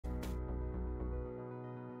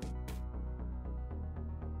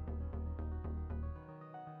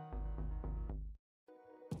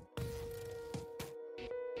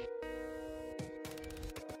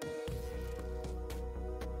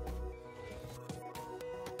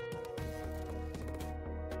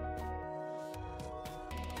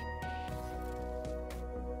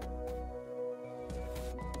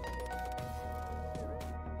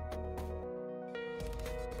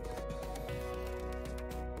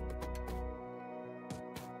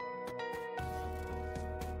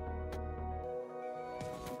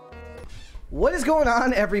What is going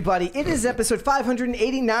on, everybody? It is episode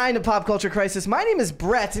 589 of Pop Culture Crisis. My name is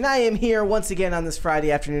Brett, and I am here once again on this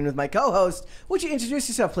Friday afternoon with my co-host. Would you introduce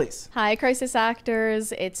yourself, please? Hi, Crisis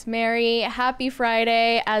Actors. It's Mary. Happy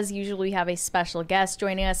Friday. As usual, we have a special guest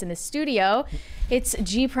joining us in the studio. It's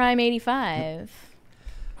G Prime 85.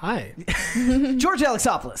 Hi. George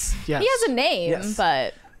Alexopoulos. Yes. He has a name,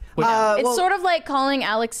 but... it's sort of like calling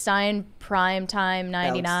Alex Stein Prime Time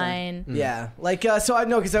 99. Yeah, like so I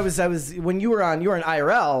know because I was when you were on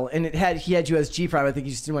IRL and he had you as G Prime. I think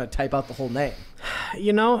you just didn't want to type out the whole name.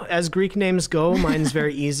 You know, as Greek names go, mine's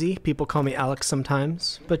very easy. People call me Alex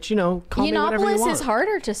sometimes, but you know, call me whatever you want. Is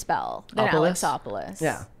harder to spell than Alexopoulos.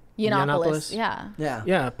 Yeah. Yiannopoulos,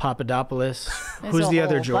 yeah, Papadopoulos. Who's the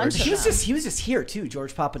other George? He was just here too,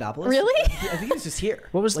 George Papadopoulos. Really? I think he was just here.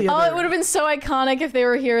 What was the other? Oh, it would have been so iconic if they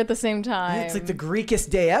were here at the same time. Yeah, it's like the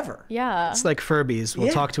Greekest day ever. Yeah, it's like Furbies.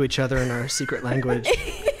 We'll talk to each other in our secret language.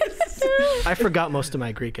 I forgot most of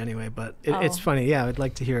my Greek anyway, but it's funny. Yeah, I'd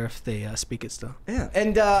like to hear if they speak it still. Yeah,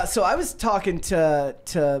 and so I was talking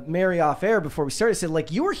to Mary off air before we started. I said,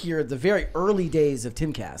 like, you were here the very early days of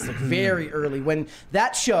Timcast, like very early, when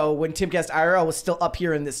Timcast IRL was still up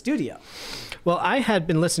here in the studio. Well, I had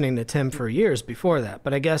been listening to Tim for years before that,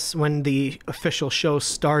 but I guess when the official show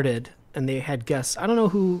started and they had guests, I don't know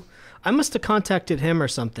who, I must have contacted him or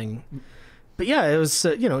something. But yeah, it was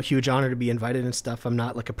a huge honor to be invited and stuff. I'm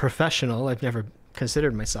not like a professional. I've never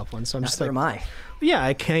considered myself one, so I'm just like, am I. Yeah,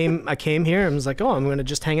 I came here and was like, oh, I'm going to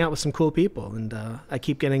just hang out with some cool people, and I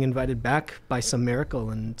keep getting invited back by some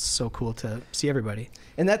miracle, and it's so cool to see everybody.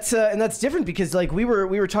 And that's different because like we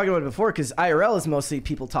were talking about it before, because IRL is mostly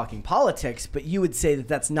people talking politics, but you would say that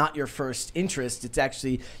that's not your first interest. It's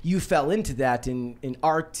actually you fell into that in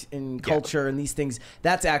art, in culture, and these things.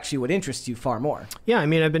 That's actually what interests you far more. Yeah, I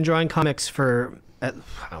mean, I've been drawing comics for I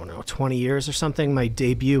don't know, 20 years or something. My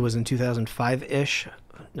debut was in 2005-ish.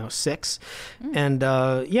 No, 6. And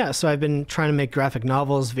so I've been trying to make graphic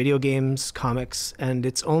novels, video games, comics, and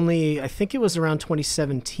it's only, I think it was around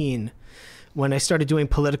 2017 when I started doing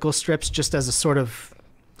political strips just as a sort of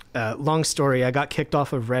long story. I got kicked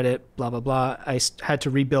off of Reddit, blah, blah, blah. I had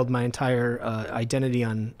to rebuild my entire identity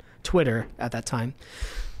on Twitter at that time.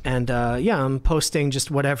 And I'm posting just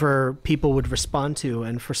whatever people would respond to,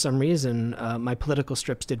 and for some reason, my political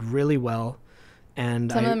strips did really well.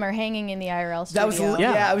 And some of them are hanging in the IRL studio.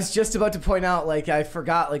 I was just about to point out, like, I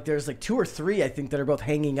forgot, like, there's like 2 or 3 I think that are both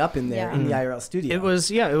hanging up in there in the IRL studio. It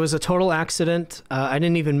was a total accident. I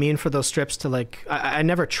didn't even mean for those strips to, like, I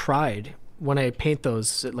never tried. When I paint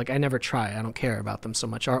those, like, I never try. I don't care about them so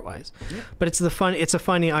much art-wise. Yeah. But it's a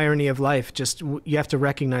funny irony of life. Just you have to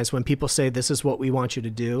recognize when people say this is what we want you to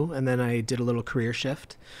do, and then I did a little career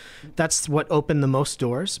shift. That's what opened the most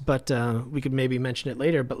doors. But we could maybe mention it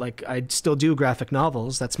later. But like, I still do graphic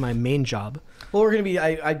novels. That's my main job. Well, we're gonna be.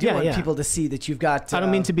 I do want people to see that you've got. I don't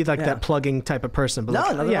mean to be like that plugging type of person, but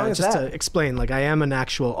just to explain. Like, I am an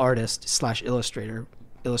actual artist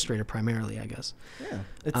 / illustrator primarily, I guess. Yeah,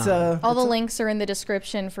 it's all the links are in the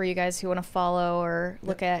description for you guys who want to follow or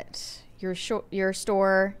look at your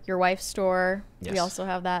store, your wife's store. Yes. We also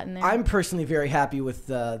have that in there. I'm personally very happy with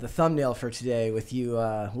the thumbnail for today, with you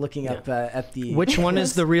looking up at the. Which one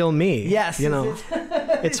is the real me? Yes,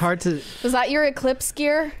 it's hard to. Was that your eclipse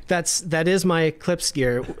gear? That is my eclipse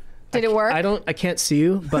gear. Did it work? I can't see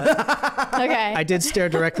you, but okay. I did stare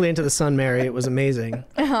directly into the sun, Mary. It was amazing.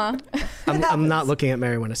 I'm not looking at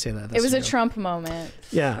Mary when I say that. It was a Trump moment.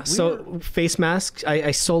 Yeah. Face masks.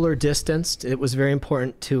 I solar distanced. It was very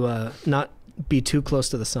important to not be too close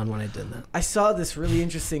to the sun when I did that. I saw this really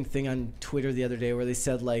interesting thing on Twitter the other day where they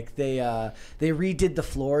said, like, they redid the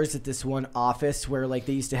floors at this one office where, like,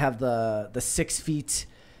 they used to have the 6 feet.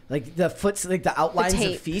 Like the outlines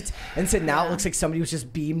of feet, and so now it looks like somebody was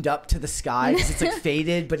just beamed up to the sky because it's like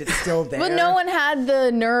faded, but it's still there. But no one had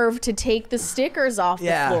the nerve to take the stickers off the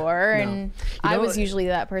floor, and I was usually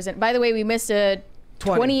that person. By the way, we missed a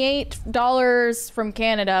 $28 from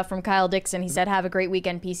Canada from Kyle Dixon. He said, "Have a great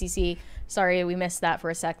weekend, PCC." Sorry, we missed that for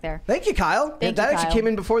a sec there. Thank you, Kyle. That actually came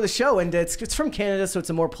in before the show, and it's from Canada, so it's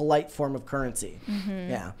a more polite form of currency.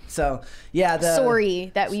 Yeah. So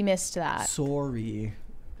sorry that we missed that. Sorry.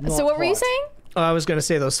 So what were you saying? Oh, I was going to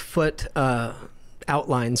say those foot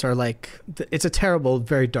outlines are like, it's a terrible,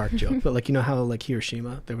 very dark joke, but like, you know how like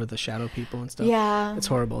Hiroshima, there were the shadow people and stuff? Yeah. It's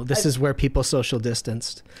horrible. This is where people social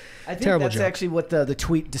distanced. I think that's actually what the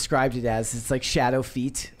tweet described it as. It's like shadow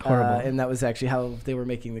feet. Horrible. And that was actually how they were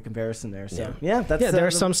making the comparison there. So there are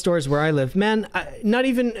some stores where I live. Man,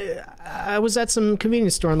 I was at some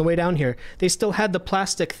convenience store on the way down here. They still had the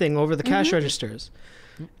plastic thing over the cash registers.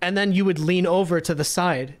 And then you would lean over to the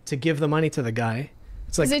side to give the money to the guy.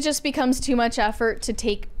 It's like, it just becomes too much effort to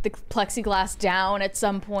take the plexiglass down at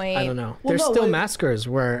some point. I don't know. There's still maskers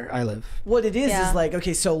where I live. What it is like,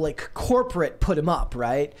 okay, so like corporate put them up,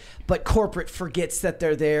 right? But corporate forgets that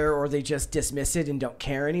they're there, or they just dismiss it and don't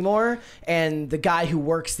care anymore. And the guy who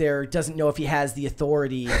works there doesn't know if he has the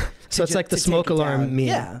authority. So it's like the smoke alarm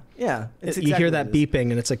meme. Yeah. You hear that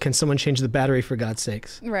beeping, and it's like, can someone change the battery for God's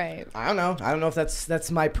sakes? Right. I don't know if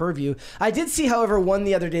that's my purview. I did see, however, one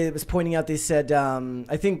the other day that was pointing out. They said,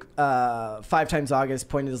 I think 5 Times August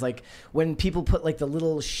pointed as like when people put like the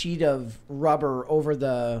little sheet of rubber over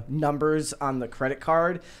the numbers on the credit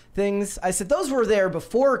card things. I said those were there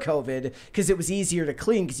before COVID because it was easier to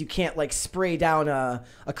clean because you can't like spray down a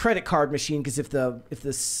credit card machine because if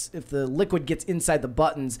the liquid gets inside the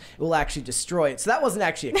buttons, it will actually destroy it. So that wasn't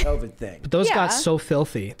actually a COVID thing. But those got so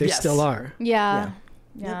filthy. They still are. Yeah.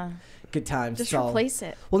 Good times. Just replace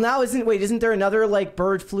it. Well, now isn't there another like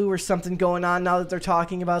bird flu or something going on now that they're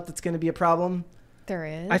talking about that's going to be a problem? There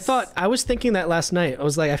is. I was thinking that last night. I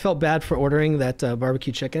was like, I felt bad for ordering that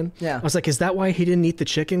barbecue chicken. Yeah. I was like, is that why he didn't eat the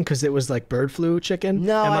chicken? Because it was like bird flu chicken?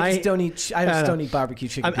 No, I just don't eat barbecue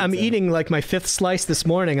chicken. I'm eating like my 5th slice this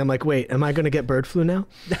morning. I'm like, wait, am I going to get bird flu now?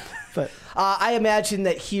 But I imagine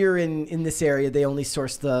that here in this area, they only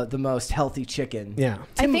source the most healthy chicken. Yeah.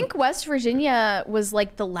 I think West Virginia was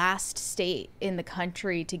like the last state in the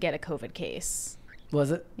country to get a COVID case. Was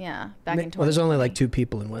it? Yeah, back in 2020. Well, there's only like 2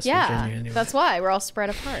 people in West Virginia anyway. That's why we're all spread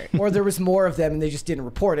apart. Or there was more of them and they just didn't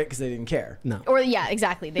report it because they didn't care. No. Or yeah,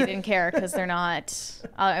 exactly. They didn't care because they're not.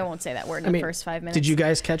 I won't say that word in the first 5 minutes. Did you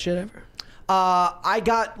guys catch it ever? I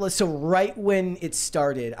got right when it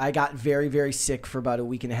started, I got very, very sick for about a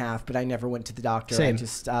week and a half, but I never went to the doctor. Same. I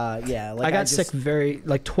just I got sick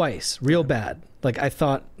twice, real bad. Like I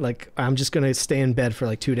thought, like I'm just gonna stay in bed for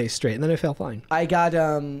like 2 days straight, and then I felt fine. I got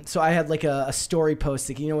so I had like a story post,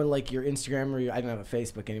 like, you know when like your Instagram or I don't have a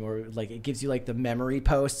Facebook anymore, like it gives you like the memory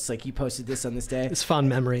posts, like you posted this on this day. It's fond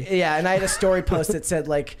memory. Yeah, and I had a story post that said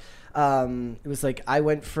like it was like I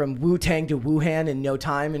went from Wu-Tang to Wuhan in no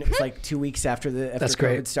time, and it was like 2 weeks after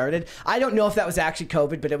COVID started. I don't know if that was actually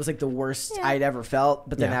COVID, but it was like the worst I'd ever felt.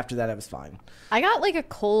 But then after that, I was fine. I got like a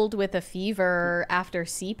cold with a fever after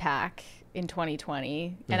CPAC in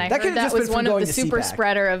 2020, and I heard that was one of the super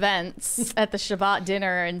spreader events at the Shabbat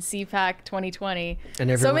dinner in CPAC 2020.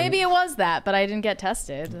 So maybe it was that, but I didn't get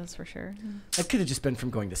tested. That's for sure. It could have just been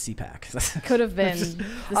from going to CPAC. Could have been the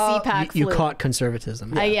CPAC. You caught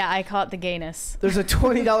conservatism. I caught the gayness. There's a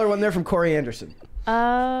 $20 one there from Corey Anderson.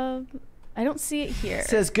 I don't see it here. It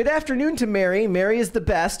says, good afternoon to Mary. Mary is the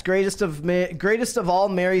best, greatest of all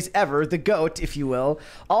Marys ever, the GOAT, if you will.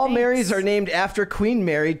 All Thanks. Marys are named after Queen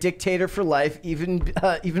Mary, dictator for life, even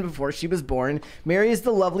before she was born. Mary is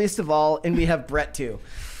the loveliest of all, and we have Brett too.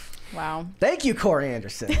 Wow. Thank you, Corey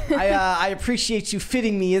Anderson. I appreciate you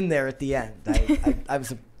fitting me in there at the end.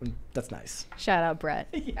 That's nice. Shout out, Brett.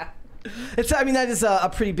 Yeah. That is a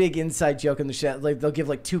pretty big inside joke in the show. Like they'll give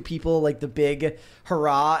like 2 people like the big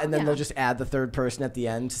hurrah, and then they'll just add the 3rd person at the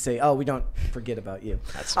end to say, "Oh, we don't forget about you."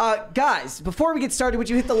 Guys, before we get started, would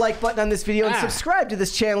you hit the like button on this video and subscribe to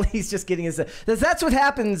this channel? He's just getting his. That's what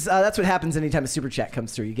happens. That's what happens anytime a super chat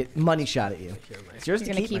comes through. You get money shot at you. It's yours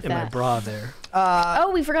to keep in my bra there.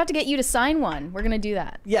 We forgot to get you to sign one. We're gonna do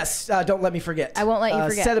that. Yes. Don't let me forget. I won't let you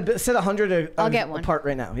forget. Set 100. I'll get one apart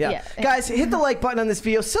right now. Yeah. Guys, hit the like button on this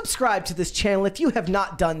video. Subscribe to this channel if you have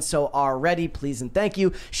not done so already, please and thank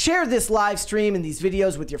you. Share this live stream and these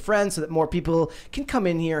videos with your friends so that more people can come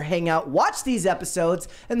in here, hang out, watch these episodes,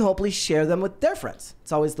 and hopefully share them with their friends.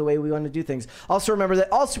 It's always the way we want to do things. Also remember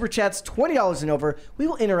that all super chats $20 and over, we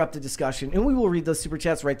will interrupt the discussion and we will read those super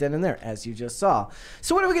chats right then and there, as you just saw.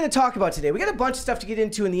 So what are we going to talk about today? We got a bunch of stuff to get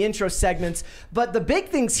into in the intro segments, but the big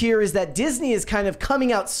things here is that Disney is kind of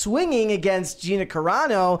coming out swinging against Gina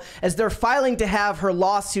Carano as they're filing to have her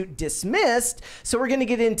lawsuit dismissed. So we're going to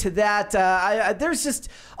get into that. There's just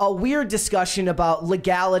a weird discussion about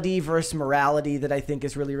legality versus morality that I think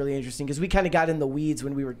is really, really interesting, because we kind of got in the weeds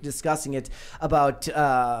when we were discussing it about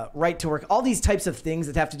right to work, all these types of things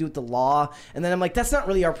that have to do with the law. And then I'm like, that's not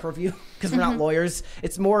really our purview because we're not lawyers.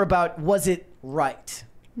 It's more about, was it right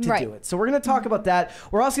to do it? So we're going to talk about that.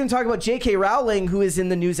 We're also going to talk about J.K. Rowling, who is in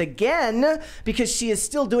the news again because she is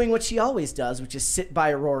still doing what she always does, which is sit by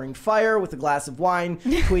a roaring fire with a glass of wine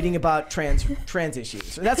tweeting about trans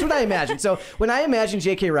issues. So that's what I imagine. So when I imagine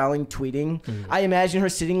J.K. Rowling tweeting, I imagine her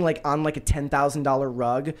sitting like on like a $10,000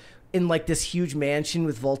 rug in like this huge mansion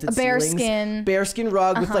with vaulted ceilings. Bearskin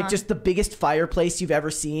rug with like just the biggest fireplace you've ever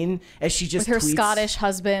seen, as she just with her tweets. Scottish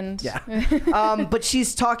husband. Yeah. But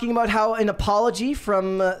she's talking about how an apology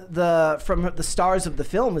from the stars of the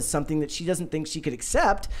film is something that she doesn't think she could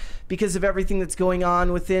accept because of everything that's going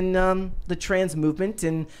on within the trans movement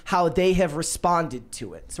and how they have responded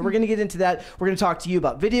to it. So we're going to get into that. We're going to talk to you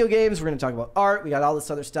about video games. We're going to talk about art. We got all this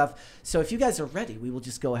other stuff. So if you guys are ready, we will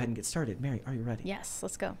just go ahead and get started. Mary, are you ready? Yes,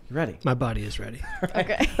 let's go. You ready? My body is ready.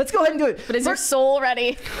 Okay. Let's go ahead and do it. But is your soul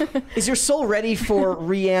ready? Is your soul ready for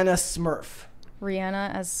Rihanna Smurf?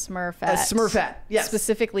 Rihanna as Smurfette. As Smurfette, yes.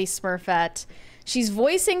 Specifically Smurfette. She's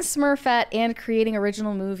voicing Smurfette and creating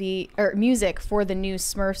original music for the new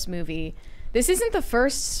Smurfs movie. This isn't the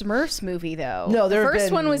first Smurfs movie, though. No, the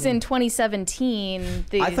first one was in 2017.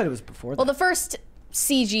 I thought it was before that. Well, the first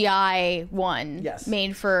CGI one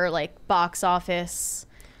made for like box office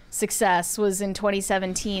success was in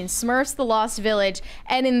 2017, Smurfs The Lost Village,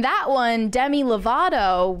 and in that one Demi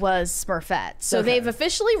Lovato was Smurfette. So they've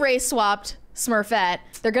officially race swapped Smurfette.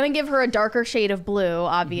 They're gonna give her a darker shade of blue,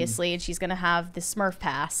 obviously, and she's gonna have the Smurf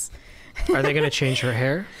pass. Are they gonna change her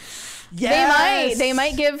hair? Yes. They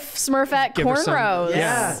might give Smurfette cornrows.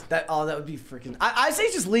 Yeah, that would be freaking. I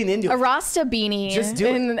say just lean into it. A Rasta beanie. Just do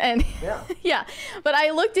it. And yeah. But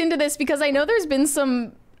I looked into this because I know there's been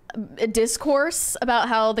some discourse about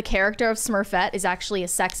how the character of Smurfette is actually a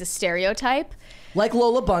sexist stereotype. Like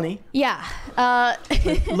Lola Bunny. Yeah.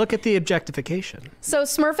 Look at the objectification. So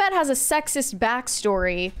Smurfette has a sexist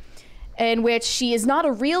backstory in which she is not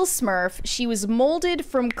a real Smurf. She was molded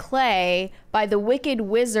from clay by the wicked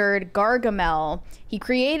wizard Gargamel. He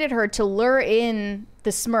created her to lure in the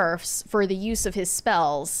Smurfs for the use of his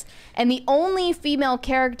spells. And the only female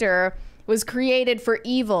character was created for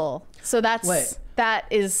evil. So that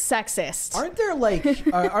is sexist. Aren't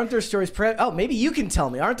there stories? Maybe you can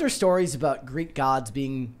tell me. Aren't there stories about Greek gods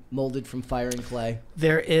being molded from fire and clay?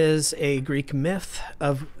 There is a Greek myth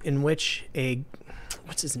in which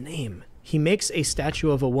what's his name? He makes a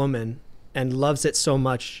statue of a woman and loves it so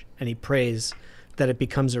much, and he prays that it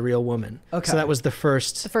becomes a real woman. Okay. So that was the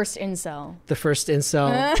first incel. The first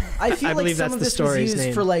incel. I feel like some of this was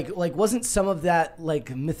used for like wasn't some of that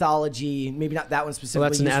like mythology, maybe not that one specifically. Well,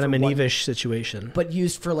 that's an Adam and Eve-ish situation. But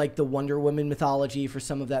used for like the Wonder Woman mythology for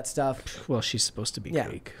some of that stuff. Well, she's supposed to be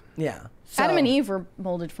Greek. Yeah. So, Adam and Eve were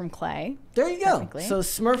molded from clay. There you go. So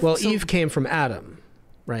Smurf. Well, Eve came from Adam,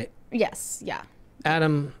 right? Yes. Yeah.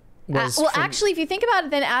 Adam. Actually, if you think about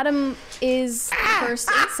it, then Adam is the first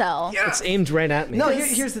incel. Yeah. It's aimed right at me. No,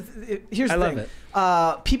 here's the thing. I love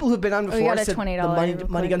it. People who've been on before said the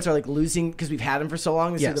money guns are like losing, because we've had them for so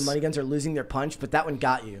long. They say the money guns are losing their punch, but that one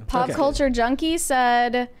got you. Pop Culture Junkie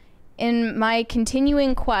said, in my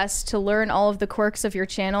continuing quest to learn all of the quirks of your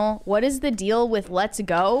channel, what is the deal with Let's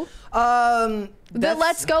Go? The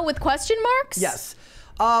Let's Go with question marks? Yes.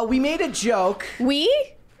 We made a joke.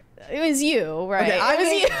 It was you, right?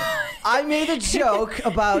 Okay, I made a joke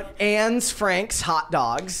about Anne's Frank's hot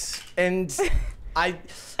dogs, and I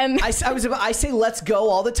say let's go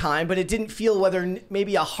all the time, but it didn't feel whether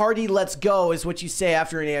maybe a hearty let's go is what you say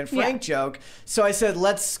after an Anne Frank joke. So I said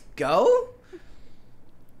let's go.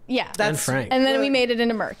 Yeah, that's Frank. And then we made it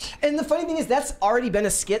into merch. And the funny thing is, that's already been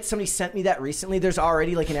a skit. Somebody sent me that recently. There's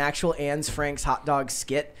already like an actual Anne's Frank's hot dog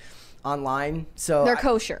skit online. So they're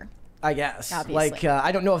kosher, I guess. Obviously. Like,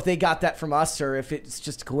 I don't know if they got that from us or if it's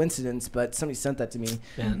just a coincidence, but somebody sent that to me.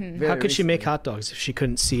 Yeah. Mm-hmm. How could she make hot dogs if she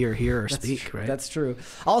couldn't see or hear or speak, right? That's true.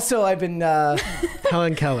 Also, I've been...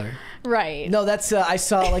 Helen Keller. Right. No, that's... I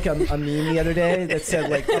saw like a meme the other day that said,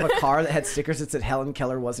 like, of a car that had stickers that said Helen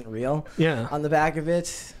Keller wasn't real on the back of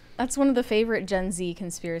it. That's one of the favorite Gen Z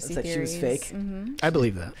conspiracy theories. That she was fake? Mm-hmm. I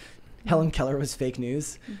believe that. Helen Keller was fake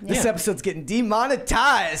news. Yeah. This episode's getting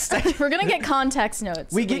demonetized. We're gonna get context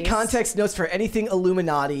notes. We get context notes for anything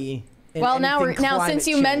Illuminati. Well, now since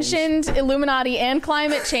you mentioned Illuminati and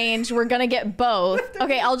climate change, we're gonna get both.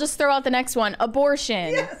 Okay, I'll just throw out the next one: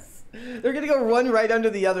 abortion. Yes, they're gonna go one right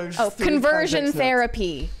under the other. Oh, conversion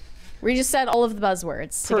therapy. We just said all of the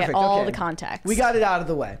buzzwords to get all the context. We got it out of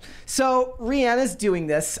the way. So Rihanna's doing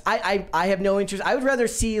this. I have no interest. I would rather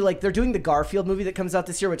see, like, they're doing the Garfield movie that comes out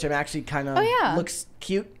this year, which I'm actually kind of looks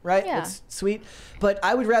cute, right? Yeah. It's sweet. But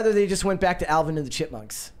I would rather they just went back to Alvin and the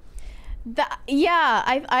Chipmunks.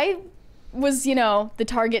 I was, the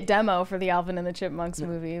target demo for the Alvin and the Chipmunks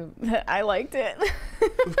movie. I liked it.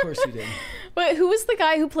 Of course you did. But who was the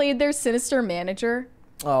guy who played their sinister manager?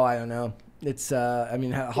 Oh, I don't know. It's, I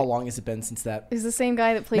mean, how long has it been since that? It's the same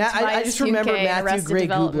guy that played I just remember Matthew Gray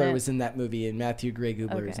Gubler was in that movie, and Matthew Gray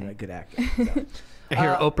Gubler is a good actor. So. I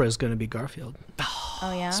hear Oprah is going to be Garfield.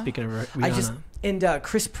 Oh yeah. Speaking of Rihanna. And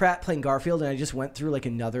Chris Pratt playing Garfield, and I just went through like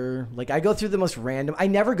another, like I go through the most random, I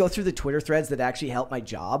never go through the Twitter threads that actually help my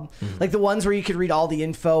job. Like the ones where you could read all the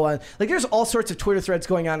info on, like there's all sorts of Twitter threads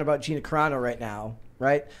going on about Gina Carano right now,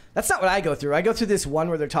 right? That's not what I go through. I go through this one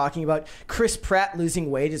where they're talking about Chris Pratt losing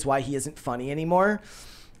weight is why he isn't funny anymore.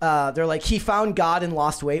 They're like, he found God and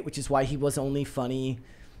lost weight, which is why he was only funny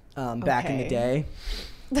back in the day.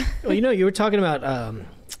 Well, you were talking about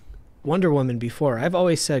Wonder Woman before. I've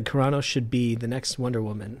always said Carano should be the next Wonder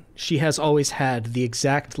Woman. She has always had the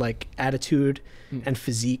exact like attitude and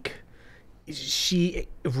physique. She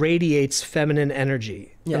radiates feminine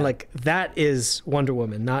energy. Yeah. And like that is Wonder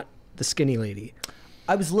Woman, not the skinny lady.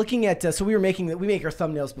 I was looking at so we make our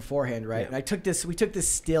thumbnails beforehand, right? Yeah. And we took this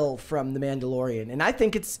still from The Mandalorian, and I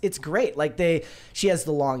think it's great. Like she has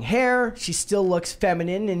the long hair, she still looks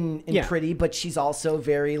feminine and pretty, but she's also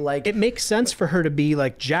very like, it makes sense for her to be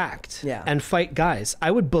like jacked and fight guys.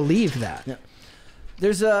 I would believe that. Yeah.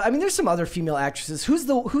 There's some other female actresses. Who's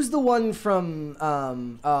the one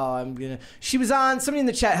from she was on, somebody in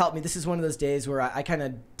the chat helped me. This is one of those days where I kind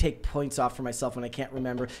of take points off for myself when I can't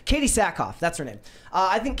remember. Katie Sackhoff, that's her name.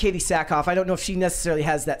 I think Katie Sackhoff, I don't know if she necessarily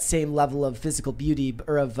has that same level of physical beauty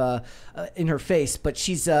or of in her face, but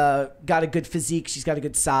she's got a good physique, she's got a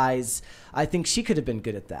good size. I think she could have been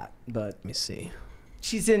good at that, but let me see.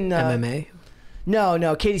 She's in MMA?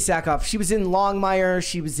 No, Katie Sackhoff. She was in Longmire.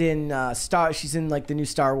 She was in she's in like the new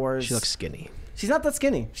Star Wars. She looks skinny. She's not that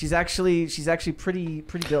skinny. She's actually pretty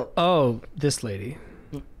built. Oh, this lady.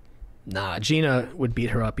 Nah, Gina would beat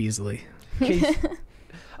her up easily.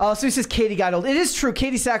 Oh, so he says Katie got old. It is true.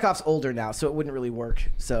 Katie Sackhoff's older now, so it wouldn't really work.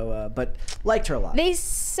 So, but liked her a lot. They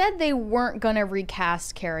said they weren't gonna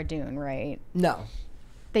recast Cara Dune, right? No.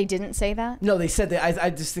 They didn't say that? No, they said that. I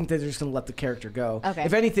just think that they're just going to let the character go. Okay.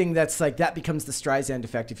 If anything, that's like, that becomes the Streisand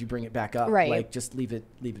effect if you bring it back up. Right. Like, just leave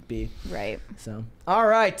it be. Right. So, all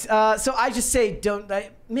right. So I just say,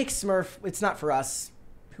 make Smurf. It's not for us.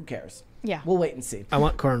 Who cares? Yeah. We'll wait and see. I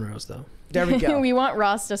want cornrows, though. There we go. We want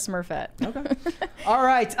Rasta Smurfette. Okay. All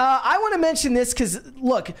right. I want to mention this because,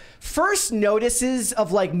 look, first notices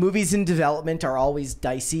of like movies in development are always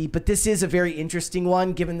dicey, but this is a very interesting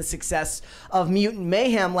one given the success of Mutant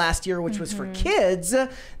Mayhem last year, which was for kids.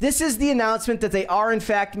 This is the announcement that they are, in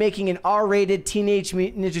fact, making an R-rated Teenage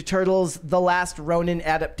Mutant Ninja Turtles The Last Ronin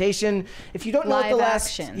adaptation. If you don't know what the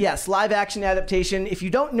last... Yes, live action adaptation. If you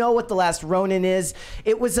don't know what The Last Ronin is,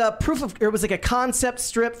 it was a it was like a concept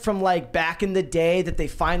strip from like back in the day that they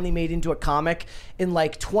finally made into a comic in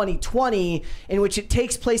like 2020, in which it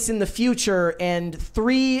takes place in the future, and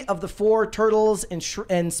 3 of the 4 turtles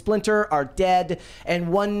and Splinter are dead, and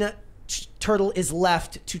 1 turtle is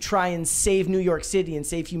left to try and save New York City and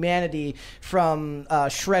save humanity from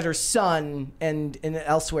Shredder's son and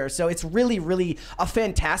elsewhere. So it's really, really a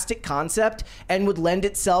fantastic concept and would lend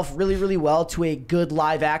itself really, really well to a good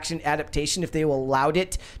live action adaptation if they allowed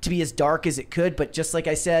it to be as dark as it could. But just like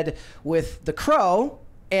I said with The Crow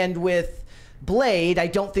and with Blade, I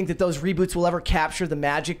don't think that those reboots will ever capture the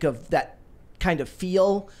magic of that kind of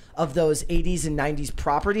feel of those 80s and 90s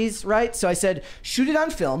properties, right? So I said, shoot it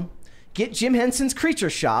on film. Get Jim Henson's Creature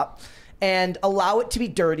Shop and allow it to be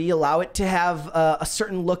dirty, allow it to have a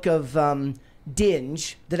certain look of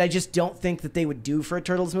dinge that I just don't think that they would do for a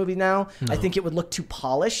Turtles movie now. No. I think it would look too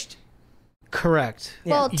polished. Correct.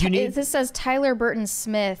 Well, this says Tyler Burton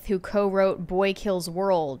Smith, who co-wrote Boy Kills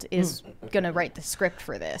World, is going to write the script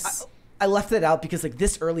for this. I left that out because like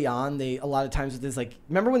this early on, a lot of times with this, like,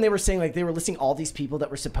 remember when they were saying like they were listing all these people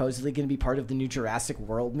that were supposedly going to be part of the new Jurassic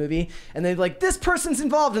World movie, and they're like, this person's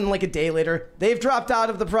involved, and like a day later they've dropped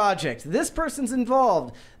out of the project. This person's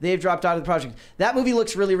involved, they've dropped out of the project. That movie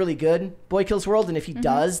looks really, really good, Boy Kills World, and if he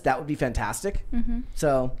does, that would be fantastic.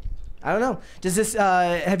 So I don't know. Does this?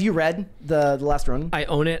 Have you read the Last Ronin? I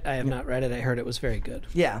own it. I have not read it. I heard it was very good.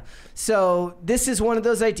 Yeah. So this is one of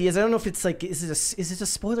those ideas. I don't know if it's like, is it a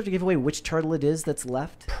spoiler to give away which turtle it is that's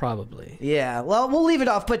left? Probably. Yeah. Well, we'll leave it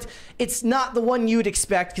off, but it's not the one you would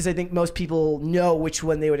expect because I think most people know which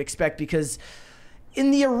one they would expect because in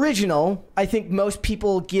the original, I think most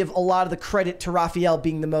people give a lot of the credit to Raphael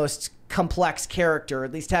being the most complex character,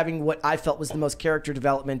 at least having what I felt was the most character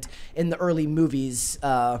development in the early movies, in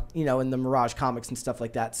the Mirage comics and stuff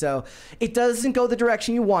like that. So it doesn't go the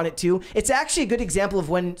direction you want it to. It's actually a good example of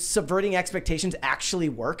when subverting expectations actually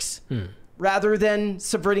works, rather than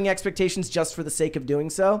subverting expectations just for the sake of doing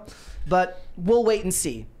so. But we'll wait and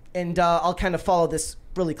see. And I'll kind of follow this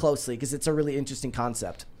really closely because it's a really interesting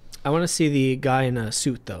concept. I want to see the guy in a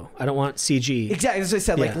suit, though. I don't want CG. Exactly, as I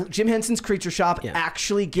said, like Jim Henson's Creature Shop,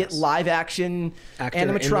 actually get live action actor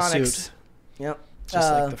animatronics. in the suit. Yep.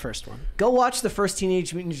 just like the first one. Go watch the first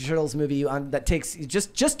Teenage Mutant Ninja Turtles movie that takes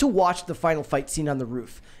just to watch the final fight scene on the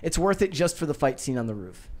roof. It's worth it just for the fight scene on the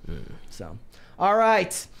roof. So, all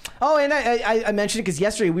right. Oh, and I mentioned it because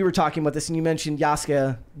yesterday we were talking about this, and you mentioned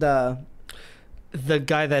Yasuke, the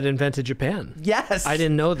guy that invented Japan. Yes, I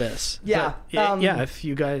didn't know this. Yeah, yeah. If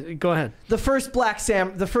you guys go ahead, the first black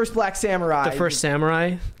samurai,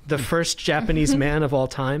 the first Japanese man of all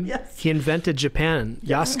time. Yes, he invented Japan.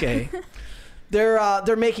 Yasuke.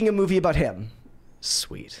 They're making a movie about him.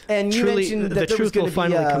 Sweet. And you mentioned that the truth will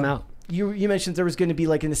finally come out. You mentioned there was going to be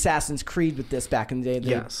like an Assassin's Creed with this back in the day.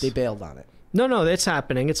 Yes. They bailed on it. No, it's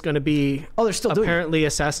happening. It's going to be. Oh, they're still doing it. Apparently,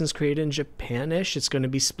 Assassin's Creed in Japan-ish. It's going to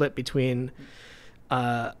be split between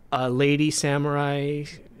a lady samurai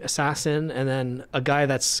assassin and then a guy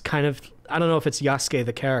that's kind of, I don't know if it's Yasuke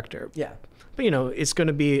the character. Yeah. But it's going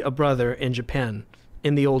to be a brother in Japan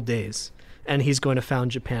in the old days, and he's going to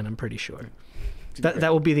found Japan. I'm pretty sure.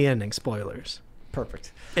 That will be the ending. Spoilers.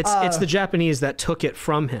 Perfect. It's the Japanese that took it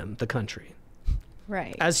from him, the country.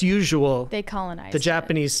 Right. As usual, they colonized the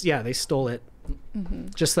Japanese. Yeah, they stole it.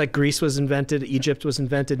 Just like Greece was invented, Egypt was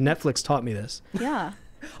invented. Netflix taught me this. Yeah.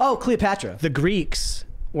 Oh, Cleopatra. The Greeks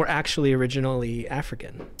were actually originally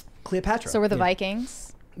African. Cleopatra. So were the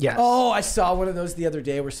Vikings. Yes. Oh, I saw one of those the other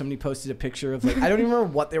day where somebody posted a picture of, like, I don't even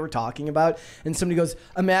remember what they were talking about, and somebody goes,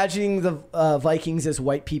 imagining the Vikings as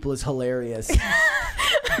white people is hilarious.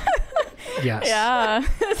 Yes. Yeah.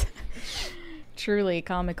 Truly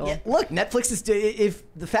comical. Yeah, look, Netflix is, if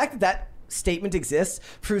the fact that statement exists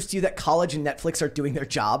proves to you that college and Netflix are doing their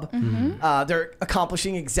job. They're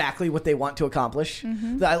accomplishing exactly what they want to accomplish.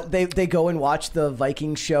 They go and watch the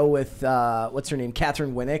Viking show with what's her name,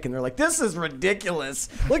 Catherine Winnick, and they're like, this is ridiculous.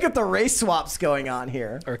 Look at the race swaps going on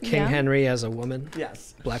here. Or King Henry as a woman.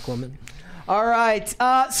 Yes. Black woman. All right.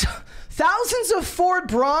 So, thousands of Ford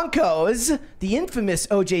Broncos, the infamous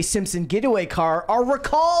O.J. Simpson getaway car, are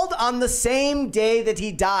recalled on the same day that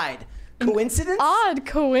he died. Coincidence? Odd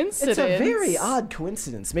coincidence. It's a very odd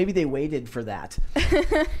coincidence. Maybe they waited for that.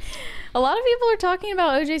 A lot of people are talking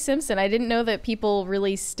about O.J. Simpson. I didn't know that people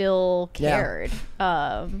really still cared.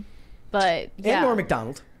 But yeah. And Norm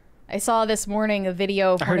Macdonald. I saw this morning a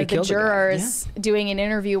video of one of the jurors doing an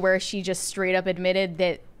interview where she just straight up admitted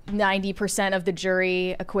that 90% of the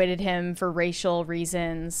jury acquitted him for racial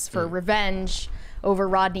reasons, for revenge over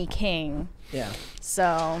Rodney King. Yeah.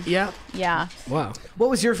 So. Yeah. Yeah. Wow. What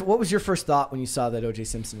was your first thought when you saw that O.J.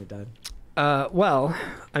 Simpson had died? Well,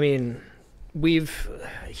 I mean,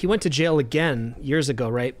 he went to jail again years ago,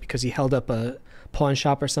 right? Because he held up a pawn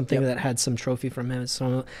shop or something that had some trophy from him.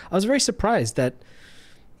 So I was very surprised that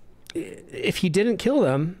if he didn't kill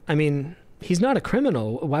them, I mean, he's not a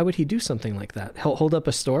criminal. Why would he do something like that? Hold up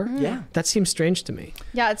a store? Yeah. That seems strange to me.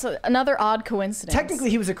 Yeah, it's another odd coincidence. Technically,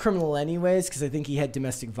 he was a criminal anyways, because I think he had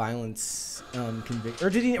domestic violence or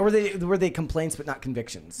did he? Or were they complaints but not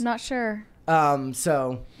convictions? Not sure.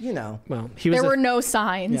 So, Well, there were no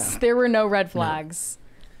signs. Yeah. There were no red flags.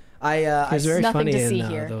 He's very funny in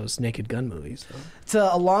here. Those Naked Gun movies. Though. It's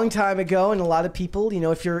a long time ago, and a lot of people,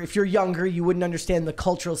 if you're younger, you wouldn't understand the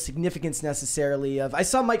cultural significance necessarily of. I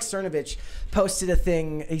saw Mike Cernovich posted a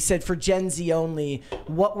thing. He said, for Gen Z only,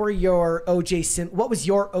 what was your O.J.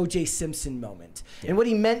 Simpson moment? Yeah. And what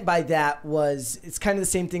he meant by that was, it's kind of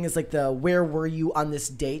the same thing as like the where were you on this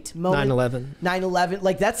date moment. 9/11. 9/11.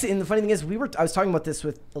 Like that's, and the funny thing is, I was talking about this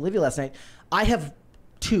with Olivia last night. I have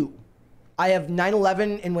two. I have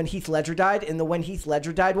 9/11 and when Heath Ledger died, and the when Heath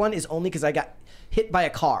Ledger died one is only because I got hit by a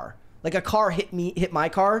car. Like a car hit my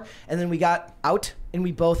car, and then we got out, and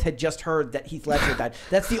we both had just heard that Heath Ledger died.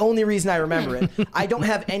 That's the only reason I remember it. I don't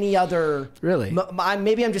have any other. Really?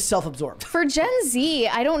 Maybe I'm just self-absorbed. For Gen Z,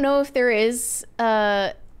 I don't know if there is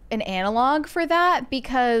an analog for that,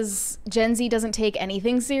 because Gen Z doesn't take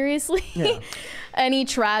anything seriously. Yeah. Any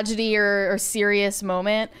tragedy or serious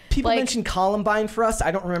moment. People mention Columbine for us. I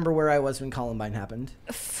don't remember where I was when Columbine happened.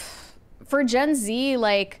 For Gen Z,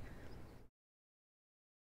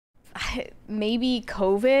 maybe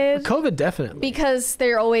COVID. COVID, definitely. Because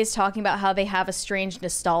they're always talking about how they have a strange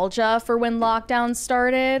nostalgia for when lockdown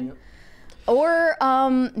started. Yep. Or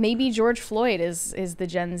maybe George Floyd is the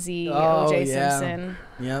Gen Z O.J. Simpson.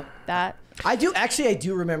 Yep. That. I do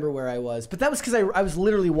remember where I was, but that was because I was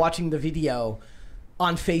literally watching the video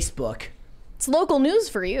on Facebook. It's local news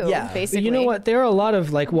for you, basically. You know what? There are a lot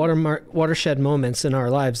of watershed moments in our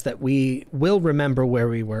lives that we will remember where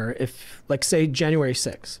we were. If, say, January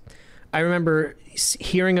 6th. I remember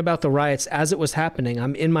hearing about the riots as it was happening.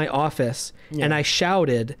 I'm in my office, and I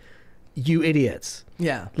shouted, "You idiots."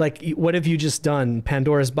 Yeah. What have you just done?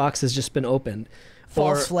 Pandora's box has just been opened.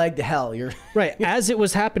 false flag to hell. You're right. As it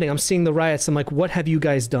was happening, I'm seeing the riots. I'm like, what have you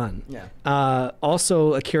guys done? Yeah.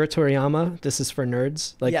 Also, Akira Toriyama. This is for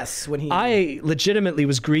nerds. Like, yes, when I legitimately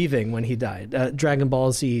was grieving when he died. Dragon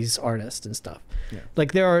Ball Z's artist and stuff. Yeah.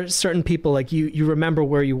 Like, there are certain people, like, you remember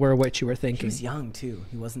where you were, what you were thinking. He was young too.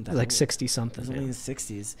 He wasn't that like old. 60 something. He was only in his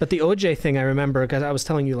 60s. But the OJ thing, I remember because I was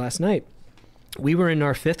telling you last night. We were in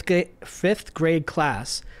our fifth grade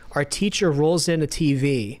class. Our teacher rolls in a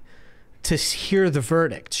TV to hear the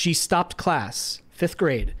verdict. She stopped class, 5th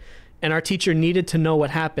grade, and our teacher needed to know what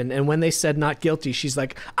happened. And when they said not guilty, she's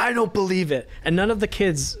like, I don't believe it. And none of the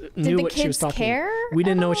kids knew what she was talking about. We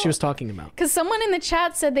didn't know what she was talking about. Because someone in the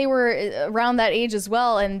chat said they were around that age as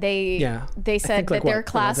well, and they said that their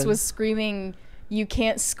class was screaming, "You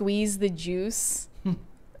can't squeeze the juice."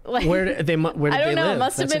 Like, where did they live? I don't know. It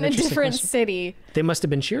must have been a different city. They must have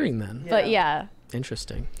been cheering then. Yeah. But yeah.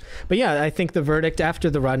 Interesting. But yeah, I think the verdict after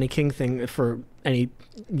the Rodney King thing, for any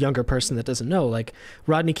younger person that doesn't know, like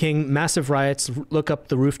Rodney King, massive riots, look up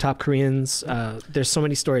the Rooftop Koreans. There's so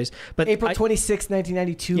many stories. But April 26,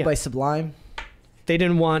 1992 by Sublime. They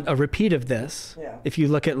didn't want a repeat of this. Yeah. If you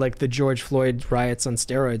look at like the George Floyd riots on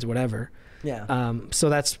steroids, whatever. Yeah. So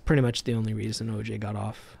that's pretty much the only reason OJ got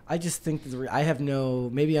off. I just think that I have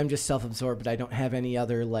maybe I'm just self-absorbed, but I don't have any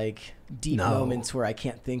other like deep moments where I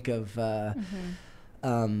can't think of where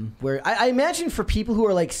I imagine for people who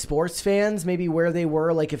are like sports fans, maybe where they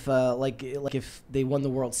were, like if they won the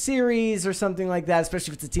World Series or something like that,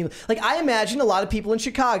 especially if it's a team. Like I imagine a lot of people in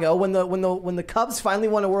Chicago when the Cubs finally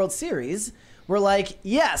won a World Series, we're like,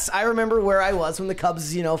 yes, I remember where I was when the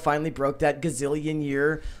Cubs, finally broke that gazillion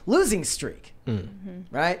year losing streak.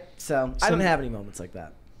 Right? So I don't have any moments like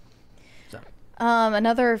that.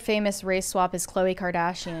 Another famous race swap is Khloe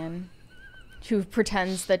Kardashian, who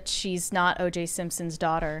pretends that she's not O.J. Simpson's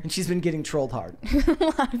daughter. And she's been getting trolled hard.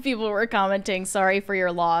 A lot of people were commenting, sorry for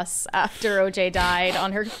your loss, after O.J. died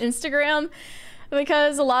on her Instagram,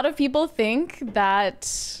 because a lot of people think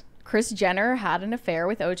that Kris Jenner had an affair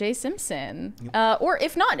with O.J. Simpson. Yep. Or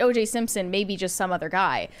if not O.J. Simpson, maybe just some other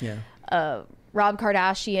guy. Yeah. Rob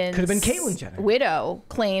Kardashian's could have been Caitlyn Jenner. Widow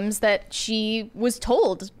claims that she was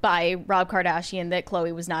told by Rob Kardashian that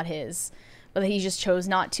Khloe was not his, but that he just chose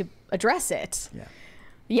not to address it.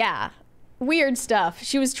 Yeah. Weird stuff.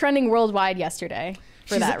 She was trending worldwide yesterday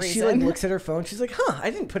for that reason. She like looks at her phone. She's like, I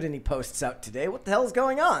didn't put any posts out today. What the hell is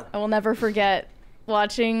going on? I will never forget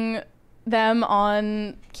watching them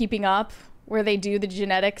on Keeping Up where they do the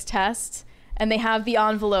genetics test. And they have the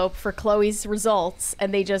envelope for Khloe's results,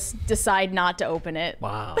 and they just decide not to open it.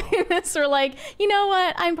 Wow. So we're like, you know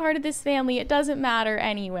what? I'm part of this family. It doesn't matter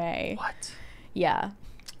anyway. What? Yeah.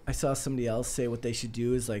 I saw somebody else say what they should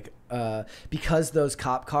do is like, because those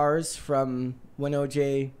cop cars from when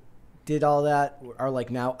OJ did all that are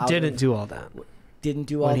like now out Didn't do all that.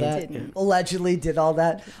 Allegedly did all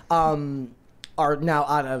that. Are now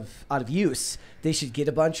out of use. They should get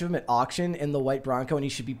a bunch of them at auction in the white Bronco, and he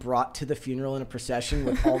should be brought to the funeral in a procession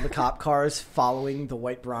with all the cop cars following the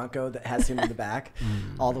white Bronco that has him in the back,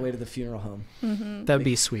 all the way to the funeral home. Mm-hmm. That'd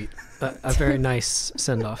be sweet. A very nice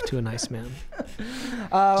send off to a nice man.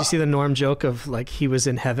 Did you see the Norm joke of like he was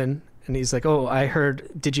in heaven and he's like, "Oh, I heard.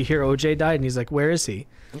 Did you hear OJ died?" And he's like, "Where is he?"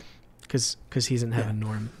 Because he's in heaven.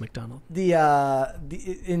 Norm Macdonald.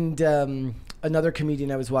 Another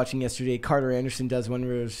comedian I was watching yesterday, Carter Anderson, does one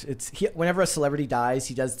where whenever a celebrity dies,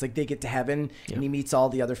 he does, it's like they get to heaven and he meets all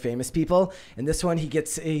the other famous people. And this one,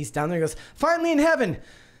 he's down there and goes, finally in heaven.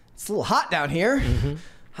 It's a little hot down here. Mm-hmm.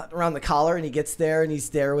 Hot around the collar, and he gets there and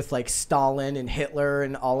he's there with like Stalin and Hitler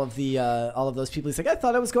and all of those people. He's like, I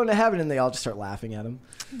thought I was going to heaven, and they all just start laughing at him.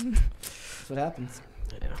 That's what happens.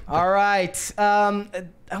 Yeah. All right. I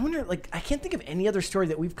wonder, like, I can't think of any other story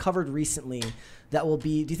that we've covered recently that will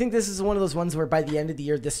be. Do you think this is one of those ones where by the end of the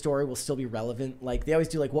year, this story will still be relevant? Like, they always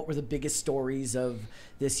do, like, what were the biggest stories of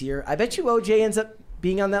this year? I bet you OJ ends up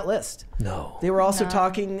being on that list. No. They were also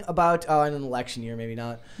talking about, in an election year, maybe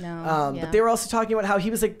not. No. But they were also talking about how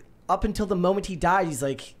he was, like, up until the moment he died, he's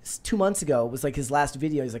like 2 months ago was like his last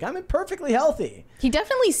video. He's like, I'm perfectly healthy. He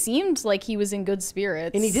definitely seemed like he was in good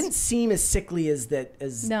spirits. And he didn't seem as sickly as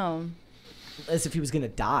if he was going to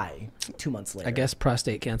die 2 months later. I guess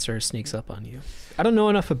prostate cancer sneaks up on you. I don't know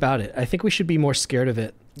enough about it. I think we should be more scared of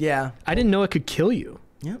it. Yeah. I didn't know it could kill you.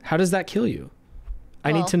 Yeah. How does that kill you?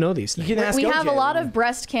 I need to know these things. You can ask we OJ. have a lot of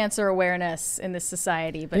breast cancer awareness in this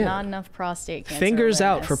society, but not enough prostate cancer Fingers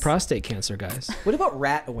awareness. out for prostate cancer, guys. What about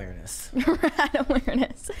rat awareness? Rat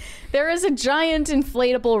awareness. There is a giant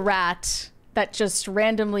inflatable rat that just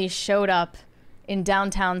randomly showed up in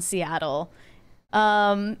downtown Seattle.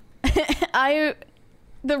 The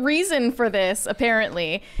reason for this,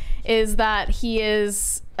 apparently, is that he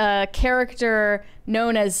is a character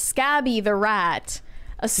known as Scabby the Rat,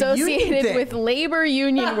 associated with labor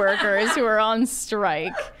union workers who are on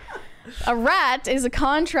strike. A rat is a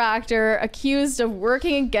contractor accused of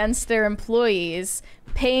working against their employees,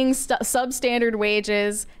 paying substandard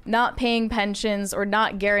wages, not paying pensions, or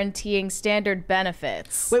not guaranteeing standard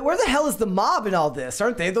benefits. Wait, where the hell is the mob in all this?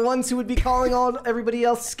 Aren't they the ones who would be calling everybody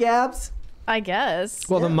else scabs? I guess.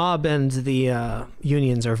 Well, the mob and the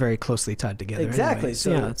unions are very closely tied together. Exactly. Anyways.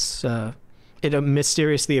 So yeah, it's it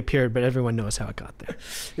mysteriously appeared, but everyone knows how it got there.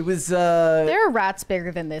 It was. There are rats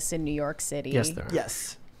bigger than this in New York City. Yes, there are.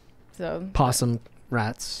 Yes. So possum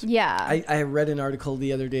rats. Yeah. I read an article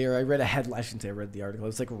the other day, or I read a headline. I shouldn't say I read the article. It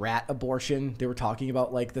was like rat abortion. They were talking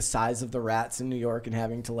about like the size of the rats in New York and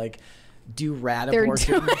having to like do rat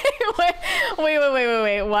abortion.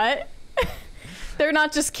 Wait, what? They're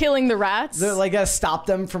not just killing the rats? They're like gotta stop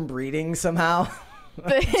them from breeding somehow.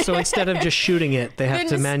 So instead of just shooting it, they have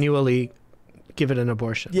to manually give it an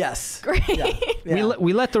abortion. Yes. Great. Yeah.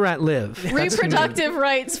 We let the rat live. Reproductive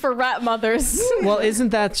rights for rat mothers. Well, isn't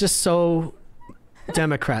that just so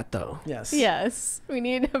Democrat though? Yes. Yes. We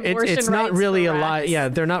need abortion rights. It's not really for a lie. rats. Yeah,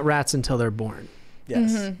 they're not rats until they're born.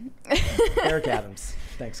 Yes. Eric Adams.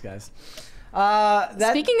 Thanks, guys.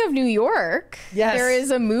 Speaking of New York, yes. there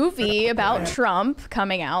is a movie about Trump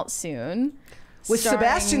coming out soon. With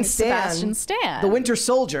Sebastian Stan, the Winter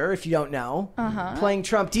Soldier, if you don't know, playing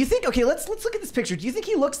Trump. Do you think, okay, let's look at this picture. Do you think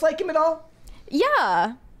he looks like him at all?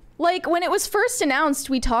 Yeah. Like, when it was first announced,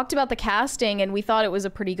 we talked about the casting, and we thought it was a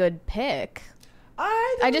pretty good pick.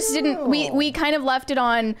 I just didn't, we kind of left it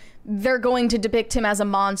on, they're going to depict him as a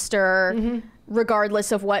monster,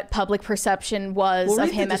 regardless of what public perception was of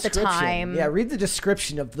him at the time. Yeah, read the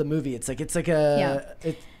description of the movie. It's like a...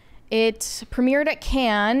 Yeah. It premiered at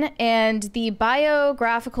Cannes, and the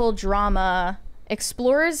biographical drama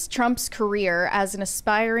explores Trump's career as an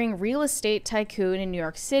aspiring real estate tycoon in New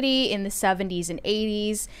York City in the 70s and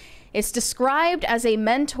 80s. It's described as a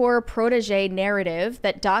mentor-protege narrative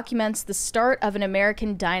that documents the start of an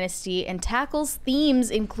American dynasty and tackles themes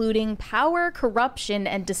including power, corruption,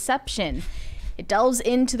 and deception. It delves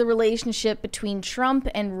into the relationship between Trump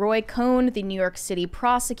and Roy Cohn, the New York City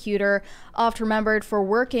prosecutor, oft remembered for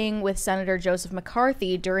working with Senator Joseph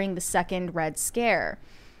McCarthy during the Second Red Scare.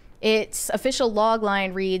 Its official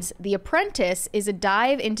logline reads, "The Apprentice is a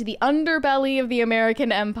dive into the underbelly of the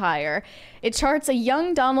American empire. It charts a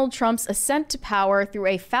young Donald Trump's ascent to power through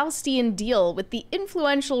a Faustian deal with the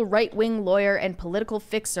influential right-wing lawyer and political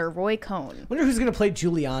fixer Roy Cohn." I wonder who's going to play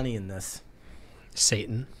Giuliani in this.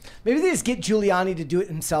 Satan. Maybe they just get Giuliani to do it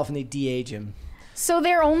himself and they de-age him. So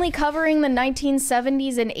they're only covering the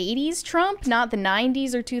 1970s and 80s Trump, not the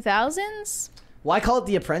 90s or 2000s? Why call it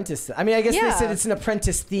The Apprentice? I mean, I guess they said it's an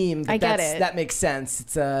Apprentice theme. I get it. That makes sense.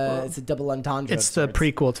 It's a double entendre. It's the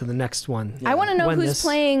prequel to the next one. Yeah. I want to know who's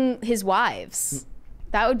playing his wives.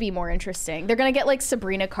 That would be more interesting. They're gonna get like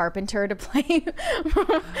Sabrina Carpenter to play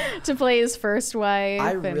his first wife.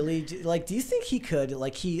 I really do you think he could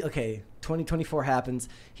 2024 happens,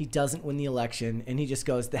 he doesn't win the election, and he just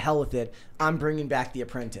goes, the hell with it, I'm bringing back The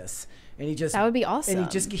Apprentice. And that would be awesome.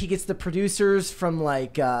 And he gets the producers from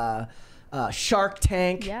like Shark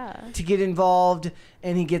Tank to get involved,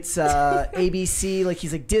 and he gets ABC, like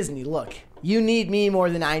he's like, Disney, look, you need me more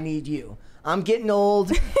than I need you. I'm getting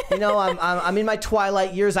old, I'm in my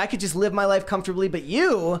twilight years. I could just live my life comfortably, but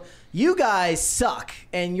you guys suck,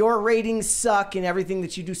 and your ratings suck, and everything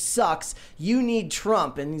that you do sucks. You need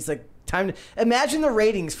Trump. And he's like, time to imagine the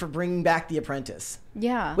ratings for bringing back The Apprentice.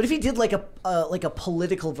 Yeah. What if he did like a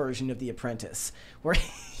political version of The Apprentice, where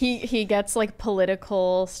he gets like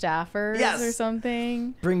political staffers or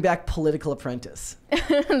something? Bring back Political Apprentice.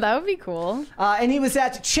 That would be cool. And he was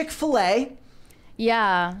at Chick-fil-A.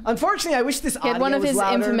 Yeah. Unfortunately, I wish this audio was louder. He had one of his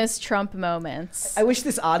infamous Trump moments. I wish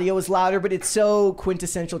this audio was louder, but it's so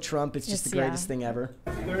quintessential Trump. It's just the greatest thing ever.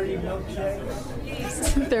 30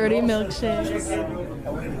 milkshakes. 30 milkshakes. I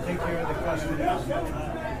wanted to take care of the customers.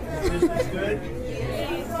 Business good.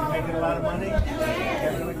 You're making a lot of money. You're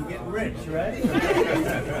getting rich, right?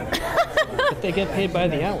 But they get paid by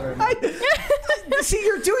the hour. See,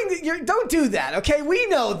 don't do that, okay? We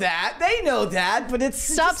know that. They know that, but it's...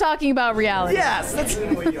 Stop talking about reality. Yes.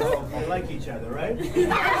 You like each other, right?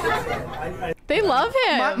 They love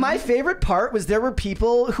him. My favorite part was there were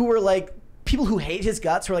people who were like, people who hate his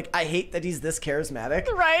guts were like, I hate that he's this charismatic.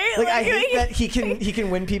 Right? Like I hate that he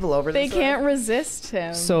can win people over. They can't resist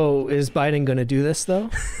him. So is Biden going to do this,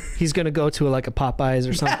 though? He's going to go to like a Popeyes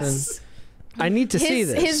or something? Yes. I need to see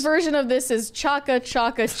this. His version of this is Chaka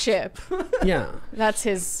Chaka Chip. Yeah. That's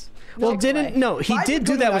his. Well, he did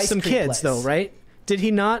do that with some kids, though, right? Did he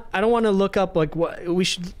not? I don't want to look up like what. We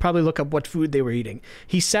should probably look up what food they were eating.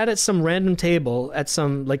 He sat at some random table at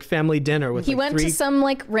some like family dinner with. He went to some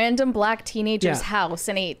like random black teenager's house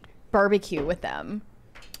and ate barbecue with them.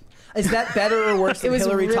 Is that better or worse than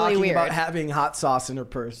Hillary really talking weird. about having hot sauce in her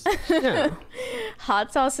purse? Yeah.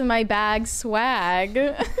 Hot sauce in my bag, swag.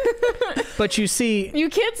 But you see, you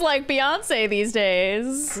kids like Beyonce these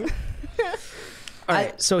days. All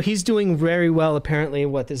right, so he's doing very well apparently.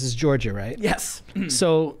 This is Georgia, right? Yes.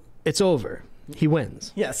 So it's over. He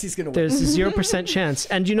wins. Yes, he's going to win. There's a 0% chance.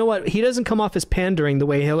 And you know what? He doesn't come off as pandering the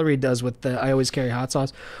way Hillary does with the I always carry hot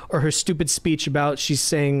sauce, or her stupid speech about she's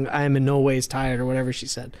saying I am in no ways tired or whatever she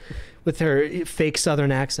said with her fake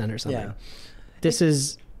Southern accent or something.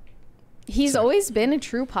 Yeah. He's always been a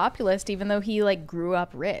true populist, even though he like grew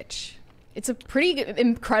up rich. It's a pretty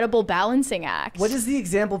incredible balancing act. What is the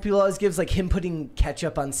example people always give? Like him putting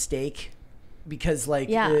ketchup on steak? Because like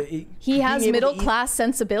he has middle class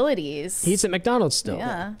sensibilities. He eats at McDonald's still,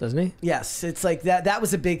 doesn't he? Yes, it's like that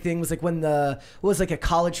was a big thing. Was like when a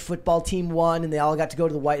college football team won and they all got to go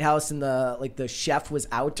to the White House and the chef was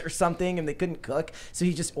out or something and they couldn't cook, so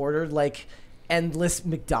he just ordered like endless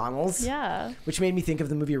McDonald's. Yeah, which made me think of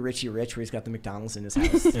the movie Richie Rich, where he's got the McDonald's in his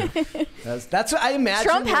house. That's what I imagine.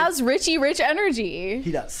 Trump has Richie Rich energy.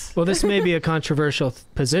 He does. Well, this may be a controversial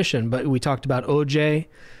position, but we talked about OJ.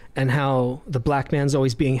 And how the black man's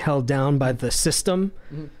always being held down by the system.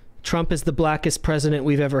 Mm-hmm. Trump is the blackest president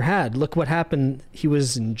we've ever had. Look what happened. He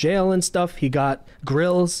was in jail and stuff. He got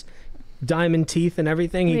grills, diamond teeth and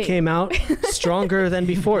everything. Wait. He came out stronger than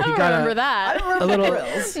before. I don't remember that. I don't remember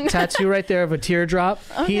a little tattoo right there of a teardrop.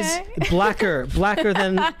 Okay. He's blacker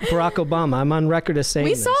than Barack Obama. I'm on record as saying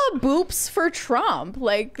we this. saw boops for Trump.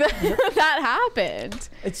 Like that happened.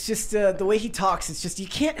 It's just the way he talks. It's just you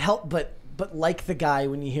can't help but like the guy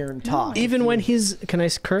when you hear him talk. Even when he's... Can I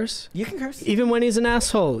curse? You can curse. Even when he's an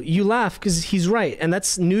asshole, you laugh because he's right. And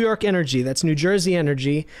that's New York energy. That's New Jersey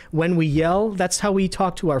energy. When we yell, that's how we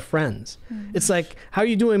talk to our friends. It's like, how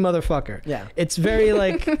you doing, motherfucker? Yeah. It's very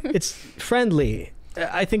like... it's friendly.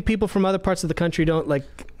 I think people from other parts of the country don't like...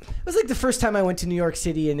 It was like the first time I went to New York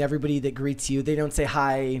City and everybody that greets you, they don't say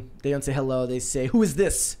hi, they don't say hello, they say, who is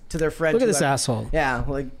this? To their friend. Look at this asshole. Yeah,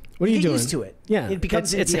 like... What are you doing? Used to it. Yeah, it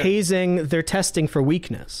becomes it's hazing. They're testing for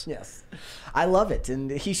weakness. Yes, I love it,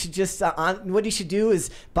 and he should just what he should do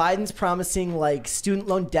is Biden's promising like student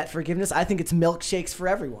loan debt forgiveness. I think it's milkshakes for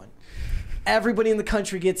everyone. Everybody in the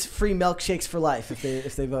country gets free milkshakes for life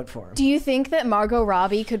if they vote for him. Do you think that Margot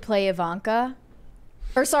Robbie could play Ivanka?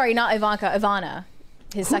 Or sorry, not Ivanka, Ivana,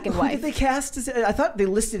 his second wife. Who did they cast? I thought they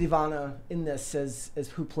listed Ivana in this as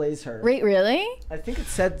who plays her. Wait, really? I think it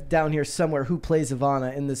said down here somewhere who plays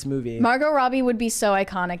Ivana in this movie. Margot Robbie would be so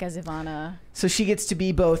iconic as Ivana. So she gets to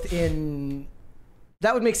be both in...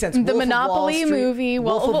 That would make sense. The Monopoly movie,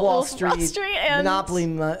 Wolf of Wall Street, and Monopoly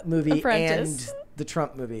movie, Apprentice. And the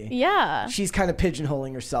Trump movie. Yeah. She's kind of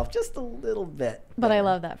pigeonholing herself just a little bit. But I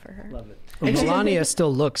love that for her. Love it. Well, Melania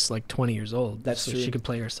still looks like 20 years old. That's so true. She could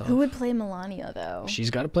play herself. Who would play Melania, though? She's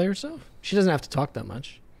got to play herself. She doesn't have to talk that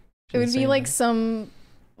much. It would be like some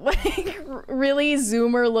like really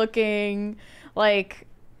Zoomer looking, like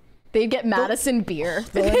they'd get Madison Beer.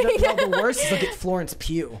 The worst is they'll get Florence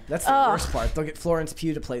Pugh. That's the worst part. They'll get Florence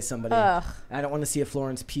Pugh to play somebody. I don't want to see a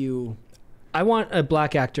Florence Pugh. I want a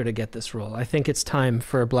black actor to get this role. I think it's time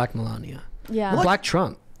for a black Melania. Yeah. A black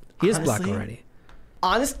Trump. He is black already.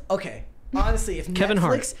 Honestly, if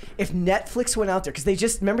Netflix went out there, because they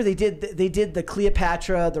just remember they did the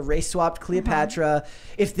Cleopatra, the race swapped Cleopatra.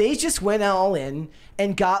 If they just went all in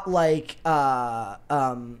and got like a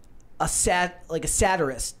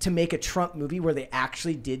satirist to make a Trump movie where they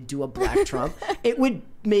actually did do a black Trump, it would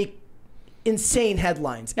make insane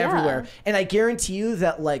headlines everywhere. And I guarantee you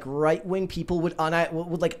that like right wing people would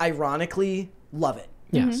like ironically love it.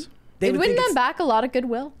 Yes. It would win them back a lot of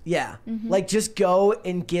goodwill. Yeah. Like just go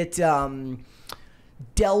and get Delroy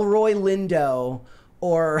Lindo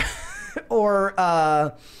or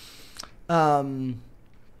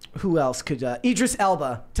who else could Idris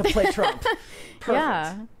Elba to play Trump. Perfect.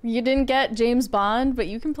 Yeah. You didn't get James Bond, but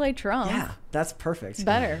you can play Trump. Yeah, that's perfect. It's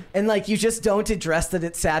better. And like you just don't address that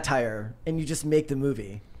it's satire and you just make the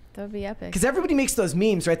movie. That would be epic. Because everybody makes those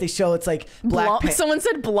memes, right? They show it's like someone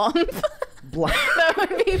said Blump. That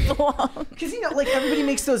would be Blump. Because like everybody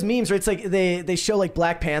makes those memes, right? It's like they show like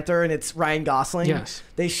Black Panther and it's Ryan Gosling. Yes.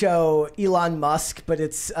 They show Elon Musk, but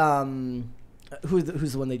it's who's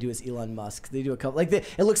the one they do is Elon Musk. They do a couple it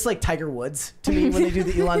looks like Tiger Woods to me when they do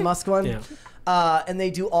the Elon Musk one. Yeah. And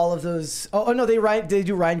they do all of those. Oh no, they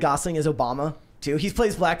do Ryan Gosling as Obama too. He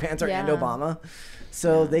plays Black Panther and Obama.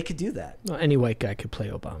 So they could do that. Well, any white guy could play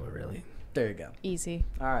Obama, really. There you go. Easy.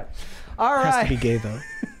 All right. All right. Has to be gay though.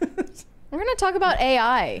 We're gonna talk about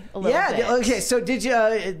AI a little bit. Yeah. Okay. So did you?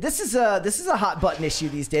 This is a hot button issue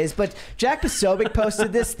these days. But Jack Posobiec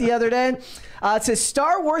posted this the other day. It says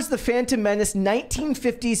Star Wars: The Phantom Menace,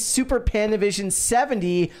 1950s Super Panavision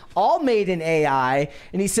 70, all made in AI,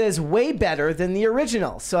 and he says way better than the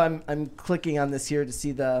original. So I'm clicking on this here to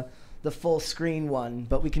see the full screen one,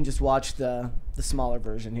 but we can just watch the smaller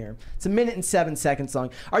version here. It's 1 minute and 7 seconds long.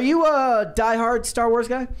 Are you a diehard Star Wars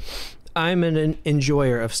guy? I'm an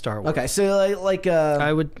enjoyer of Star Wars. Okay, so like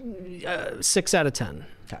I would 6 out of 10.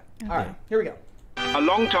 Okay, all right, here we go. A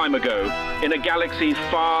long time ago, in a galaxy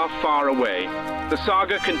far, far away, the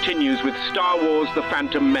saga continues with Star Wars: The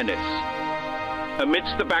Phantom Menace.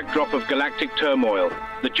 Amidst the backdrop of galactic turmoil,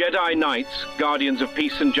 the Jedi Knights, guardians of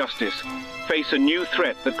peace and justice, face a new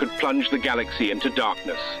threat that could plunge the galaxy into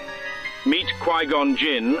darkness. Meet Qui-Gon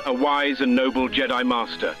Jinn, a wise and noble Jedi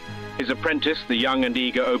Master, his apprentice, the young and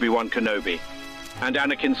eager Obi-Wan Kenobi, and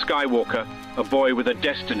Anakin Skywalker, a boy with a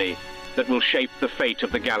destiny that will shape the fate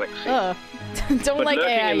of the galaxy. Don't like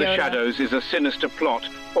lurking AI in the Yoda. shadows is a sinister plot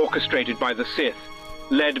orchestrated by the Sith,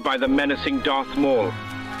 led by the menacing Darth Maul,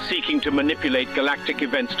 seeking to manipulate galactic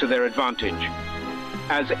events to their advantage.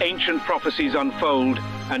 As ancient prophecies unfold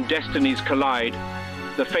and destinies collide,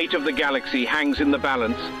 the fate of the galaxy hangs in the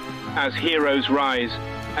balance as heroes rise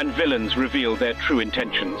and villains reveal their true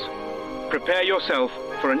intentions. Prepare yourself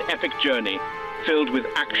for an epic journey filled with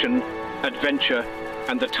action, adventure,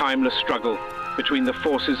 and the timeless struggle between the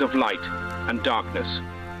forces of light and darkness.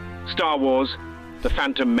 Star Wars: The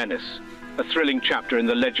Phantom Menace, a thrilling chapter in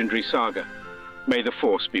the legendary saga. May the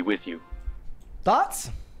Force be with you. Thoughts?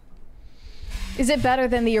 Is it better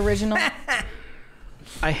than the original?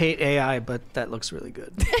 I hate AI, but that looks really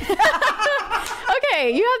good.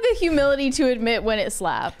 Okay, you have the humility to admit when it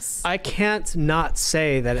slaps. I can't not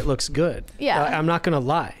say that it looks good. Yeah. I'm not going to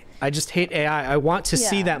lie. I just hate AI. I want to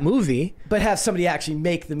see that movie. But have somebody actually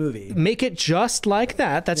make the movie. Make it just like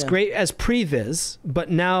that. That's great as previs, but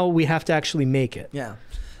now we have to actually make it. Yeah.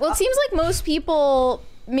 Well, it seems like most people,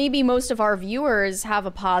 maybe most of our viewers, have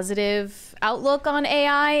a positive outlook on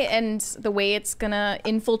AI and the way it's gonna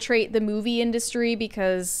infiltrate the movie industry,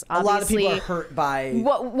 because obviously a lot of people are hurt by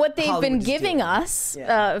what they've Hollywood been is giving doing. us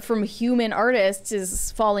from human artists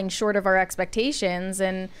is falling short of our expectations,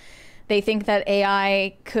 and they think that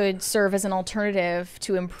AI could serve as an alternative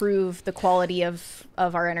to improve the quality of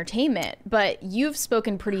our entertainment. But you've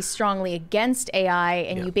spoken pretty strongly against AI,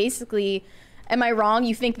 and you basically, am I wrong?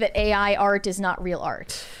 You think that AI art is not real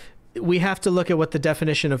art? We have to look at what the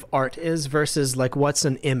definition of art is versus like what's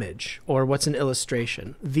an image or what's an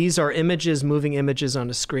illustration. These are images, moving images on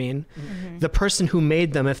a screen. Mm-hmm. The person who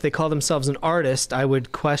made them, if they call themselves an artist, I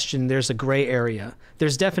would question there's a gray area.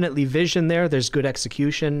 There's definitely vision there. There's good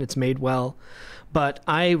execution. It's made well. But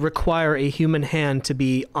I require a human hand to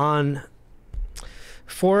be on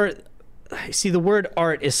see, the word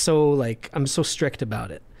art is so like, I'm so strict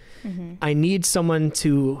about it. Mm-hmm. I need someone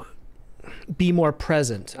to be more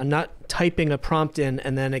present. I'm not typing a prompt in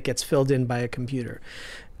and then it gets filled in by a computer.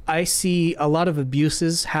 I see a lot of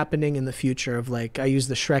abuses happening in the future of, like, I use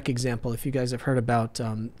the Shrek example. If you guys have heard about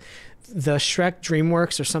the Shrek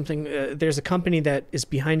DreamWorks or something, there's a company that is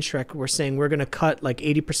behind Shrek. We're saying we're going to cut like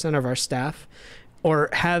 80% of our staff or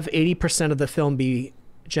have 80% of the film be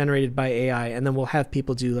generated by AI, and then we'll have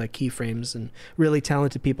people do like keyframes and really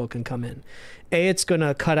talented people can come in. It's going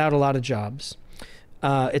to cut out a lot of jobs.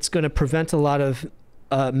 It's going to prevent a lot of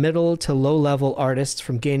middle to low level artists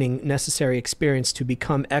from gaining necessary experience to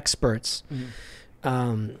become experts.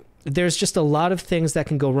 Mm-hmm. There's just a lot of things that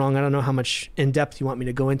can go wrong. I don't know how much in depth you want me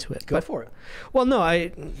to go into it. Go for it. Well, no,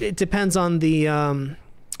 it depends on the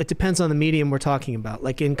medium we're talking about.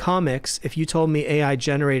 Like in comics, if you told me AI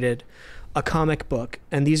generated a comic book,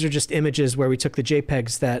 and these are just images where we took the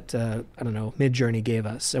JPEGs that Midjourney gave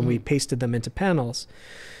us, and we pasted them into panels.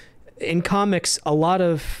 In comics, a lot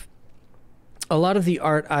of the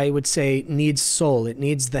art, I would say, needs soul. It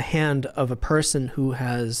needs the hand of a person who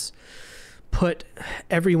has put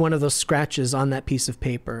every one of those scratches on that piece of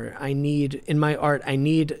paper. In my art,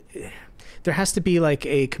 there has to be like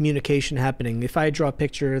a communication happening. If I draw a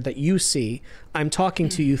picture that you see, I'm talking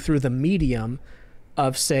to you through the medium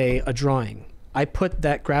of, say, a drawing. I put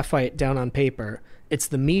that graphite down on paper. It's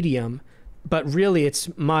the medium, but really it's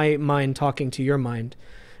my mind talking to your mind,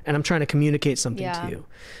 and I'm trying to communicate something to you.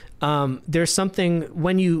 There's something,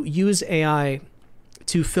 when you use AI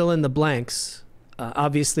to fill in the blanks,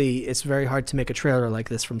 obviously it's very hard to make a trailer like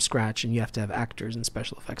this from scratch, and you have to have actors and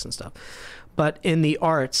special effects and stuff. But in the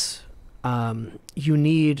arts, you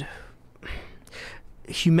need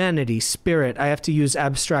humanity, spirit. I have to use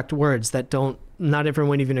abstract words that not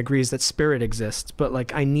everyone even agrees that spirit exists, but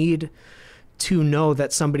like I need to know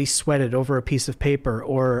that somebody sweated over a piece of paper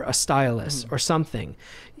or a stylus or something.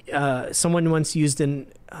 Someone once used an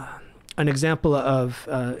example of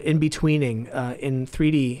in-betweening in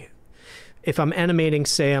 3D. If I'm animating,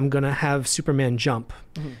 say I'm going to have Superman jump,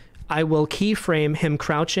 I will keyframe him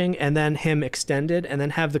crouching and then him extended and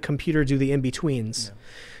then have the computer do the in-betweens. Yeah.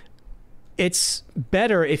 It's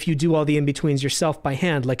better if you do all the in-betweens yourself by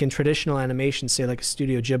hand, like in traditional animation, say like a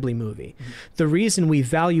Studio Ghibli movie. The reason we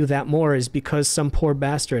value that more is because some poor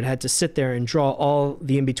bastard had to sit there and draw all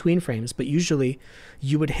the in-between frames, but usually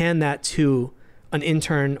you would hand that to an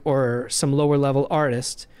intern or some lower level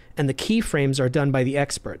artist, and the keyframes are done by the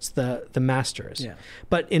experts, the masters. Yeah.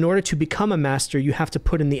 But in order to become a master, you have to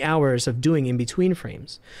put in the hours of doing in-between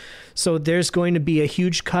frames. So there's going to be a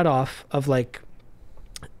huge cutoff of like,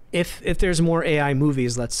 if there's more AI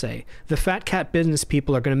movies, let's say, the fat cat business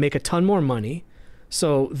people are going to make a ton more money,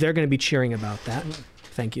 so they're going to be cheering about that.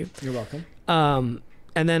 Thank you. You're welcome.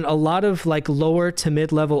 And then a lot of like lower to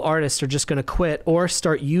mid-level artists are just going to quit or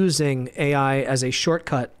start using AI as a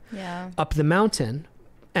shortcut up the mountain.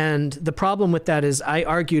 And the problem with that is I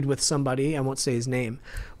argued with somebody, I won't say his name,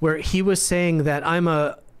 where he was saying that I'm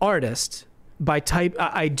a artist by type.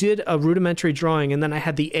 I did a rudimentary drawing and then I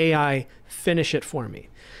had the AI finish it for me.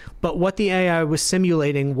 But what the AI was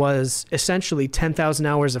simulating was essentially 10,000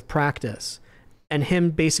 hours of practice and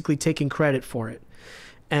him basically taking credit for it.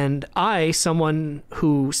 And I, someone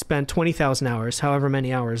who spent 20,000 hours, however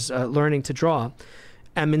many hours, learning to draw,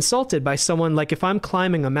 am insulted by someone. Like if I'm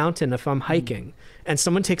climbing a mountain, if I'm hiking, and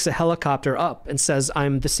someone takes a helicopter up and says,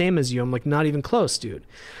 I'm the same as you, I'm like, not even close, dude.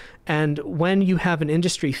 And when you have an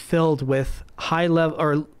industry filled with high level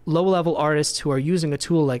or low level artists who are using a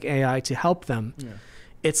tool like AI to help them,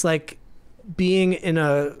 it's like being in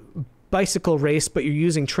a bicycle race, but you're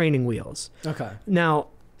using training wheels. Okay. Now,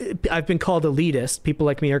 I've been called elitist. People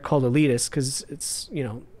like me are called elitist because it's, you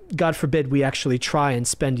know, God forbid we actually try and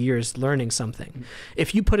spend years learning something.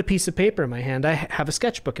 If you put a piece of paper in my hand, I have a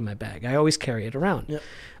sketchbook in my bag. I always carry it around. Yep.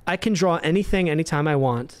 I can draw anything, anytime I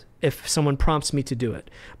want if someone prompts me to do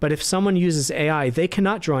it. But if someone uses AI, they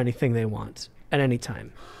cannot draw anything they want at any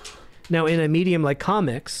time. Now, in a medium like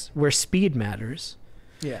comics, where speed matters,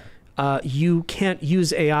 you can't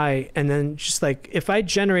use AI and then just like, if I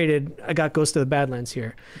got Ghost of the Badlands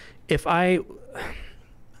here. If I'm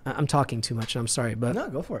talking too much, I'm sorry, but no,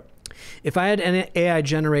 go for it. If I had an AI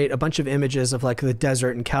generate a bunch of images of like the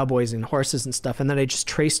desert and cowboys and horses and stuff, and then I just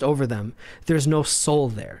traced over them, there's no soul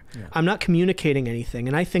there. Yeah. I'm not communicating anything,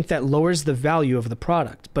 and I think that lowers the value of the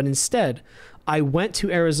product. But instead, I went to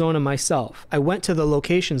Arizona myself. I went to the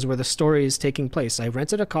locations where the story is taking place. I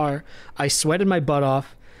rented a car. I sweated my butt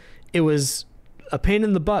off. It was a pain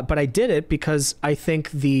in the butt, but I did it because I think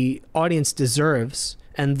the audience deserves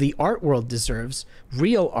and the art world deserves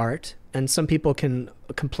real art. And some people can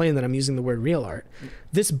complain that I'm using the word real art.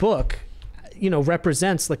 This book, you know,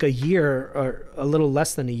 represents like a year or a little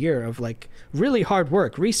less than a year of like really hard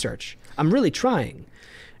work, research. I'm really trying.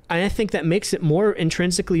 And I think that makes it more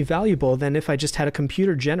intrinsically valuable than if I just had a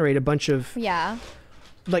computer generate a bunch of... Yeah.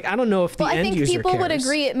 Like, I don't know if the end user cares. I think people would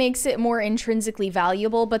agree it makes it more intrinsically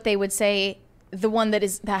valuable, but they would say the one that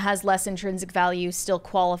has less intrinsic value still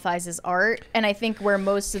qualifies as art. And I think where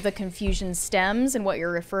most of the confusion stems and what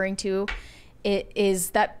you're referring to, it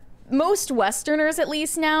is that most Westerners, at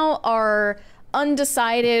least now, are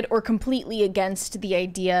undecided or completely against the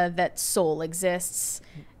idea that soul exists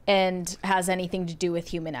and has anything to do with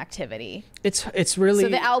human activity. It's really... So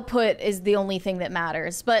the output is the only thing that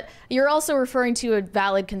matters. But you're also referring to a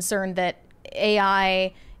valid concern that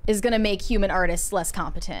AI is going to make human artists less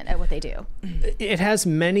competent at what they do. It has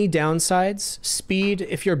many downsides. Speed,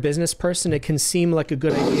 if you're a business person, it can seem like a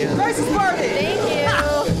good idea. Crisis party! Thank you.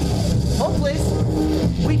 Hold, please.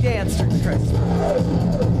 We danced during the crisis party.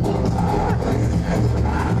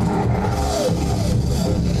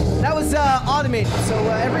 That was automated, so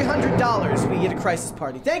every $100 we get a crisis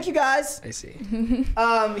party. Thank you, guys. I see.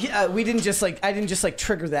 We didn't just like, I didn't just like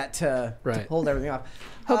trigger that to hold everything off.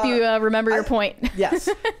 Hope you remember your point. Yes.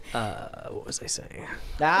 What was I saying?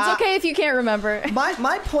 It's okay if you can't remember.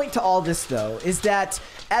 My point to all this, though, is that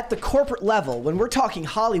at the corporate level, when we're talking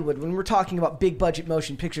Hollywood, when we're talking about big budget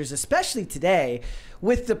motion pictures, especially today,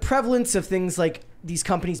 with the prevalence of things like these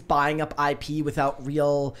companies buying up IP without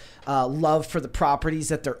real love for the properties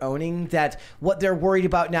that they're owning, that what they're worried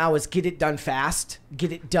about now is get it done fast,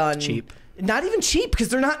 get it done cheap. Not even cheap, because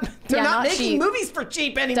they're not making cheap. movies for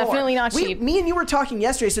cheap anymore. Definitely not cheap. Me and you were talking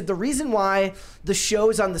yesterday. I said the reason why the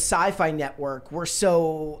shows on the Sci-Fi Network were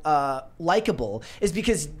so likable is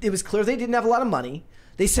because it was clear they didn't have a lot of money.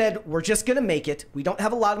 They said, we're just going to make it. We don't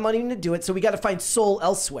have a lot of money to do it, so we got to find soul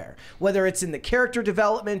elsewhere, whether it's in the character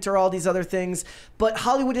development or all these other things. But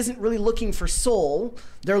Hollywood isn't really looking for soul.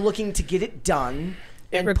 They're looking to get it done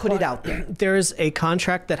and put it out there. There's a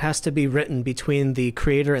contract that has to be written between the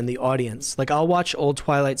creator and the audience. Like, I'll watch old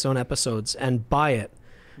Twilight Zone episodes and buy it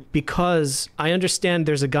because I understand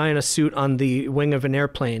there's a guy in a suit on the wing of an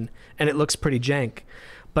airplane and it looks pretty jank,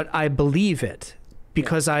 but I believe it.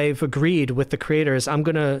 Because I've agreed with the creators,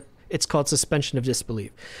 it's called suspension of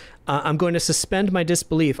disbelief. I'm going to suspend my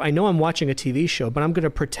disbelief. I know I'm watching a TV show, but I'm going to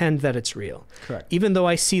pretend that it's real. Correct. Even though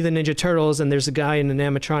I see the Ninja Turtles and there's a guy in an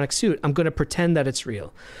animatronic suit, I'm going to pretend that it's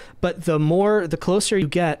real. But the closer you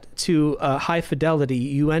get to high fidelity,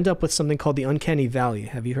 you end up with something called the uncanny valley.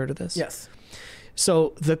 Have you heard of this? Yes.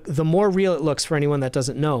 So the more real it looks, for anyone that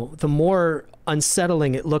doesn't know, the more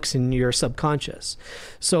unsettling it looks in your subconscious.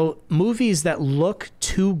 So movies that look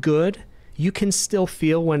too good, you can still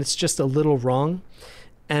feel when it's just a little wrong.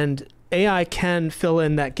 And AI can fill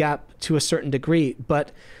in that gap to a certain degree,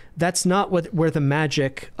 but that's not where the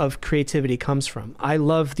magic of creativity comes from. I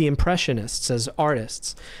love the Impressionists as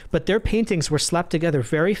artists, but their paintings were slapped together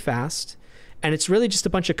very fast, and it's really just a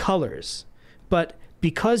bunch of colors. But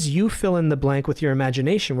because you fill in the blank with your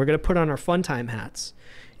imagination, we're going to put on our fun time hats.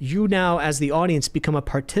 You now, as the audience, become a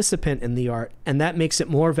participant in the art, and that makes it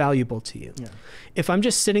more valuable to you. Yeah. If I'm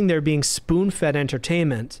just sitting there being spoon-fed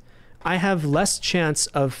entertainment, I have less chance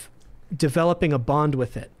of developing a bond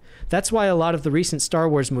with it. That's why a lot of the recent Star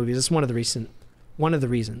Wars movies, it's one of the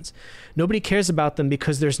reasons. Nobody cares about them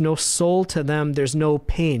because there's no soul to them, there's no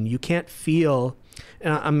pain. You can't feel,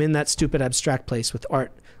 and I'm in that stupid abstract place with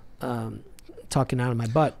art, talking out of my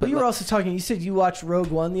butt. But you were also talking, you said you watched Rogue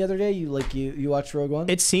One the other day. You watched Rogue One?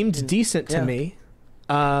 It seemed decent to me.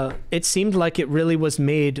 It seemed like it really was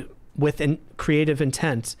made with creative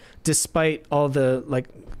intent, despite all the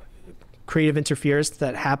creative interference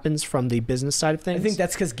that happens from the business side of things. I think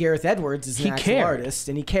that's because Gareth Edwards is an actual artist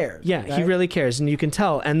and he cared. Yeah, right? He really cares, and you can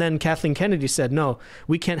tell. And then Kathleen Kennedy said, no,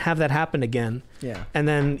 we can't have that happen again. Yeah. And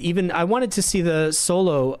then even I wanted to see the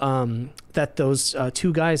solo that those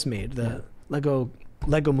two guys made, the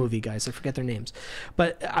Lego movie guys, I forget their names,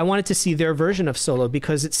 but I wanted to see their version of Solo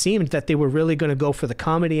because it seemed that they were really going to go for the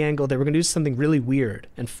comedy angle. They were going to do something really weird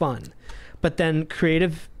and fun, but then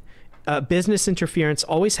creative business interference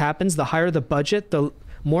always happens. The higher the budget, the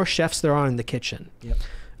more chefs there are in the kitchen. Yep.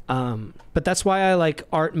 But that's why I like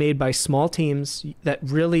art made by small teams that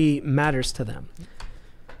really matters to them.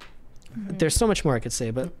 There's so much more I could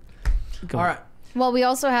say, but go on. All right. Well, we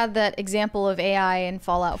also had that example of AI in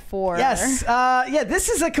Fallout 4. Yes. This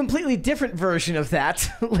is a completely different version of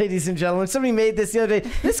that, ladies and gentlemen. Somebody made this the other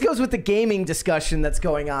day. This goes with the gaming discussion that's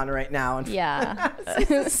going on right now. Yeah.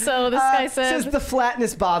 So this guy says the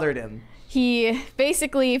flatness bothered him. He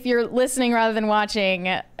basically, if you're listening rather than watching,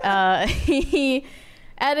 he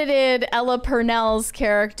edited Ella Purnell's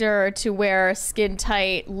character to wear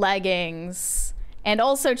skin-tight leggings and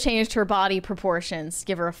also changed her body proportions to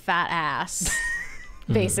give her a fat ass.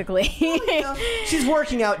 Basically. She's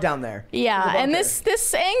working out down there. Yeah, and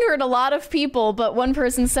this angered a lot of people, but one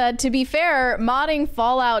person said, to be fair, modding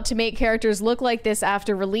Fallout to make characters look like this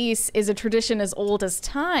after release is a tradition as old as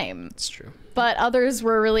time. It's true. But others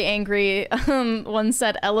were really angry. One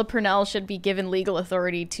said Ella Purnell should be given legal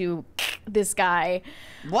authority to this guy.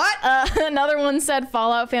 What? Another one said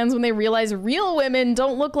Fallout fans, when they realize real women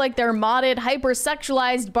don't look like their modded,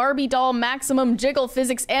 hypersexualized Barbie doll maximum jiggle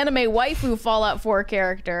physics anime waifu Fallout 4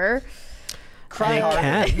 character. Cry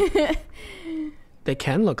hard. They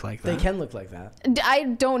can look like that. They can look like that. I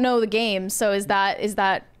don't know the game, so is that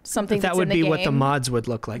something that that's would in the be game? what the mods would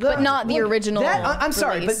look like, but not the original. I'm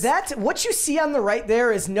sorry, but that's what you see on the right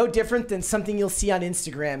there is no different than something you'll see on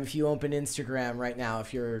Instagram if you open Instagram right now.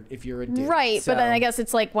 If you're a dude, right? So. But then I guess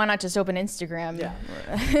it's like, why not just open Instagram?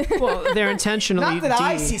 Yeah. Well, they're intentionally. Not that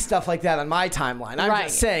I see stuff like that on my timeline. I'm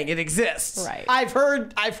just saying it exists. Right. I've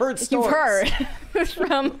heard stories. You've heard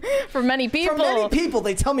from many people. From many people,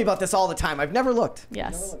 they tell me about this all the time. I've never looked.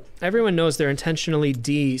 Yes. Everyone knows they're intentionally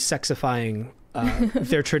de-sexifying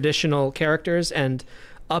their traditional characters and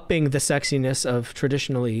upping the sexiness of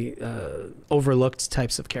traditionally overlooked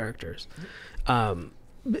types of characters.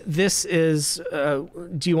 This is,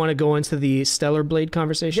 do you want to go into the Stellar Blade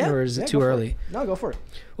conversation, or is it too early? No, go for it.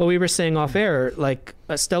 Well, we were saying off air, like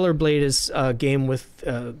Stellar Blade is a game with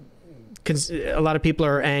a lot of people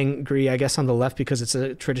are angry, I guess, on the left because it's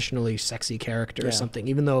a traditionally sexy character or something,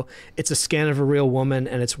 even though it's a scan of a real woman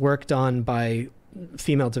and it's worked on by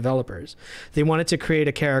female developers. They wanted to create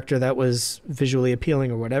a character that was visually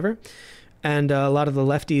appealing or whatever. And a lot of the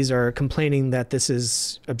lefties are complaining that this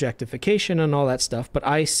is objectification and all that stuff. But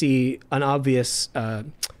I see an obvious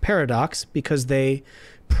paradox because they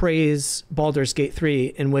praise Baldur's Gate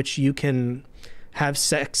 3, in which you can have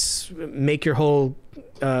sex, make your whole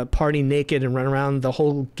party naked and run around the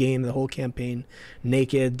whole game, the whole campaign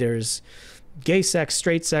naked. There's gay sex,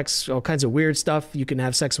 straight sex, all kinds of weird stuff. You can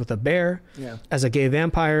have sex with a bear as a gay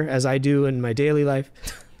vampire, as I do in my daily life.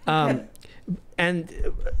 And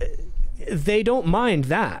they don't mind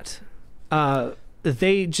that.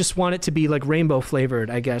 They just want it to be like rainbow flavored,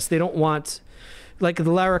 I guess. They don't want, like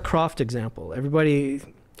the Lara Croft example. Everybody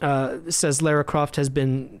says Lara Croft has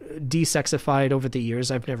been desexified over the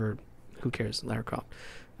years. I've never, who cares, Lara Croft.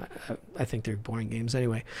 I think they're boring games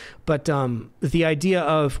anyway. But the idea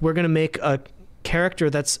of we're going to make a character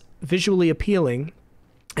that's visually appealing,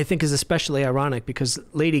 I think is especially ironic because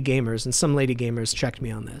lady gamers, and some lady gamers checked me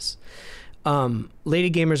on this, lady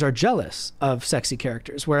gamers are jealous of sexy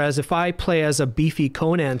characters. Whereas if I play as a beefy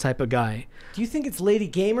Conan type of guy. Do you think it's lady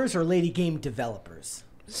gamers or lady game developers?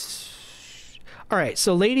 All right,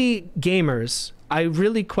 so lady gamers, I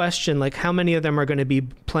really question like how many of them are going to be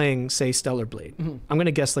playing, say, Stellar Blade. I'm going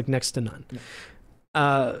to guess like next to none.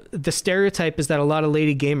 The stereotype is that a lot of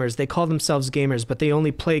lady gamers, they call themselves gamers, but they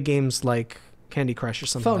only play games like Candy Crush or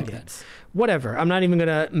something Phone like games. that. Whatever. I'm not even going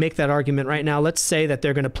to make that argument right now. Let's say that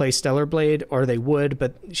they're going to play Stellar Blade, or they would,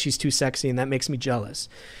 but she's too sexy and that makes me jealous.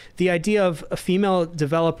 The idea of a female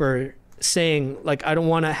developer saying, like, I don't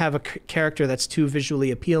want to have a character that's too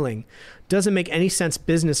visually appealing doesn't make any sense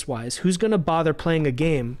business-wise. Who's going to bother playing a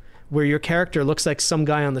game where your character looks like some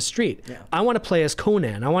guy on the street? I want to play as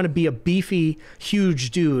Conan. I want to be a beefy,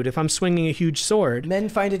 huge dude if I'm swinging a huge sword. Men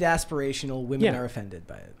find it aspirational. Women are offended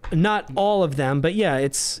by it. Not all of them, but yeah,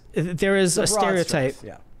 there is a stereotype.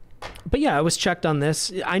 But yeah, I was checked on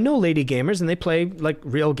this. I know lady gamers, and they play like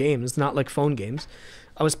real games, not like phone games.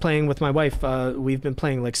 I was playing with my wife. We've been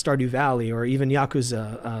playing like Stardew Valley or even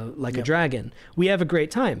Yakuza, like a dragon. We have a great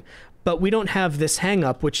time. But we don't have this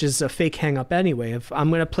hang-up, which is a fake hang-up anyway. If I'm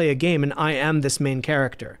going to play a game and I am this main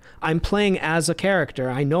character, I'm playing as a character.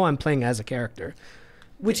 I know I'm playing as a character.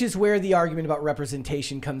 Which is where the argument about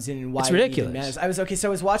representation comes in and why it's it ridiculous. even matters. So I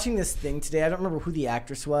was watching this thing today. I don't remember who the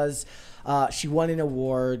actress was. She won an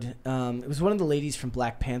award. It was one of the ladies from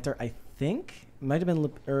Black Panther, I think. It might have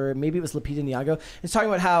been, or maybe it was Lupita Nyong'o. It's talking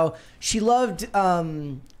about how she loved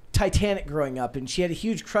Titanic growing up, and she had a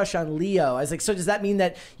huge crush on Leo. I was like, so does that mean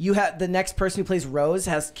that you have the next person who plays Rose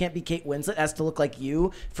can't be Kate Winslet, has to look like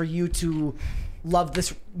you for you to love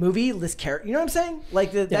this movie, this character? You know what I'm saying?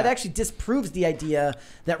 Like that actually disproves the idea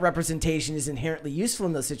that representation is inherently useful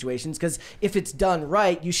in those situations, because if it's done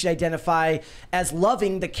right, you should identify as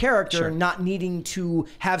loving the character, not needing to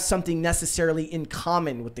have something necessarily in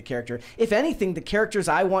common with the character. If anything, the characters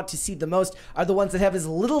I want to see the most are the ones that have as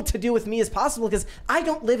little to do with me as possible, because I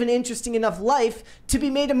don't live an interesting enough life to be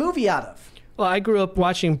made a movie out of. Well, I grew up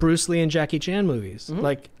watching Bruce Lee and Jackie Chan movies.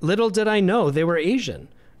 Like, little did I know they were Asian.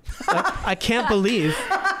 I can't believe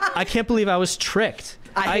I was tricked.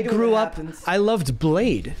 I grew up, I loved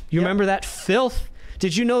Blade. You remember that filth?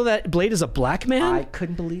 Did you know that Blade is a black man? I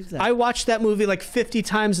couldn't believe that. I watched that movie like 50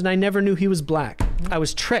 times and I never knew he was black. I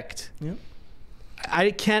was tricked.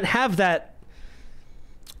 I can't have that.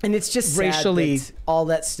 And it's just racially, sad that all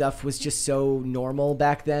that stuff was just so normal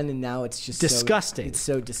back then, and now it's just disgusting. It's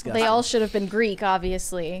so disgusting. They all should have been Greek,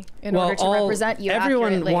 obviously, in order to represent you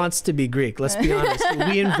everyone accurately. Wants to be Greek. Let's be honest.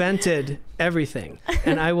 We invented everything,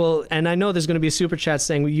 and I know there's going to be a super chat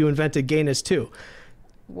saying you invented gayness too.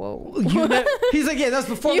 Whoa. He's like, yeah, that was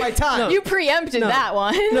before my time. You preempted that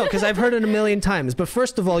one. No, because I've heard it a million times. But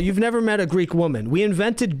first of all, you've never met a Greek woman. We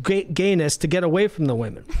invented gayness to get away from the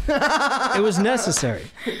women. It was necessary.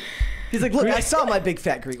 He's like, look, I saw my big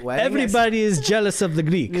fat Greek wedding. Everybody is jealous of the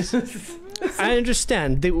Greeks. I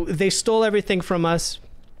understand. They stole everything from us.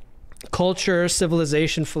 Culture,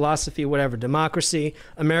 civilization, philosophy, whatever. Democracy.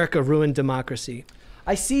 America ruined democracy.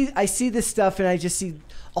 I see this stuff, and I just see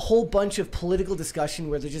a whole bunch of political discussion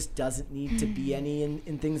where there just doesn't need to be any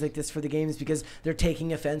in things like this for the games, because they're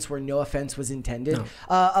taking offense where no offense was intended.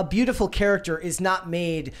 A beautiful character is not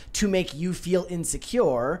made to make you feel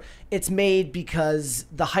insecure. It's made because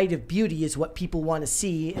the height of beauty is what people want to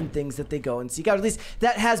see in things that they go and seek out. At least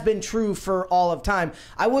that has been true for all of time.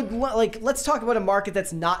 I would let's talk about a market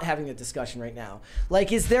that's not having a discussion right now.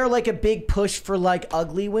 Like, is there like a big push for like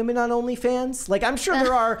ugly women on OnlyFans? Like, I'm sure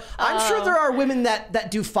there are. I'm sure there are women that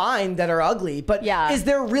do fine that are ugly. But is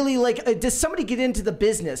there really like? Does somebody get into the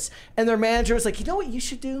business and their manager is like, you know what you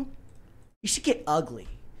should do? You should get ugly.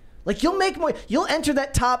 Like, you'll make more, you'll enter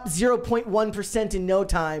that top 0.1% in no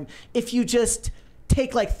time if you just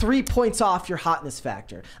take like 3 points off your hotness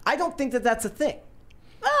factor. I don't think that that's a thing.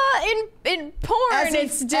 In porn,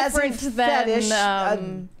 it's different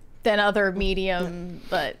than other medium,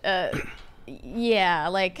 but yeah,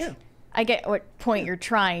 like I get what point you're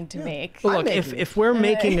trying to make. Well, look, if we're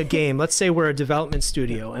making a game, let's say we're a development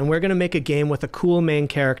studio and we're going to make a game with a cool main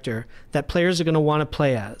character that players are going to want to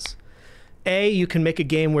play as. You can make a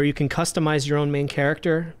game where you can customize your own main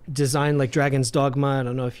character, design like Dragon's Dogma. I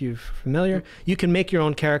don't know if you're familiar. You can make your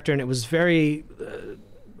own character, and it was very.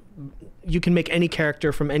 You can make any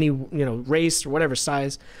character from any race or whatever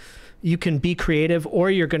size. You can be creative, or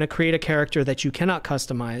you're going to create a character that you cannot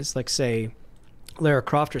customize, like say Lara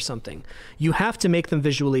Croft or something. You have to make them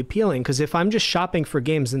visually appealing, because if I'm just shopping for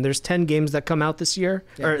games and there's 10 games that come out this year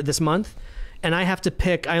or this month, and I have to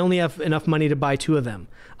pick, I only have enough money to buy 2 of them.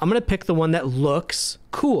 I'm going to pick the one that looks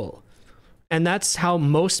cool. And that's how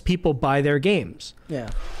most people buy their games. Yeah.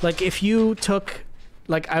 Like if you took,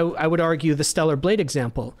 like I would argue the Stellar Blade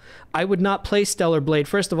example. I would not play Stellar Blade.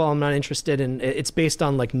 First of all, I'm not interested in, it's based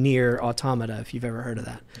on like Nier Automata, if you've ever heard of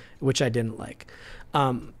that, which I didn't like.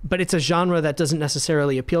 But it's a genre that doesn't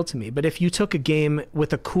necessarily appeal to me. But if you took a game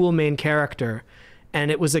with a cool main character and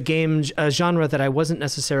it was a genre that I wasn't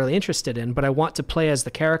necessarily interested in, but I want to play as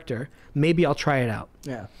the character, maybe I'll try it out.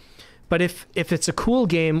 Yeah. But if it's a cool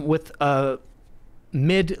game with a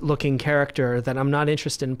mid-looking character that I'm not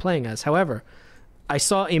interested in playing as. However, I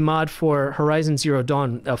saw a mod for Horizon Zero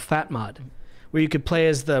Dawn, a fat mod, where you could play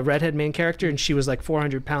as the redhead main character, and she was like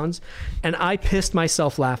 400 pounds, and I pissed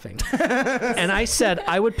myself laughing. And I said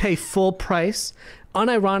I would pay full price,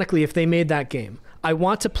 unironically, if they made that game. I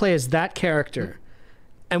want to play as that character.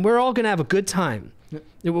 And we're all going to have a good time.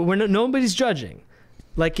 Nobody's judging.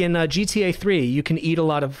 Like in GTA 3, you can eat a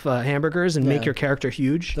lot of hamburgers and make your character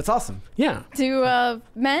huge. That's awesome. Yeah. Do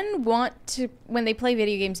men want to, when they play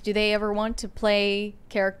video games, do they ever want to play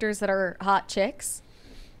characters that are hot chicks?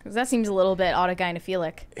 Because that seems a little bit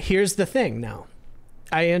autogynephilic. Here's the thing now.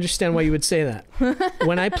 I understand why you would say that.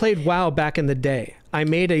 When I played WoW back in the day, I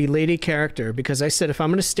made a lady character because I said if I'm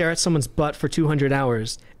going to stare at someone's butt for 200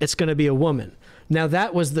 hours, it's going to be a woman. Now,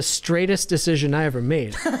 that was the straightest decision I ever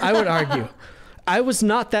made, I would argue. I was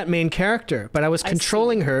not that main character, but I was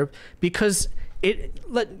controlling her because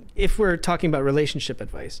if we're talking about relationship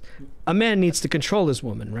advice, a man needs to control his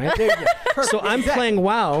woman, right? So I'm playing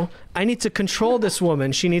WoW. I need to control this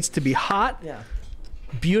woman. She needs to be hot,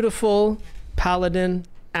 beautiful, paladin,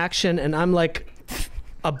 action, and I'm like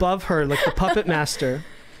above her, like the puppet master.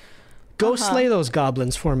 Go slay those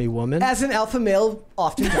goblins for me, woman. As an alpha male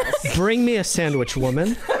often does. Bring me a sandwich,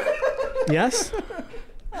 woman. Yes?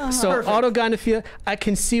 So autogynephilia, I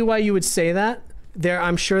can see why you would say that.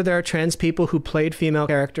 I'm sure there are trans people who played female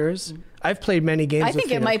characters. I've played many games with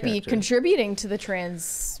female characters. I think it might be contributing to the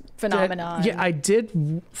trans phenomenon. Yeah, I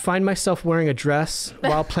did find myself wearing a dress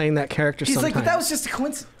while playing that character sometimes. He's like, but that was just a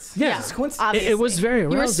coincidence. Yeah. Just a coincidence. It was very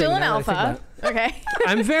arousing. You were still an alpha. Okay.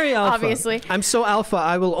 I'm very alpha. Obviously. I'm so alpha,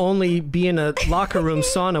 I will only be in a locker room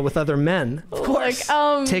sauna with other men. Of course.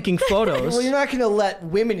 Taking photos. Well, you're not going to let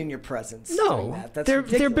women in your presence. No. That's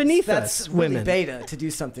they're beneath That's us, really women. Beta to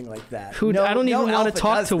do something like that. I don't even want to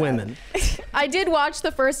talk to women. I did watch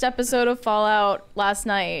the first episode of Fallout last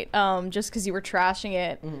night, just because you were trashing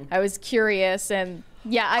it. I was curious, and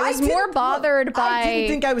yeah, I was more bothered by... I didn't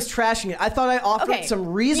think I was trashing it. I thought I offered some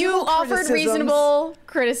reasonable criticisms. You offered reasonable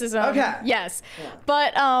criticism. Okay. Yes. Yeah.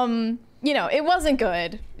 But, it wasn't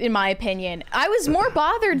good, in my opinion. I was more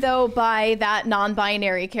bothered, though, by that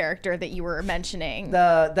non-binary character that you were mentioning.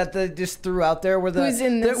 That they just threw out there, where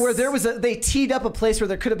they teed up a place where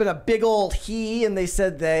there could have been a big old he, and they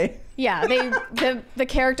said they. Yeah, the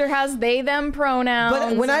character has they them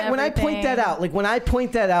pronouns. But when I point that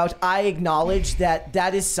out, I acknowledge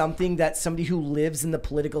that is something that somebody who lives in the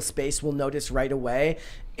political space will notice right away.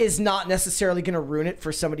 Is not necessarily going to ruin it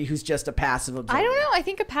for somebody who's just a passive observer. I don't know. I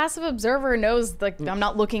think a passive observer knows, like, I'm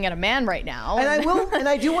not looking at a man right now. And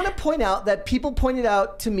I do want to point out that people pointed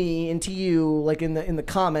out to me and to you, like in the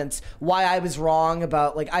comments, why I was wrong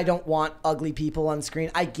about, like, I don't want ugly people on screen.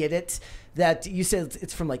 I get it. That you said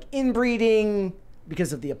it's from like inbreeding,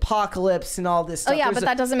 because of the apocalypse and all this stuff. Oh yeah, but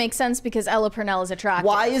that doesn't make sense because Ella Purnell is attractive.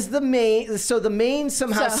 Why is the main? So the main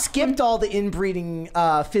somehow skipped all the inbreeding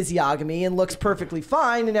physiognomy and looks perfectly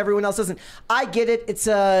fine, and everyone else doesn't. I get it.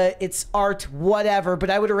 It's art, whatever. But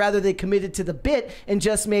I would have rather they committed to the bit and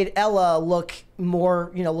just made Ella look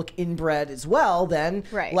more, look inbred as well than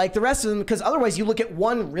like the rest of them. Because otherwise, you look at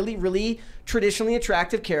one really, really traditionally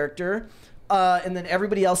attractive character. And then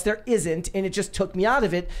everybody else there isn't, and it just took me out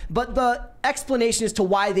of it. But the explanation as to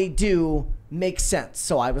why they do makes sense.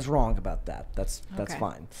 So I was wrong about that. That's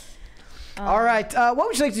fine. All right. What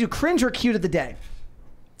would you like to do, cringe or cute of the day?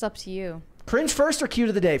 It's up to you. Cringe first or cute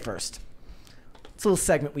of the day first? It's a little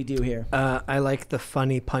segment we do here. I like the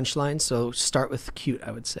funny punchline, so start with cute,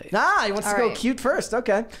 I would say. He wants to go cute first.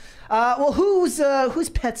 Okay. Well, whose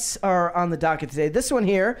pets are on the docket today? This one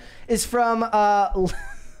here is from...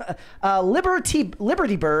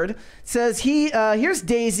 Liberty Bird says here's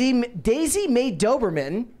Daisy Mae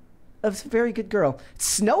Doberman, a very good girl. It's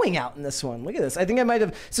snowing out in this one. Look at this. I think I might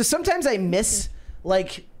have. So sometimes I miss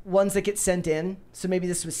like ones that get sent in. So maybe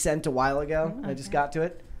this was sent a while ago. Okay. I just got to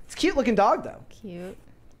it. It's a cute looking dog though. Cute.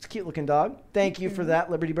 It's a cute looking dog. Thank you for that,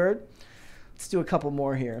 Liberty Bird. Let's do a couple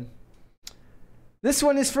more here. This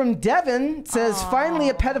one is from Devin. It says, finally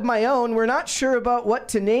a pet of my own. We're not sure about what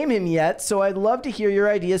to name him yet, so I'd love to hear your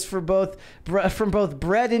ideas from both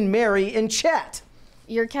Brett and Mary in chat.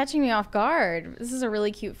 You're catching me off guard. This is a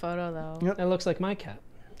really cute photo, though. Yep. It looks like my cat.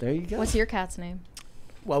 There you go. What's your cat's name?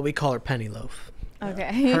 Well, we call her Pennyloaf.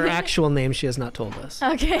 Okay. Her actual name she has not told us.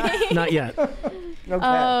 Okay. Not yet. Okay.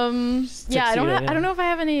 Yeah, I don't know if I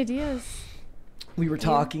have any ideas. We were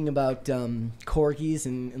talking about corgis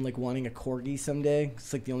and like wanting a corgi someday.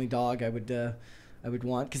 It's like the only dog I would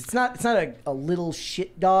want, because it's not a little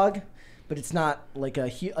shit dog, but it's not like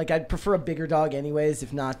I'd prefer a bigger dog anyways,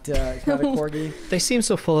 if not a corgi. They seem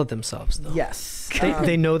so full of themselves though. Yes.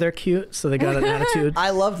 They know they're cute, so they got an attitude. I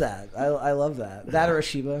love that. I love that. That or a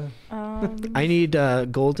Shiba. I need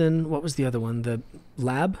golden. What was the other one? The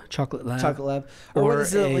chocolate lab. Or what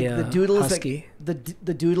is it, like the doodles husky. the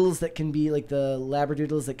doodles that can be like the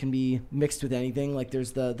labradoodles that can be mixed with anything. Like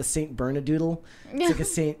there's the Saint Bernadoodle. It's like a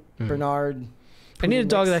Saint Bernard. I need a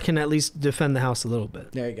dog that can at least defend the house a little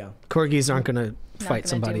bit. There you go. Corgis aren't going to fight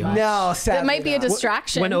somebody off. No, sadly it might be a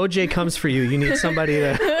distraction. When OJ comes for you need somebody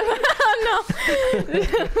to... No.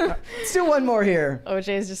 Let's do one more here. OJ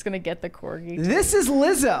is just going to get the corgi. This is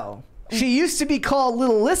Lizzo. She used to be called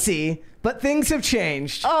Little Lissy, but things have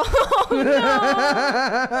changed. Oh,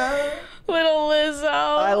 no. Little Lizzo.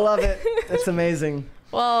 I love it. It's amazing.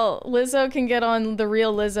 Well, Lizzo can get on the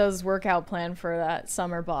Real Lizzo's workout plan for that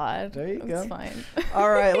summer bod. There you go. That's fine.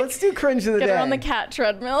 All right, let's do cringe of the day. Get her on the cat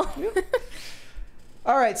treadmill. Yep.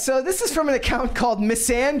 All right, so this is from an account called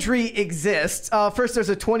Misandry Exists. First, there's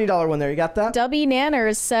a $20 one there. You got that? Dubby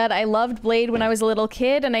Nanners said, I loved Blade when I was a little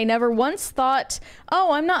kid, and I never once thought,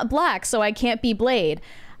 oh, I'm not black, so I can't be Blade.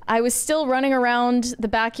 I was still running around the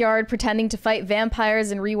backyard pretending to fight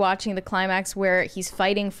vampires and rewatching the climax where he's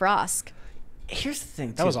fighting Frosk. Here's the thing,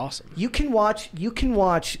 too. That was awesome. You can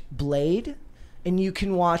watch Blade and you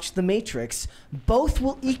can watch The Matrix. Both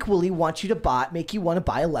will equally want you to make you want to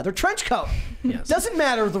buy a leather trench coat. Yes. Doesn't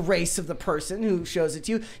matter the race of the person who shows it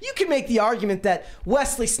to you. You can make the argument that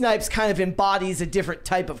Wesley Snipes kind of embodies a different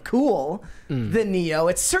type of cool than Neo.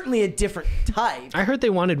 It's certainly a different type. I heard they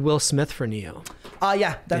wanted Will Smith for Neo.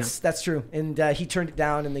 Yeah, that's true. And he turned it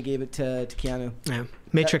down and they gave it to Keanu. Yeah,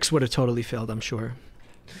 Matrix would have totally failed, I'm sure.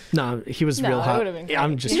 No, he was real hot.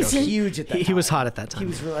 I'm just joking. He was huge at that time. He was hot at that time. He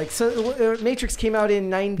was really so Matrix came out in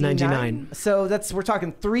 99. So we're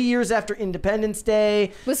talking 3 years after Independence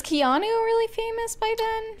Day. Was Keanu really famous by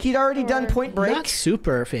then? He'd already done Point Break. Not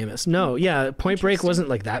super famous. No, yeah, Point Break wasn't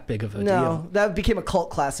like that big of a deal. No, that became a cult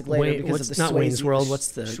classic later because of the not Wayne's World. What's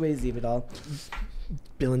the Swayze of it all?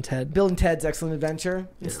 Bill and Ted. Bill and Ted's Excellent Adventure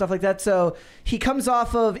and stuff like that. So he comes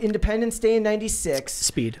off of Independence Day in 96.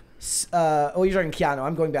 Speed. You're talking Keanu.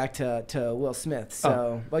 I'm going back to Will Smith.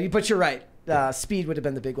 So, but you're right. Speed would have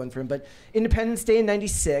been the big one for him. But Independence Day in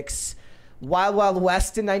 96, Wild Wild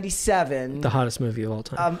West in 97. The hottest movie of all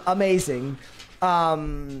time. Amazing.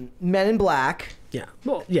 Men in Black. Yeah.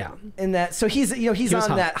 Well, yeah. And that, so he's on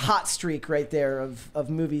hot. that hot streak right there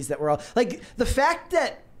of movies that were all like the fact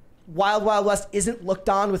that Wild Wild West isn't looked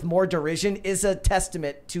on with more derision is a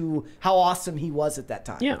testament to how awesome he was at that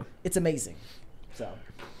time. Yeah. It's amazing. So.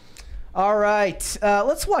 All right,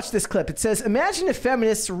 let's watch this clip. It says, imagine if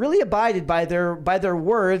feminists really abided by their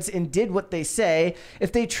words and did what they say.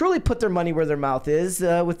 If they truly put their money where their mouth is,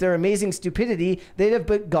 with their amazing stupidity, they'd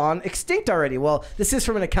have gone extinct already. Well, this is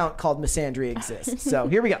from an account called Misandry Exists. So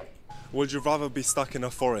here we go. Would you rather be stuck in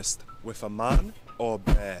a forest with a man or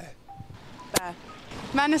bear? Bear.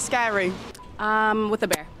 Men are scary. With a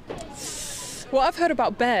bear. What I've heard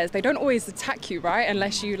about bears, they don't always attack you, right?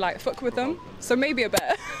 Unless you like fuck with them. So maybe a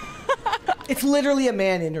bear. It's literally a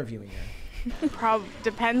man interviewing her.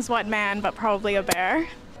 Depends what man, but probably a bear.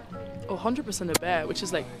 Oh, 100% a bear, which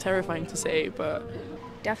is like terrifying to say, but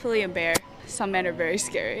Definitely a bear. Some men are very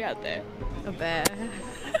scary out there. A bear.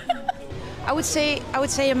 I would say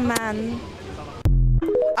a man.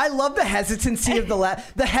 I love the hesitancy of the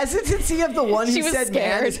one who said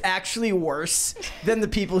man is actually worse than the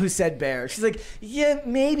people who said bear. She's like, yeah,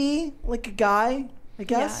 maybe like a guy, I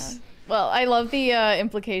guess. Yeah. Well, I love the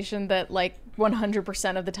implication that like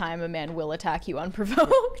 100% of the time a man will attack you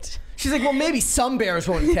unprovoked. She's like, well, maybe some bears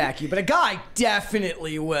won't attack you, but a guy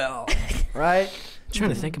definitely will, right? I'm trying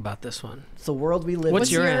to think about this one. It's the world we live in.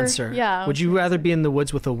 What's your answer? Yeah. Would you rather be in the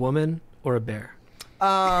woods with a woman or a bear?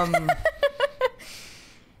 I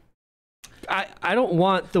don't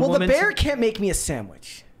want the woman. Well, the bear can't make me a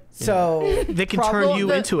sandwich. So they can turn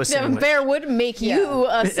you into a sandwich. The bear would make you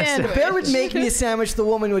a sandwich. The bear would make me a sandwich. The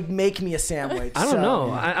woman would make me a sandwich. I don't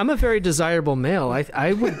know. I'm a very desirable male.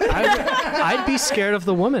 I'd be scared of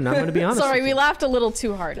the woman. I'm going to be honest. Sorry, we laughed a little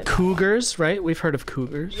too hard. Cougars, right? We've heard of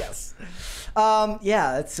cougars. Yes.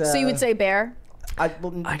 Yeah. It's. So you would say bear? I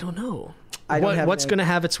don't know. What's going to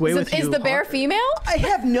have its way with you? Is the bear female? I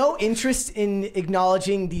have no interest in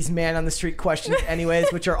acknowledging these man on the street questions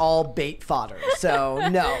anyways, which are all bait fodder. So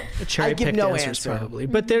no, I give no answer. Probably.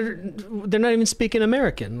 But they're not even speaking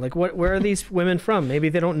American. Like where are these women from? Maybe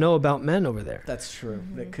they don't know about men over there. That's true.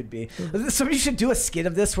 That could be. Somebody should do a skit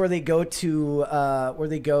of this where they go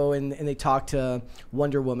and they talk to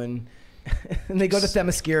Wonder Woman. And they go to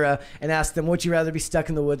Themyscira and ask them, would you rather be stuck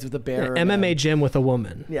in the woods with a bear or MMA gym with a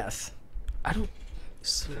woman? Yes. I don't.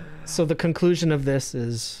 So the conclusion of this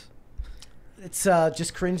is, it's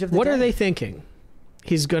just cringe of the What day. are they thinking?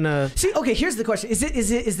 He's gonna see. Okay, here's the question: Is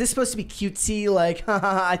this supposed to be cutesy? Like,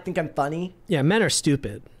 I think I'm funny. Yeah, men are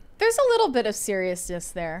stupid. There's a little bit of seriousness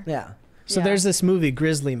there. Yeah. So there's this movie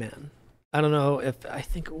Grizzly Man. I don't know if I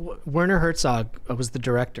think Werner Herzog was the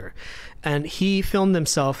director, and he filmed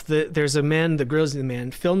himself. There's a man, the Grizzly Man,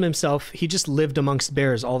 filmed himself. He just lived amongst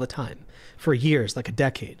bears all the time for years, like a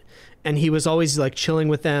decade. And he was always like chilling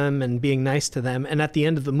with them and being nice to them. And at the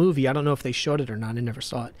end of the movie, I don't know if they showed it or not. I never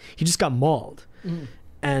saw it. He just got mauled. Mm.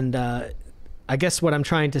 And I guess what I'm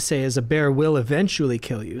trying to say is a bear will eventually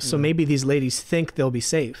kill you. So maybe these ladies think they'll be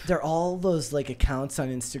safe. There are all those like accounts on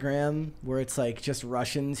Instagram where it's like just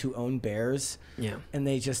Russians who own bears. Yeah. And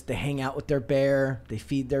they hang out with their bear. They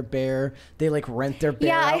feed their bear. They like rent their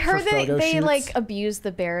bear out I heard for photo they shoots. like abuse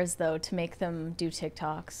the bears though to make them do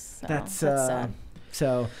TikToks. So that's sad.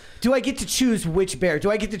 So, do I get to choose which bear? Do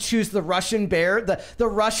I get to choose the Russian bear, the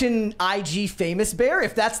Russian IG famous bear?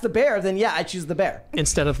 If that's the bear, then yeah, I choose the bear.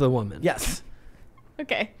 Instead of the woman. Yes.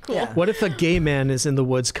 Okay, cool. Yeah. What if a gay man is in the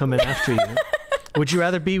woods coming after you? Would you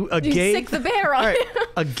rather be a gay... sick the bear on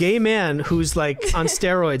a gay man who's like on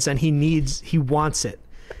steroids and he wants it.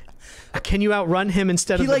 Can you outrun him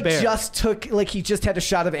instead of the bear? He just had a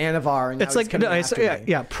shot of Anavar. And it's like, Predator.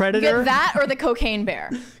 Get that or the cocaine bear.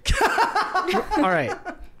 All right.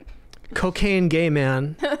 Cocaine gay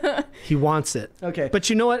man. He wants it. Okay. But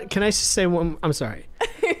you know what? Can I say one? I'm sorry.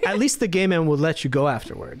 At least the gay man will let you go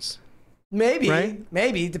afterwards. Maybe. Right?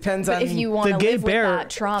 Maybe. Depends on... If you want to live with that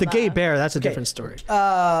trauma. The gay bear, that's a different story.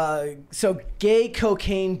 So gay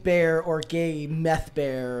cocaine bear or gay meth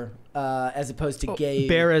bear... as opposed to gay...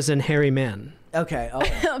 Bear as in hairy man. Okay. Oh.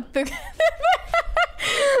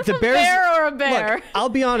 The bear or a bear? Look, I'll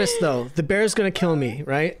be honest, though. The bear is going to kill me,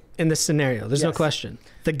 right? In this scenario. There's no question.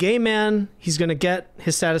 The gay man, he's going to get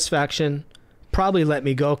his satisfaction, probably let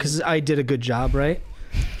me go because I did a good job, right?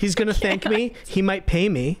 He's going to thank me. He might pay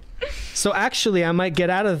me. So actually, I might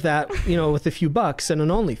get out of that, with a few bucks and an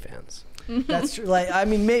OnlyFans. That's true. Like, I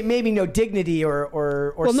mean, maybe no dignity or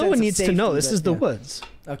well, no sense one of needs to safety, know. This is the woods.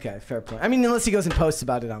 Okay, fair point. I mean, unless he goes and posts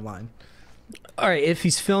about it online. All right, if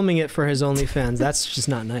he's filming it for his OnlyFans, that's just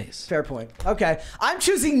not nice. Fair point. Okay, I'm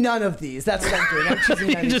choosing none of these. That's what I'm doing. I'm choosing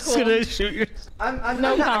none of these. You're just gonna shoot your...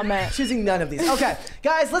 I'm choosing none of these. Okay,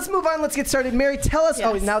 guys, let's move on. Let's get started. Mary, tell us... Yes.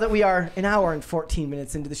 Oh, now that we are an hour and 14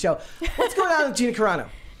 minutes into the show, what's going on with Gina Carano?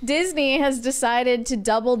 Disney has decided to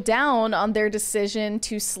double down on their decision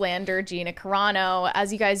to slander Gina Carano.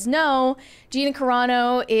 As you guys know, Gina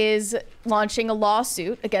Carano is launching a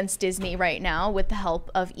lawsuit against Disney right now with the help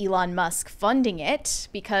of Elon Musk funding it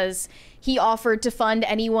because he offered to fund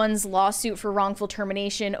anyone's lawsuit for wrongful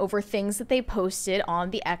termination over things that they posted on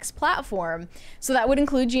the X platform. So that would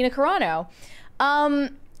include Gina Carano.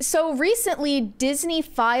 So recently, Disney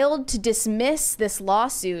filed to dismiss this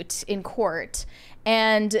lawsuit in court.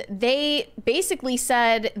 And they basically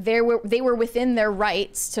said they were within their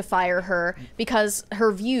rights to fire her because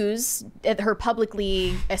her views, her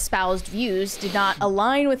publicly espoused views, did not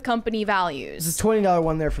align with company values. There's a $20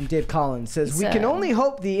 one there from Dave Collins. Says, we can only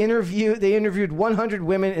hope they interviewed 100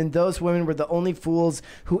 women and those women were the only fools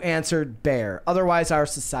who answered bear. Otherwise, our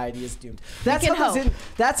society is doomed. That's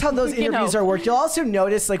how those interviews are worked. You'll also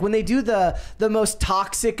notice, like, when they do the most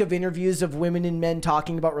toxic of interviews of women and men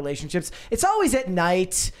talking about relationships, it's always at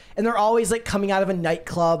night, and they're always like coming out of a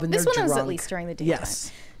nightclub and this they're one drunk. was at least during the daytime.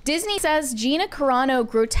 Yes. Disney says Gina Carano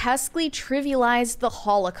grotesquely trivialized the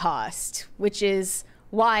Holocaust, which is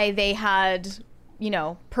why they had, you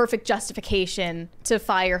know, perfect justification to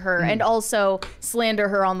fire her and also slander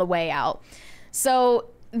her on the way out. So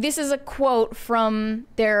this is a quote from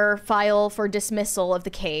their file for dismissal of the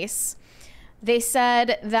case. They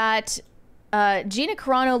said that Gina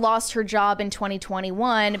Carano lost her job in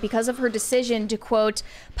 2021 because of her decision to, quote,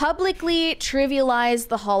 publicly trivialize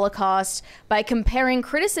the Holocaust by comparing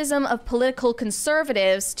criticism of political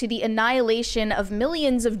conservatives to the annihilation of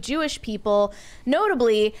millions of Jewish people,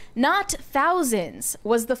 notably not thousands,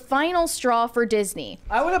 was the final straw for Disney.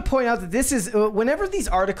 I want to point out that this is, whenever these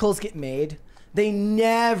articles get made, they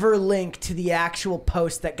never link to the actual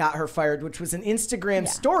post that got her fired, which was an Instagram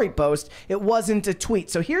story post. It wasn't a tweet.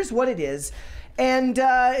 So here's what it is. And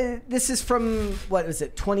this is from, what was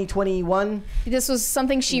it, 2021? This was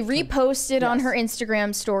something she reposted on her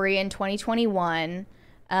Instagram story in 2021.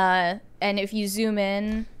 And if you zoom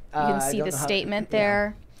in, you can see the statement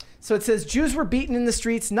there. So it says, Jews were beaten in the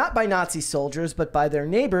streets, not by Nazi soldiers, but by their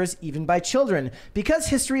neighbors, even by children. Because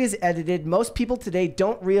history is edited, most people today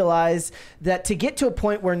don't realize that to get to a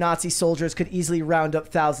point where Nazi soldiers could easily round up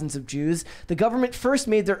thousands of Jews, the government first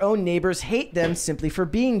made their own neighbors hate them simply for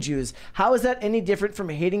being Jews. How is that any different from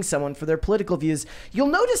hating someone for their political views? You'll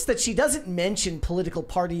notice that she doesn't mention political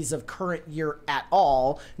parties of current year at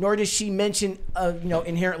all, nor does she mention,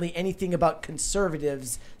 inherently anything about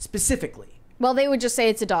conservatives specifically. Well, they would just say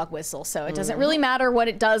it's a dog whistle, so it doesn't really matter what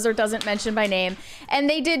it does or doesn't mention by name. And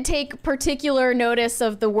they did take particular notice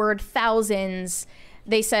of the word thousands.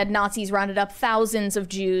 They said Nazis rounded up thousands of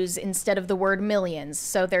Jews instead of the word millions.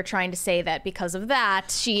 So they're trying to say that because of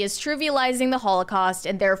that, she is trivializing the Holocaust,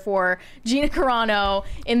 and therefore Gina Carano,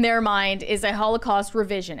 in their mind, is a Holocaust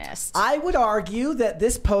revisionist. I would argue that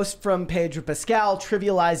this post from Pedro Pascal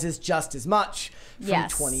trivializes just as much from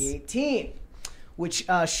 2018. Which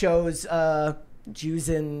shows Jews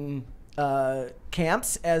in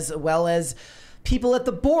camps as well as people at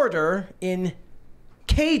the border in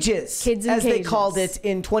cages, as they called it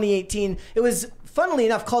in 2018. It was, funnily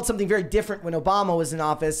enough, called something very different when Obama was in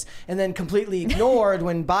office and then completely ignored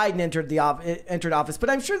when Biden entered office.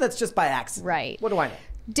 But I'm sure that's just by accident. Right. What do I know?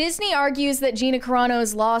 Disney argues that Gina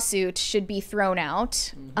Carano's lawsuit should be thrown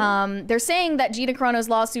out. They're saying that Gina Carano's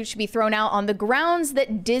lawsuit should be thrown out on the grounds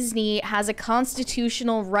that Disney has a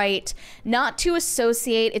constitutional right not to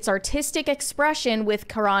associate its artistic expression with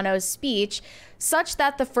Carano's speech, such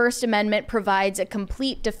that the First Amendment provides a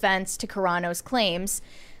complete defense to Carano's claims,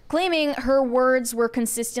 claiming her words were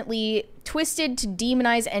consistently twisted to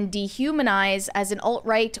demonize and dehumanize as an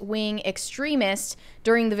alt-right wing extremist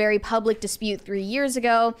during the very public dispute 3 years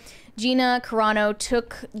ago. Gina Carano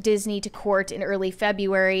took Disney to court in early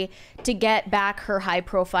February to get back her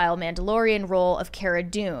high-profile Mandalorian role of Cara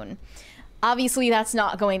Dune. Obviously, that's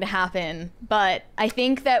not going to happen, but I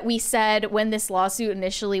think that we said when this lawsuit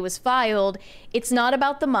initially was filed, it's not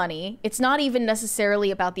about the money. It's not even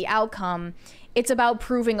necessarily about the outcome. It's about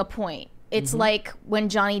proving a point. It's like when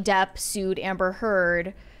Johnny Depp sued Amber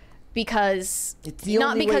Heard because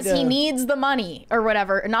not because he needs the money or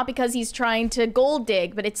whatever, not because he's trying to gold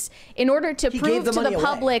dig, but it's in order to prove to the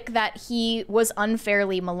public that he was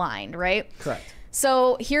unfairly maligned, right? Correct.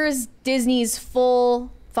 So here's Disney's full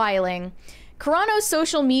filing. Carano's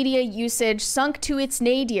social media usage sunk to its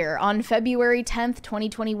nadir on February 10th,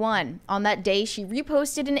 2021. On that day, she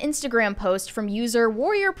reposted an Instagram post from user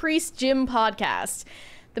Warrior Priest Jim Podcast.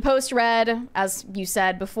 The post read, as you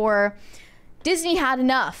said before, Disney had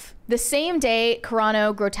enough. The same day,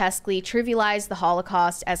 Carano grotesquely trivialized the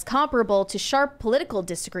Holocaust as comparable to sharp political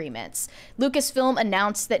disagreements. Lucasfilm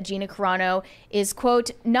announced that Gina Carano is,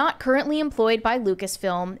 quote, not currently employed by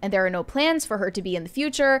Lucasfilm, and there are no plans for her to be in the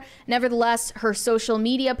future. Nevertheless, her social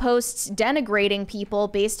media posts denigrating people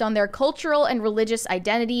based on their cultural and religious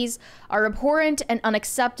identities are abhorrent and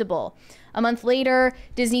unacceptable. A month later,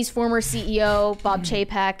 Disney's former CEO, Bob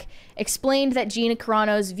Chapek, explained that Gina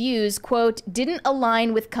Carano's views, quote, didn't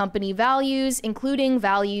align with company values, including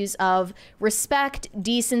values of respect,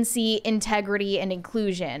 decency, integrity, and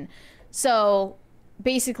inclusion. So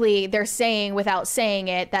basically they're saying without saying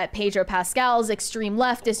it that Pedro Pascal's extreme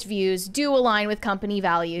leftist views do align with company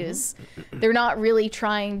values. They're not really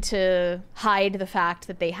trying to hide the fact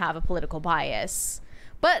that they have a political bias.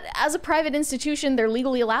 But as a private institution, they're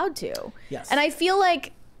legally allowed to. Yes. And I feel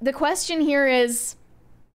like the question here is,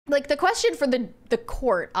 like, the question for the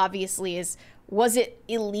court, obviously, is, was it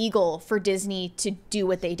illegal for Disney to do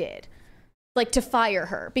what they did? Like, to fire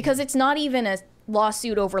her? Because it's not even a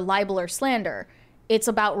lawsuit over libel or slander. It's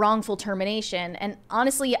about wrongful termination. And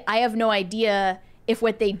honestly, I have no idea if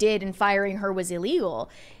what they did in firing her was illegal,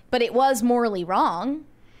 but it was morally wrong,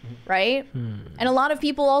 right? And a lot of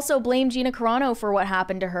people also blame Gina Carano for what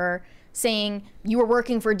happened to her, saying, you were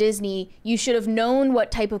working for Disney, you should have known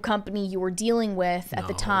what type of company you were dealing with at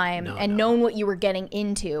the time and known what you were getting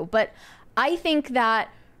into. But I think that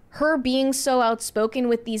her being so outspoken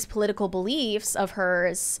with these political beliefs of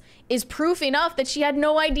hers is proof enough that she had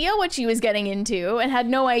no idea what she was getting into and had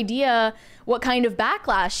no idea what kind of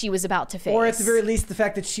backlash she was about to face. Or at the very least, the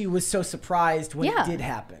fact that she was so surprised when it did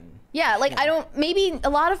happen. Yeah, like, maybe a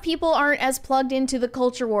lot of people aren't as plugged into the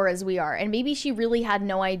culture war as we are. And maybe she really had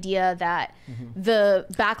no idea that the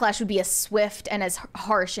backlash would be as swift and as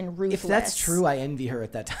harsh and ruthless. If that's true, I envy her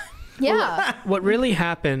at that time. Yeah. What really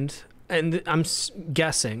happened, and I'm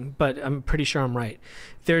guessing, but I'm pretty sure I'm right.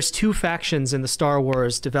 There's two factions in the Star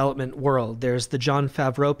Wars development world. There's the Jon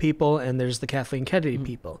Favreau people and there's the Kathleen Kennedy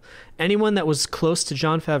people. Anyone that was close to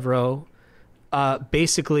Jon Favreau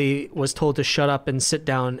basically was told to shut up and sit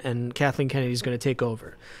down, and Kathleen Kennedy's going to take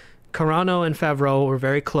over. Carano and Favreau were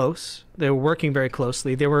very close. They were working very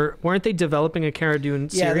closely. Weren't they developing a Cara Dune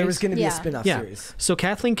series? Yeah, there was going to be a spin-off series. So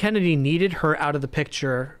Kathleen Kennedy needed her out of the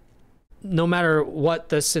picture no matter what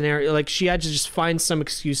the scenario. Like, she had to just find some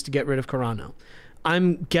excuse to get rid of Carano.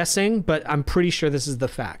 I'm guessing, but I'm pretty sure this is the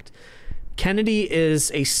fact. Kennedy is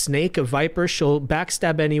a snake, a viper. She'll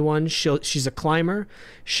backstab anyone. She's a climber.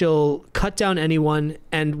 She'll cut down anyone.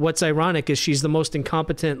 And what's ironic is she's the most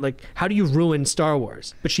incompetent. Like, how do you ruin Star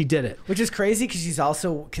Wars? But she did it. Which is crazy because she's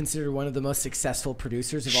also considered one of the most successful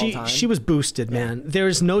producers of all time. She was boosted, man.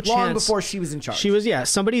 There's no chance. Long before she was in charge. She was,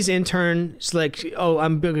 somebody's intern. She's like, oh,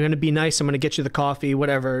 I'm going to be nice. I'm going to get you the coffee,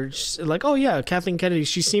 whatever. She's like, oh, yeah, Kathleen Kennedy.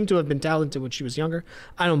 She seemed to have been talented when she was younger.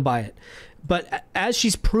 I don't buy it. But as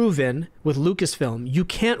she's proven with Lucasfilm, you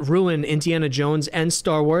can't ruin Indiana Jones and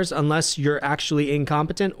Star Wars unless you're actually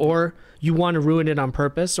incompetent or you want to ruin it on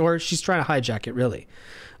purpose, or she's trying to hijack it, really.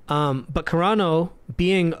 But Carano,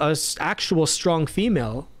 being an actual strong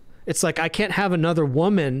female, it's like, I can't have another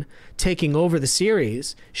woman taking over the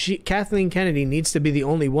series. Kathleen Kennedy needs to be the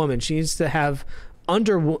only woman. She needs to have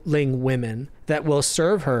underling women that will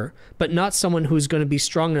serve her, but not someone who's going to be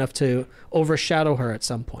strong enough to overshadow her at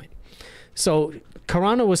some point. So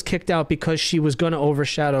Carano was kicked out because she was going to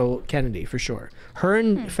overshadow Kennedy, for sure. Her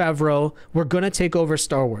and Favreau were going to take over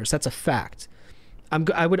Star Wars. That's a fact.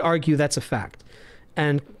 I would argue that's a fact.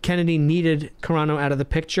 And Kennedy needed Carano out of the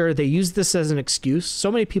picture. They used this as an excuse.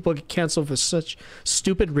 So many people get canceled for such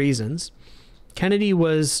stupid reasons. Kennedy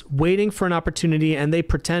was waiting for an opportunity, and they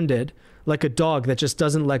pretended, like a dog that just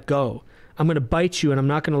doesn't let go. I'm going to bite you, and I'm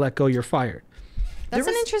not going to let go. You're fired. That's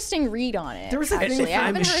an interesting read on it. There was actually. I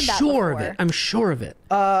haven't heard that before. I'm sure of it.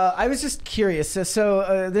 I was just curious.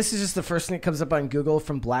 So this is just the first thing that comes up on Google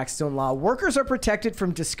from Blackstone Law. Workers are protected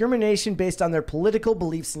from discrimination based on their political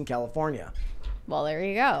beliefs in California. Well, there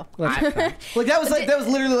you go. That was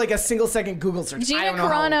literally like a single-second Google search. Gina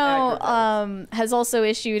Carano has also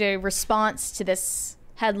issued a response to this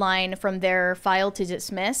headline from their file to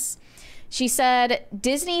dismiss. She said,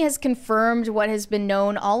 Disney has confirmed what has been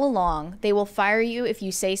known all along. They will fire you if you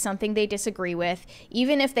say something they disagree with,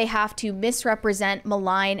 even if they have to misrepresent,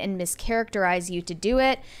 malign, and mischaracterize you to do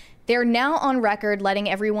it. They're now on record letting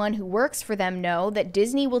everyone who works for them know that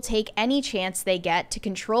Disney will take any chance they get to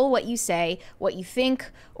control what you say, what you think,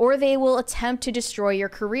 or they will attempt to destroy your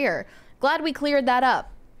career. Glad we cleared that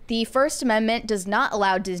up. The First Amendment does not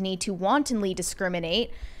allow Disney to wantonly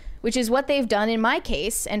discriminate, which is what they've done in my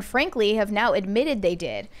case, and frankly have now admitted they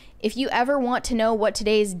did. If you ever want to know what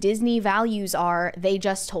today's Disney values are, they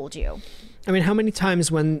just told you. I mean, how many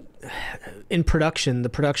times when in production, the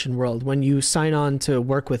production world, when you sign on to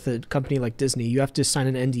work with a company like Disney, you have to sign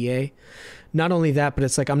an NDA. Not only that, but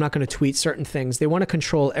it's like, I'm not going to tweet certain things. They want to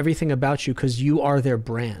control everything about you because you are their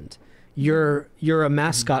brand. You're a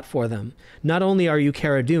mascot for them. Not only are you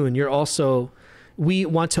Cara Dune, you're also we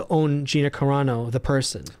want to own Gina Carano, the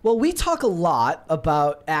person. Well, we talk a lot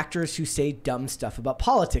about actors who say dumb stuff about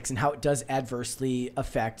politics and how it does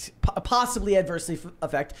possibly adversely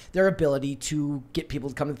affect their ability to get people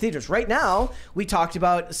to come to the theaters. Right now, we talked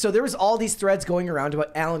about, so there was all these threads going around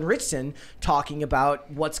about Alan Ritchson talking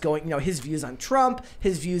about what's going, his views on Trump,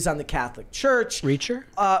 his views on the Catholic Church. Reacher,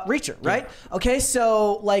 right? Yeah. Okay,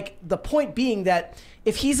 so like the point being that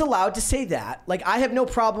if he's allowed to say that, like I have no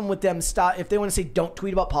problem with them stop if they want to say don't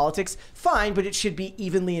tweet about politics, fine, but it should be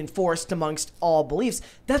evenly enforced amongst all beliefs.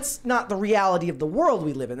 That's not the reality of the world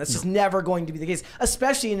we live in. That's just never going to be the case,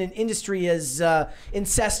 especially in an industry as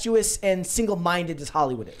incestuous and single-minded as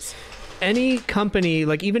Hollywood is. Any company,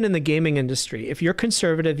 like even in the gaming industry, if you're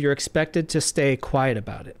conservative, you're expected to stay quiet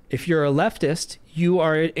about it. If you're a leftist, you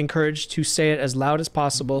are encouraged to say it as loud as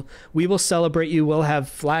possible. We will celebrate you. We'll have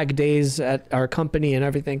flag days at our company and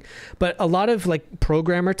everything. But a lot of like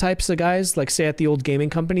programmer types of guys, like say at the old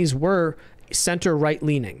gaming companies, were center right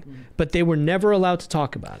leaning, but they were never allowed to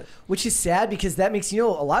talk about it. Which is sad because that makes, a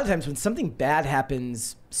lot of times when something bad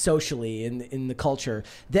happens socially in the culture,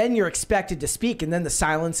 then you're expected to speak, and then the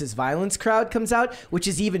silence is violence crowd comes out, which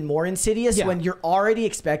is even more insidious when you're already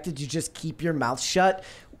expected to just keep your mouth shut.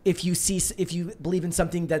 If you believe in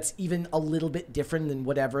something that's even a little bit different than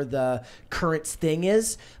whatever the current thing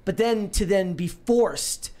is, but then to be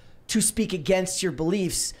forced to speak against your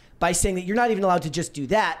beliefs by saying that you're not even allowed to just do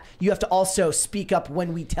that, you have to also speak up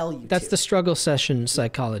when we tell you That's the struggle session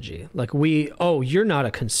psychology. Like you're not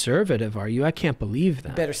a conservative, are you? I can't believe that.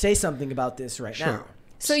 You better say something about this right now.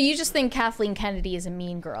 So you just think Kathleen Kennedy is a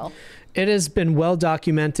mean girl? It has been well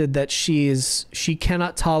documented that she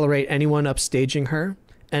cannot tolerate anyone upstaging her.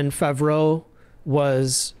 And Favreau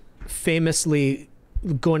was famously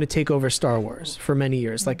going to take over Star Wars for many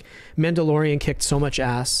years. Like Mandalorian kicked so much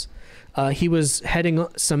ass. He was heading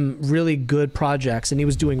some really good projects and he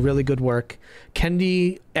was doing really good work.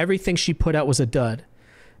 Kennedy, everything she put out was a dud.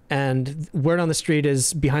 And word on the street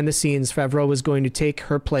is behind the scenes, Favreau was going to take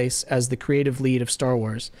her place as the creative lead of Star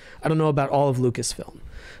Wars. I don't know about all of Lucasfilm,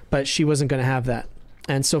 but she wasn't going to have that.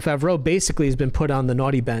 And so Favreau basically has been put on the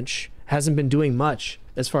naughty bench, hasn't been doing much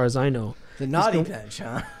as far as I know. The naughty bench,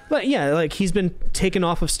 huh? But yeah, like he's been taken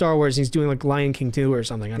off of Star Wars. And he's doing like Lion King 2 or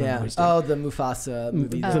something. I don't know what he's doing. Oh, the Mufasa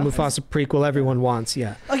movie. The Mufasa prequel everyone wants,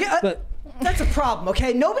 yeah. Okay, but that's a problem,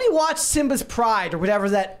 okay? Nobody watched Simba's Pride or whatever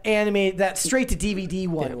that straight-to-DVD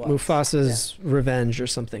one was. Mufasa's Revenge or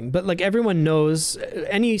something. But like everyone knows,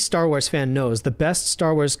 any Star Wars fan knows, the best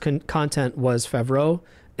Star Wars content was Favreau.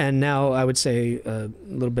 And now I would say a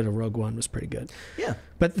little bit of Rogue One was pretty good. Yeah.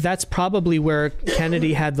 But that's probably where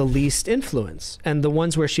Kennedy had the least influence. And the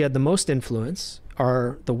ones where she had the most influence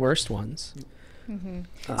are the worst ones.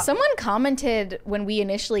 Mm-hmm. Someone commented when we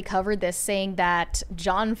initially covered this saying that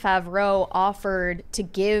Jon Favreau offered to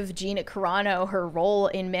give Gina Carano her role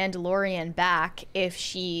in Mandalorian back if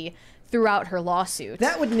she threw out her lawsuit.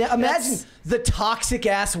 That would imagine the toxic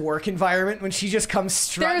ass work environment when she just comes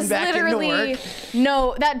strutting back into work.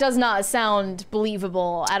 No, that does not sound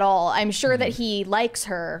believable at all. I'm sure that he likes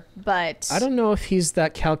her, but I don't know if he's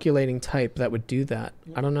that calculating type that would do that.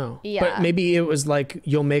 I don't know. Yeah. But maybe it was like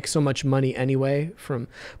you'll make so much money anyway from.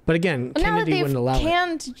 But again, Kennedy wouldn't allow it. Now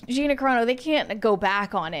that they've canned Gina Carano, they can't go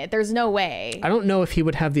back on it. There's no way. I don't know if he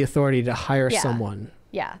would have the authority to hire someone.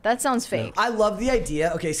 Yeah, that sounds fake. I love the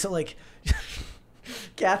idea. Okay, so like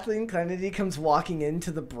Kathleen Kennedy comes walking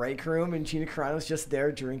into the break room and Gina Carano's just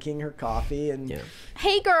there drinking her coffee and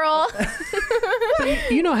hey girl.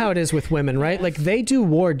 You know how it is with women, right? Like they do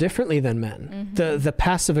war differently than men. Mm-hmm. The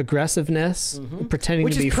passive aggressiveness, pretending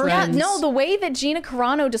to be friends. No, the way that Gina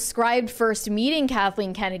Carano described first meeting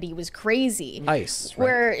Kathleen Kennedy was crazy. Ice. Right?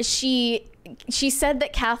 Where she said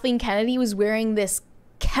that Kathleen Kennedy was wearing this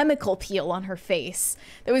chemical peel on her face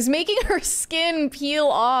that was making her skin peel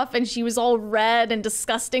off, and she was all red and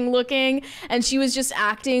disgusting looking, and she was just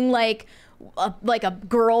acting like a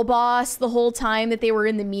girl boss the whole time that they were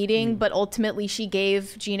in the meeting. But ultimately she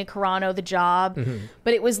gave Gina Carano the job.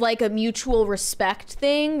 But it was like a mutual respect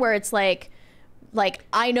thing where it's like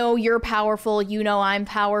I know you're powerful, you know I'm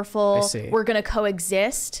powerful, we're gonna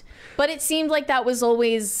coexist. But it seemed like that was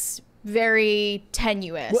always very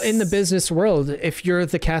tenuous. Well, in the business world, if you're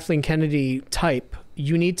the Kathleen Kennedy type,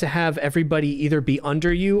 you need to have everybody either be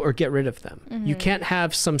under you or get rid of them. You can't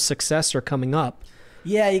have some successor coming up.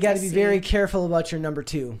 Yeah, you got to be very careful about your number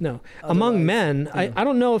two. No. Among men, I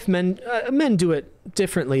don't know if men do it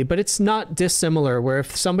differently, but it's not dissimilar where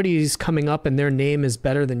if somebody's coming up and their name is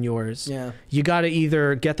better than yours, you got to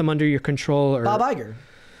either get them under your control or... Bob Iger.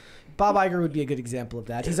 Bob Iger would be a good example of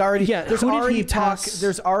that. He's already there's already talk.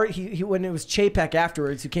 There's already he when it was Chapek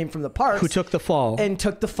afterwards who came from the parks, who took the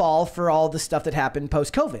fall for all the stuff that happened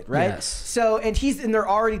post COVID, right? Yes. So and they're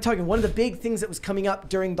already talking. One of the big things that was coming up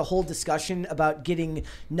during the whole discussion about getting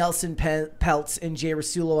Nelson Peltz and Jay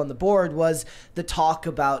Rasulo on the board was the talk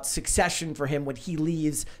about succession for him when he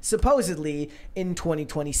leaves supposedly in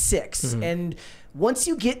 2026, and once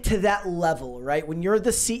you get to that level, right, when you're the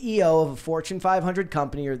CEO of a Fortune 500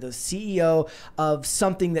 company or the CEO of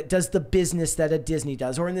something that does the business that a Disney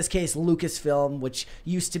does, or in this case, Lucasfilm, which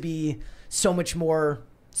used to be so much more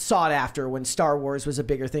sought after when Star Wars was a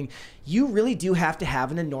bigger thing, you really do have to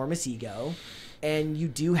have an enormous ego. And you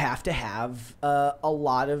do have to have a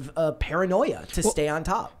lot of paranoia to stay on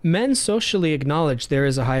top. Men socially acknowledge there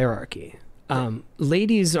is a hierarchy.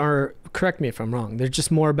 Ladies are, correct me if I'm wrong, they're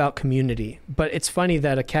just more about community. But it's funny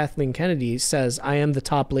that a Kathleen Kennedy says, I am the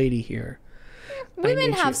top lady here.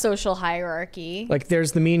 Women have social hierarchy. Like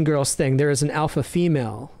there's the Mean Girls thing. There is an alpha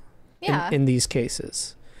female in these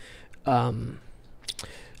cases. I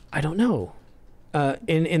don't know.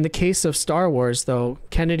 In the case of Star Wars, though,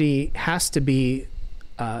 Kennedy has to be,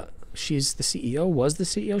 she's the CEO, was the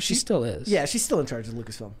CEO? She still is. Yeah, she's still in charge of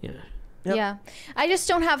Lucasfilm. Yeah. Yep. Yeah. I just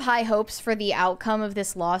don't have high hopes for the outcome of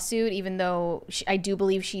this lawsuit, even though I do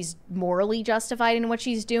believe she's morally justified in what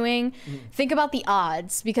she's doing. Think about the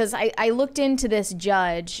odds, because I looked into this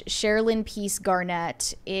judge, Sherilyn Peace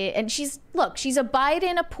Garnett, and she's a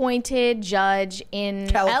Biden-appointed judge in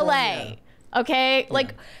California. LA. Okay?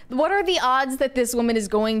 Like, what are the odds that this woman is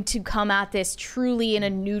going to come at this truly in a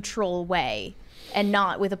neutral way and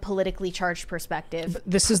not with a politically charged perspective? But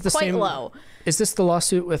this is the quite same. Low. Is this the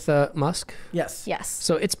lawsuit with Musk? Yes. Yes.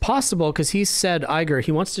 So it's possible, because he said, Iger,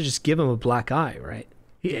 he wants to just give him a black eye, right?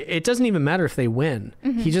 It doesn't even matter if they win.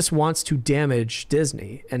 He just wants to damage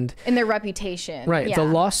Disney and their reputation. Right. Yeah. The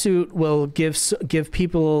lawsuit will give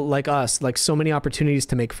people like us like so many opportunities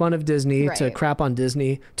to make fun of Disney, to crap on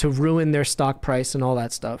Disney, to ruin their stock price and all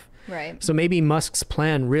that stuff. Right. So maybe Musk's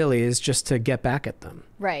plan really is just to get back at them.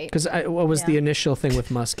 Right. Because what was the initial thing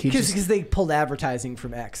with Musk? Because they pulled advertising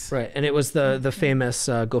from X. Right. And it was the famous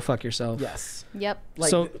go fuck yourself. Yes. Yep.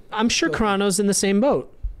 So I'm sure Carano's in the same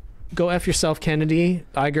boat. Go F yourself, Kennedy,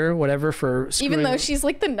 Iger, whatever, for screwing. Even though she's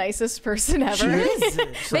like the nicest person ever. She is.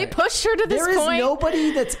 They pushed her to this point. There is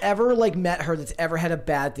nobody that's ever like met her that's ever had a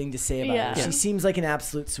bad thing to say about her. She seems like an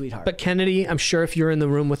absolute sweetheart. But Kennedy, I'm sure if you're in the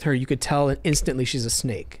room with her, you could tell instantly she's a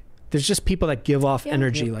snake. There's just people that give off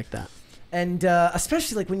energy like that. And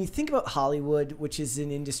especially like when you think about Hollywood, which is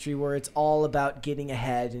an industry where it's all about getting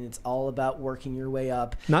ahead and it's all about working your way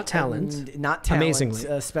up. Not talent. Amazingly.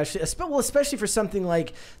 Amazingly. Especially for something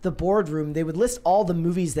like The Boardroom, they would list all the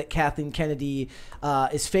movies that Kathleen Kennedy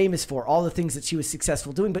is famous for, all the things that she was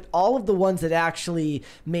successful doing, but all of the ones that actually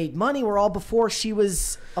made money were all before she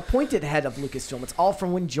was appointed head of Lucasfilm. It's all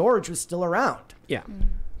from when George was still around. Yeah.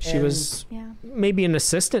 She was maybe an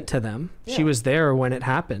assistant to them. Yeah. She was there when it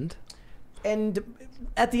happened. And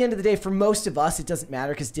at the end of the day, for most of us, it doesn't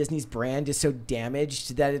matter because Disney's brand is so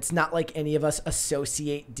damaged that it's not like any of us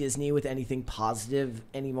associate Disney with anything positive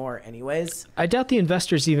anymore anyways. I doubt the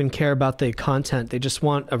investors even care about the content. They just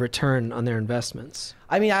want a return on their investments.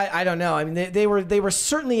 I mean, I don't know. I mean, they were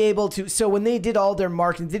certainly able to. So when they did all their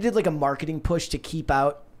marketing, they did like a marketing push to keep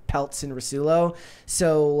out Peltz and Rasulo.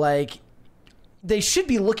 So like, they should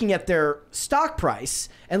be looking at their stock price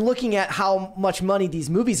and looking at how much money these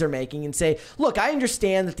movies are making and say, look, I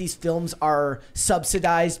understand that these films are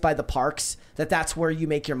subsidized by the parks, that's where you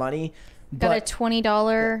make your money. Got a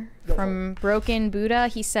 $20 from Broken Buddha.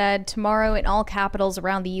 He said, tomorrow in all capitals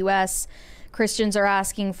around the U.S., Christians are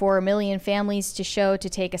asking for 1 million families to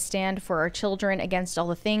take a stand for our children against all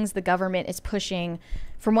the things the government is pushing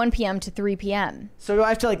from 1 p.m. to 3 p.m. So do I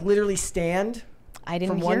have to like literally stand? I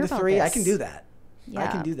didn't from hear 1 to 3? this. I can do that. Yeah. I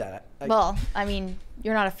can do that. Well, I mean,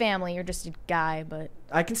 you're not a family. You're just a guy, but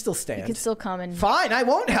I can still stand. You can still come and... Fine, I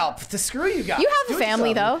won't help. To screw you guys. You have a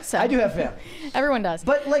family, though. So. I do have family. Everyone does.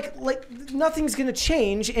 But, like nothing's going to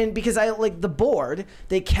change. And because the board,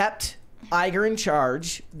 they kept Iger in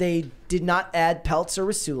charge. They did not add Peltz or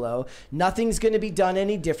Rasulo. Nothing's going to be done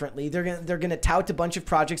any differently. They're going to tout a bunch of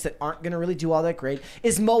projects that aren't going to really do all that great.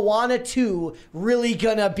 Is Moana 2 really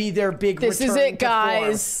going to be their big This return is it,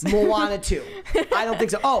 guys. Moana 2. I don't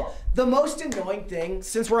think so. Oh, the most annoying thing,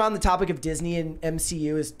 since we're on the topic of Disney and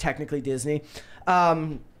MCU is technically Disney,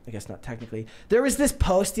 I guess not technically, there was this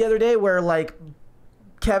post the other day where like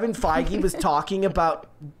Kevin Feige was talking about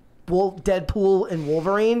Deadpool and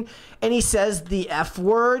Wolverine, and he says the F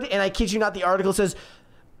word, and I kid you not, the article says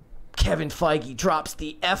Kevin Feige drops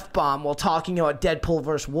the F-bomb while talking about Deadpool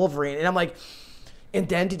versus Wolverine, and I'm like, And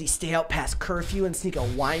then did he stay out past curfew and sneak a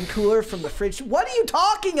wine cooler from the fridge? What are you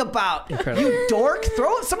talking about? Incredible. You dork.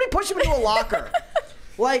 Somebody push him into a locker.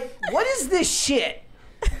 Like, what is this shit?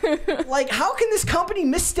 Like, how can this company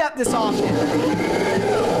misstep this often?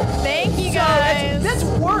 Thank you, guys. That's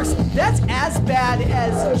worse. That's as bad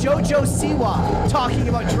as JoJo Siwa talking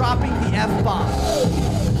about dropping the F-bomb.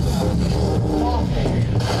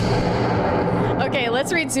 Okay,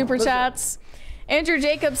 let's read Super Chats. Andrew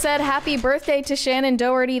Jacob said, happy birthday to Shannon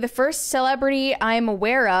Doherty, the first celebrity I'm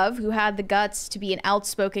aware of who had the guts to be an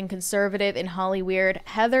outspoken conservative in Hollyweird,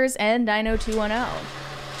 Heathers and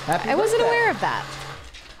 90210. I wasn't aware of that.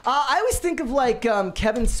 I always think of like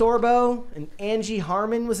Kevin Sorbo and Angie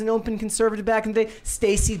Harmon was an open conservative back in the day.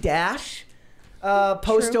 Stacey Dash,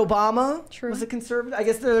 post-Obama, was a conservative. I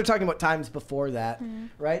guess they're talking about times before that,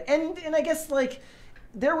 right? And I guess like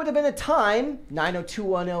there would have been a time,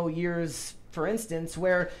 90210 years, for instance,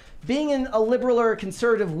 where being a liberal or a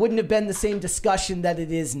conservative wouldn't have been the same discussion that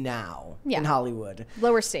it is now in Hollywood.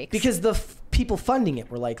 Lower stakes. Because the people funding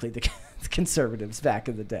it were likely the conservatives back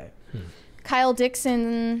in the day. Kyle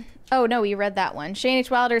Dixon. Oh, no, you read that one. Shane H.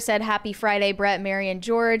 Wilder said, happy Friday, Brett, Mary, and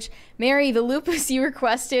George. Mary, the lupus you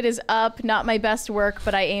requested is up. Not my best work,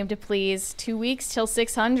 but I aim to please. 2 weeks till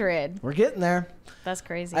 600. We're getting there. That's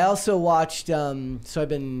crazy. I also watched, so I've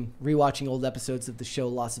been rewatching old episodes of the show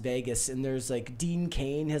Las Vegas, and there's like Dean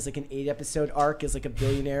Cain has like an 8-episode arc as like a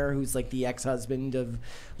billionaire who's like the ex-husband of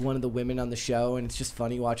one of the women on the show, and it's just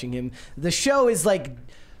funny watching him. The show is like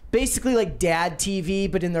basically like dad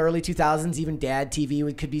TV, but in the early 2000s, even dad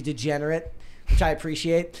TV could be degenerate, which I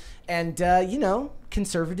appreciate. And, you know,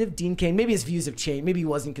 conservative Dean Cain, maybe his views have changed. Maybe he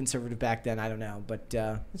wasn't conservative back then, I don't know, but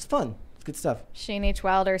it's fun. Good stuff. Shane H.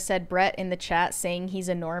 Wilder said, Brett in the chat saying he's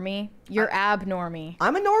a normie. You're ab-normie.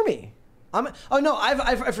 I'm a normie. Oh, no,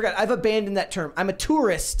 I forgot. I've abandoned that term. I'm a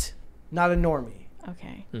tourist, not a normie.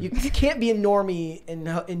 Okay. You can't be a normie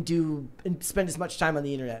and spend as much time on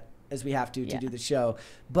the internet as we have to do the show.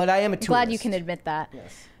 But I am a tourist. Glad you can admit that.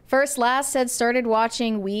 Yes. First Last said, started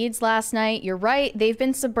watching Weeds last night. You're right. They've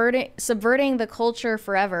been subverting the culture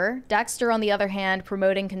forever. Dexter, on the other hand,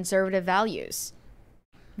 promoting conservative values.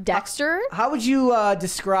 Dexter? How would you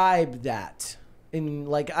describe that? In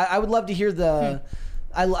like, I would love to hear the.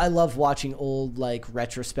 I love watching old like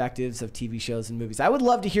retrospectives of TV shows and movies. I would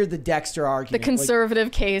love to hear the Dexter argument. The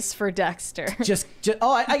conservative case for Dexter.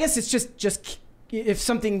 I guess it's just if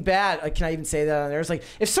something bad. Can I even say that on there? It's like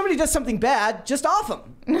if somebody does something bad, just off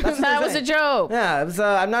them. That was a joke. Yeah, it was.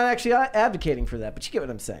 I'm not actually advocating for that, but you get what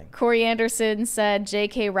I'm saying. Corey Anderson said,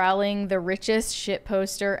 "J.K. Rowling, the richest shit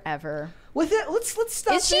poster ever." With it, let's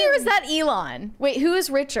stop. Is she or is that Elon? Wait, who is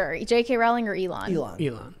richer, J.K. Rowling or Elon?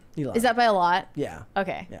 Elon. Is that by a lot? Yeah.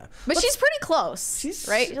 Okay. Yeah. But she's pretty close. She's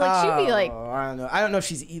right. Like she'd be like. I don't know. I don't know if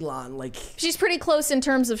she's Elon. Like. She's pretty close in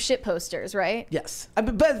terms of shit posters, right? Yes.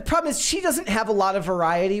 But the problem is she doesn't have a lot of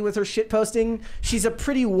variety with her shit posting. She's a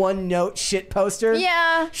pretty one-note shit poster.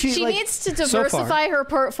 Yeah. She like, needs to diversify her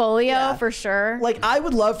portfolio for sure. Like I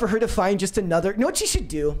would love for her to find just another. You know what she should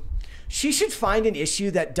do? She should find an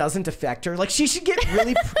issue that doesn't affect her. Like she should get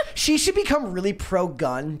really, she should become really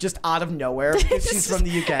pro-gun just out of nowhere because she's from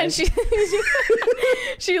the UK. And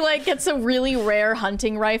she like gets a really rare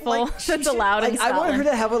hunting rifle that's allowed in Scotland. I want her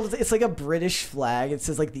to have it's like a British flag. It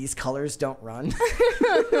says like these colors don't run.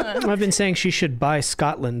 I've been saying she should buy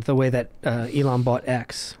Scotland the way that Elon bought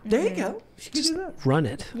X. There you go. She could just do that. Run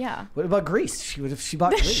it. Yeah. What about Greece? She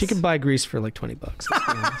bought Greece. She could buy Greece for like $20.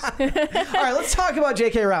 All right, let's talk about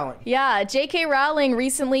J.K. Rowling. Yeah, J.K. Rowling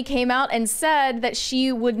recently came out and said that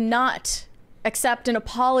she would not accept an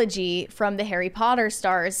apology from the Harry Potter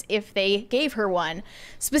stars if they gave her one,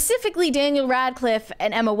 specifically Daniel Radcliffe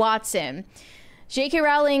and Emma Watson. J.K.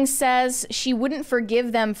 Rowling says she wouldn't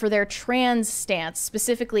forgive them for their trans stance,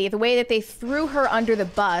 specifically the way that they threw her under the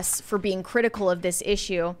bus for being critical of this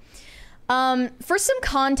issue. For some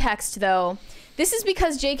context, though, this is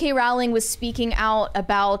because J.K. Rowling was speaking out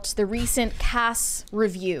about the recent Cass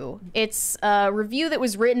review. It's a review that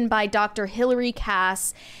was written by Dr. Hilary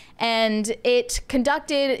Cass, and it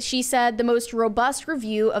conducted, she said, the most robust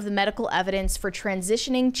review of the medical evidence for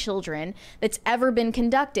transitioning children that's ever been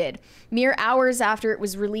conducted. Mere hours after it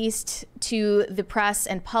was released to the press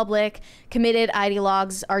and public, committed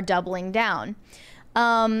ideologues are doubling down.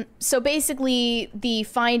 So basically, the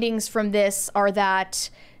findings from this are that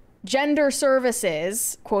gender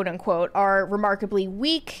services, quote unquote, are remarkably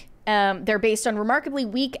weak. They're based on remarkably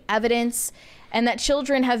weak evidence, and that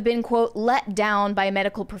children have been, quote, let down by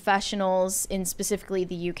medical professionals in specifically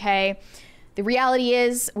the UK. The reality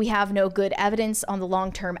is we have no good evidence on the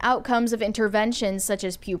long-term outcomes of interventions such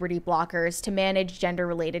as puberty blockers to manage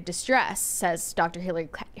gender-related distress, says Dr.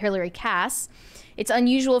 Hilary Cass. It's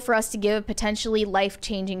unusual for us to give potentially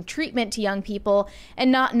life-changing treatment to young people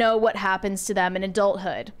and not know what happens to them in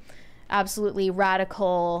adulthood. Absolutely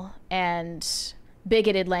radical and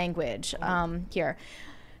bigoted language here.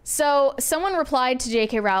 So someone replied to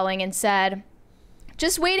J.K. Rowling and said,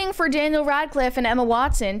 "Just waiting for Daniel Radcliffe and Emma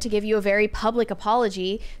Watson to give you a very public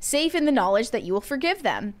apology, safe in the knowledge that you will forgive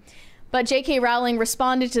them." But J.K. Rowling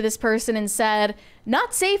responded to this person and said,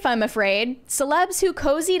 "Not safe, I'm afraid. Celebs who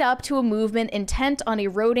cozied up to a movement intent on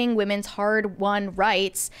eroding women's hard-won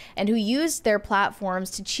rights and who used their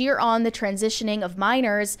platforms to cheer on the transitioning of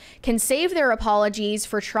minors can save their apologies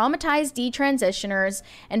for traumatized detransitioners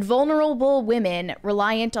and vulnerable women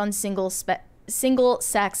reliant on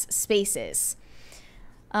single-sex spaces."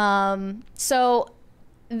 So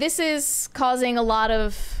this is causing a lot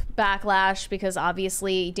of backlash because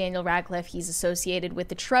obviously Daniel Radcliffe, he's associated with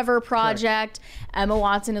the Trevor Project. Correct. Emma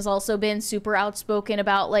Watson has also been super outspoken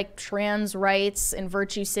about like trans rights and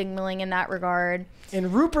virtue signaling in that regard.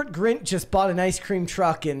 And Rupert Grint just bought an ice cream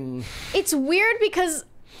truck, and it's weird because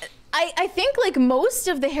I think like most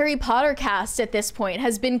of the Harry Potter cast at this point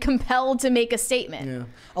has been compelled to make a statement. Yeah.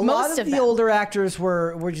 A lot of the older actors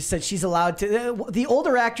were just said she's allowed to. The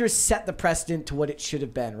older actors set the precedent to what it should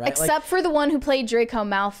have been, right? Except for the one who played Draco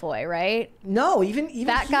Malfoy, right? No, even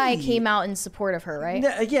that guy came out in support of her,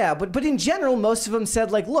 right? Yeah, but in general, most of them said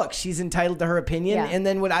like, look, she's entitled to her opinion, and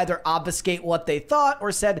then would either obfuscate what they thought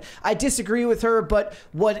or said, I disagree with her, but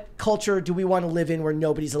what culture do we want to live in where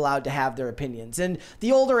nobody's allowed to have their opinions? And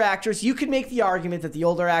the older actors, you could make the argument that the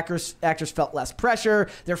older actors felt less pressure.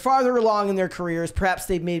 They're farther along in their careers. Perhaps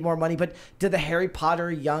they've made more money. But do the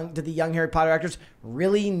young Harry Potter actors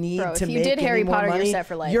really need to make any more money? You're set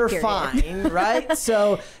for life. You're fine, right?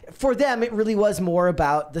 So for them, it really was more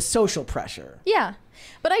about the social pressure. Yeah.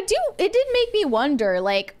 But it did make me wonder,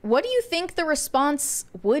 like, what do you think the response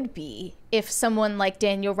would be if someone like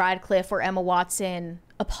Daniel Radcliffe or Emma Watson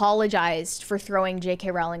apologized for throwing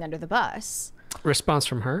J.K. Rowling under the bus? Response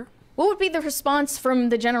from her? What would be the response from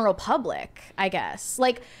the general public, I guess?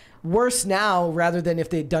 Like, worse now rather than if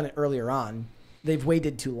they'd done it earlier on. They've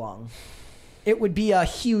waited too long. It would be a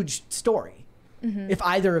huge story if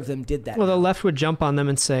either of them did that. Well, the left would jump on them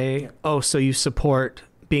and say, oh, so you support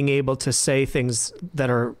being able to say things that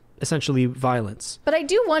are essentially violence. But I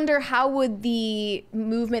do wonder, how would the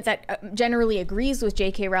movement that generally agrees with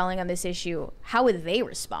J.K. Rowling on this issue, how would they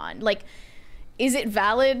respond? Like, is it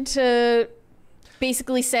valid to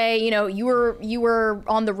basically say, you know, you were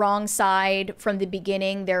on the wrong side from the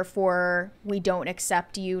beginning, therefore we don't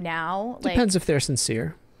accept you now? Depends if they're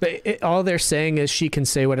sincere. But all they're saying is she can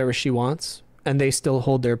say whatever she wants, and they still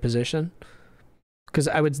hold their position. Because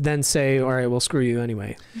I would then say, all right, well, screw you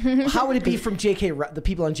anyway. How would it be from the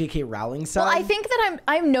people on J.K. Rowling's side? Well, I think that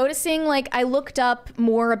I'm noticing, like, I looked up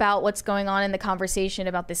more about what's going on in the conversation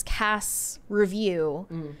about this Cass review.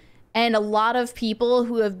 And a lot of people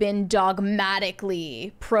who have been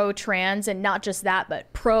dogmatically pro-trans, and not just that,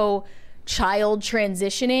 but pro-child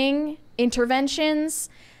transitioning interventions,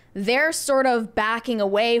 they're sort of backing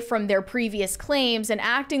away from their previous claims and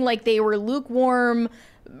acting like they were lukewarm,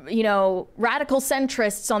 you know, radical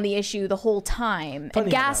centrists on the issue the whole time. Funny,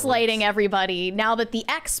 and gaslighting everybody now that the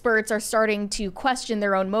experts are starting to question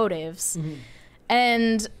their own motives.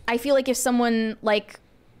 And I feel like if someone like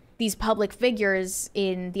these public figures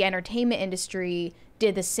in the entertainment industry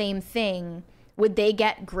did the same thing, would they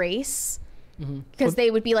get grace? Because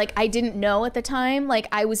they would be like, I didn't know at the time, like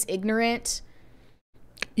I was ignorant.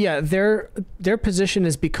 Yeah, their position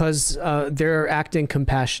is because they're acting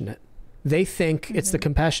compassionate. They think it's the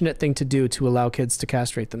compassionate thing to do to allow kids to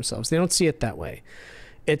castrate themselves. They don't see it that way.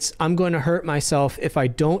 It's, I'm going to hurt myself if I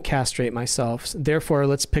don't castrate myself. Therefore,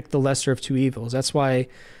 let's pick the lesser of two evils. That's why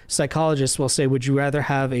psychologists will say, would you rather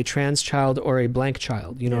have a trans child or a blank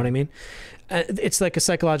child? You know what I mean? It's like a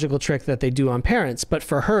psychological trick that they do on parents. But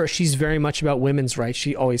for her, she's very much about women's rights.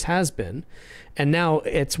 She always has been. And now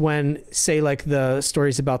it's when, say, like the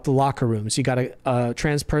stories about the locker rooms. You got a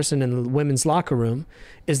trans person in the women's locker room.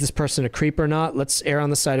 Is this person a creep or not? Let's err on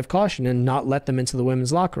the side of caution and not let them into the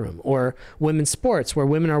women's locker room. Or women's sports, where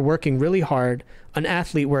women are working really hard. An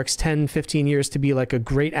athlete works 10, 15 years to be like a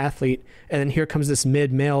great athlete. And then here comes this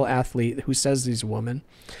mid-male athlete who says he's a woman.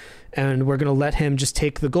 And we're going to let him just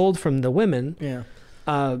take the gold from the women.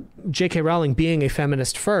 Yeah. J.K. Rowling, being a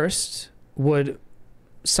feminist first, would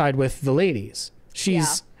side with the ladies.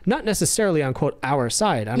 She's not necessarily on, quote, our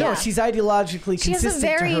side. No, she's ideologically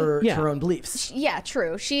consistent to her own beliefs. Yeah,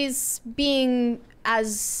 true. She's being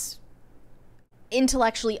as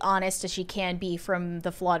intellectually honest as she can be from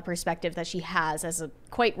the flawed perspective that she has as a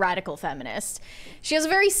quite radical feminist. She has a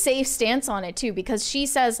very safe stance on it too, because she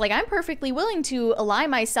says, like, I'm perfectly willing to ally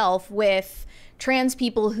myself with trans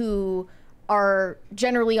people who are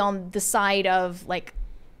generally on the side of like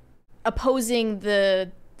opposing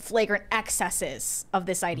the flagrant excesses of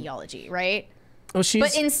this ideology, right? Oh,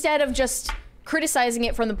 but instead of just criticizing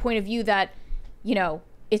it from the point of view that, you know,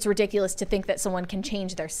 it's ridiculous to think that someone can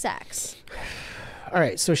change their sex. All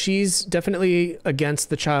right, so she's definitely against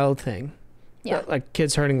the child thing. Yeah. Like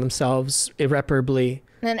kids hurting themselves irreparably.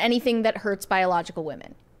 And then anything that hurts biological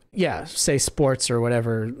women. Yeah, say sports or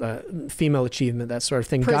whatever, female achievement, that sort of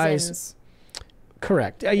thing. Prisons. Guys,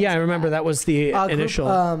 correct. Yeah, I remember that was the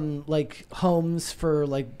initial. Like homes for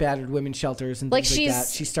like battered women shelters and like things like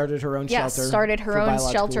that. She started her own shelter. Yeah, started her own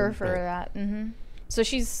shelter for right. that. Mm-hmm. So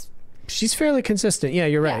she's fairly consistent. Yeah,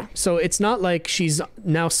 you're right. Yeah. So it's not like she's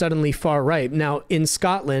now suddenly far right. Now in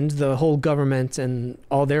Scotland, the whole government and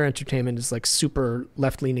all their entertainment is like super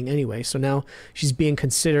left-leaning anyway. So now she's being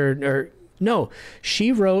considered, or no,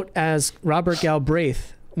 she wrote as Robert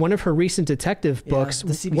Galbraith. One of her recent detective books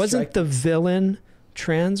wasn't the villain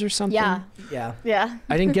trans or something? Yeah.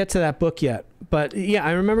 I didn't get to that book yet, but yeah,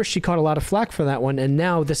 I remember she caught a lot of flack for that one, and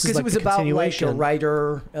now this is like it was about like a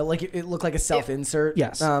writer, like it looked like a self-insert.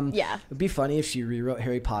 Yes. Yeah. It'd be funny if she rewrote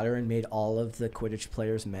Harry Potter and made all of the Quidditch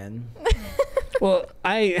players men. Well,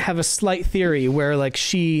 I have a slight theory where like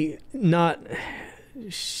she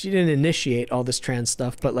didn't initiate all this trans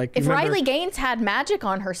stuff, but like if Riley Gaines had magic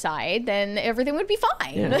on her side, then everything would be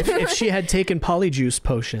fine. Yeah, if she had taken polyjuice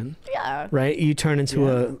potion, right, you turn into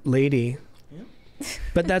a lady. Yeah.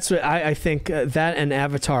 But that's what I think that and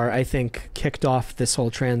Avatar I think kicked off this whole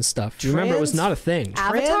trans stuff. Do you remember it was not a thing?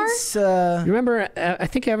 Avatar? You remember? I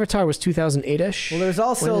think Avatar was 2008ish. Well, there's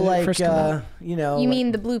also like you know. You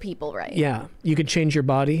mean the blue people, right? Yeah, you could change your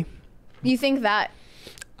body. You think that?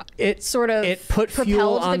 It it put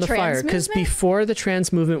fuel on the fire because before the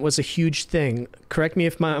trans movement was a huge thing. Correct me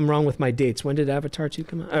if I'm wrong with my dates. When did Avatar 2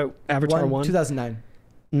 come out? Avatar 1? 2009.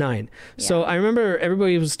 9. Yeah. So I remember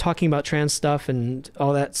everybody was talking about trans stuff and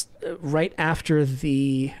all that right after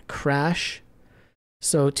the crash.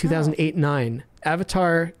 So 2008-9,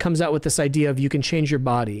 Avatar comes out with this idea of you can change your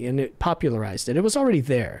body, and it popularized it. It was already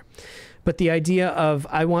there, but the idea of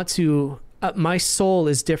I want to. My soul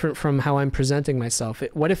is different from how I'm presenting myself.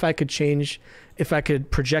 What if I could change, if I could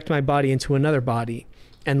project my body into another body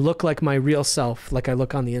and look like my real self, like I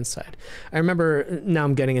look on the inside? I remember, now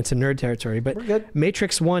I'm getting into nerd territory, but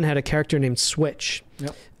Matrix 1 had a character named Switch.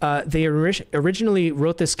 Yep. They originally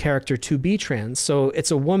wrote this character to be trans. So it's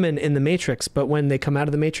a woman in the Matrix, but when they come out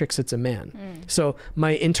of the Matrix, it's a man. So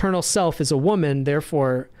my internal self is a woman,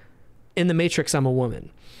 therefore in the Matrix, I'm a woman.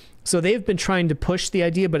 So they've been trying to push the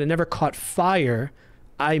idea, but it never caught fire.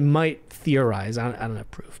 I might theorize, I don't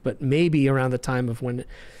have proof, but maybe around the time of when,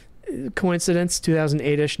 coincidence,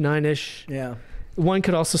 2008-ish, 9-ish. Yeah. One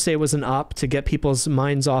could also say it was an op to get people's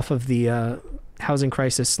minds off of the housing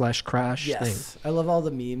crisis / crash thing. I love all the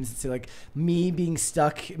memes. It's like me being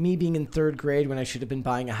stuck, me being in 3rd grade when I should have been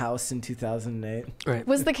buying a house in 2008. Right.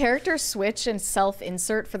 Was the character switch and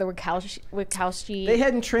self-insert for the Wachowski? They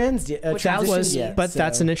hadn't transitioned yet. But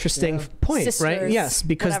that's an interesting point, Sisters, right? Yes,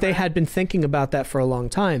 because they had been thinking about that for a long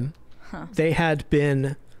time. Huh. They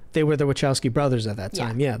were the Wachowski brothers at that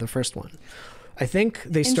time. Yeah, the first one. I think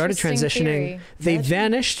they started transitioning. Theory. They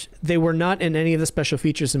vanished. They were not in any of the special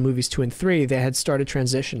features in movies 2 and 3. They had started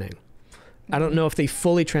transitioning. I don't know if they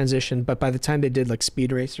fully transitioned, but by the time they did like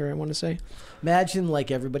Speed Racer, I want to say. Imagine like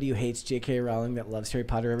everybody who hates J.K. Rowling that loves Harry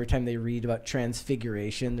Potter, every time they read about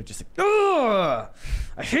transfiguration, they're just like, ugh,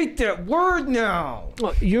 I hate that word now.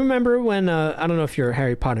 Well, you remember when, I don't know if you're a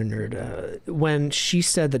Harry Potter nerd, when she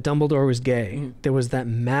said that Dumbledore was gay, there was that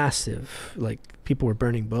massive, like, people were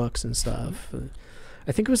burning books and stuff.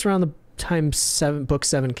 I think it was around the time book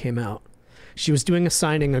 7 came out. She was doing a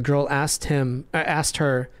signing. A girl asked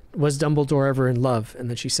her, was Dumbledore ever in love? And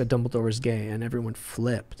then she said Dumbledore was gay, and everyone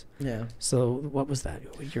flipped. Yeah. So what was that?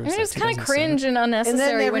 What year was it was kind of cringe and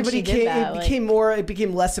unnecessary. And then when she did that. It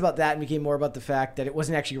became less about that and became more about the fact that it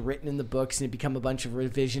wasn't actually written in the books, and it became a bunch of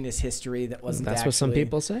revisionist history that wasn't. That's what some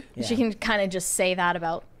people say. Yeah. She can kind of just say that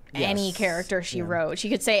about any character she wrote. She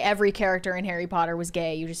could say every character in Harry Potter was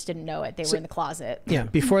gay. You just didn't know it. They were in the closet. Yeah.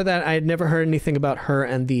 Before that, I had never heard anything about her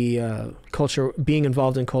and the culture, being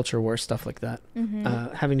involved in culture war, stuff like that.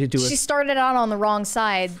 Having to do with... She started out on the wrong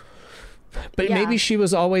side. But maybe she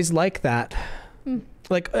was always like that.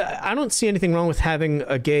 Like, I don't see anything wrong with having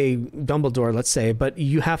a gay Dumbledore, let's say, but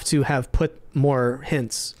you have to have put more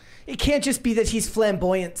hints. it can't just be that he's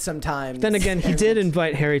flamboyant sometimes. Then again, he did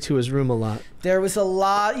invite Harry to his room a lot. There was a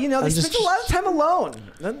lot, you know, they spent a lot of time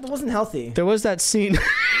alone. That wasn't healthy. There was that scene.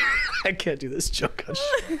 I can't do this joke.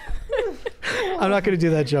 I'm not going to do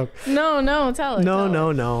that joke. No, tell it.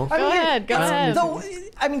 No. Go ahead. Though,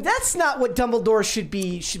 I mean, that's not what Dumbledore should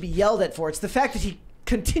be yelled at for. It's the fact that he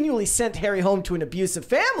continually sent Harry home to an abusive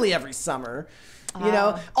family every summer. You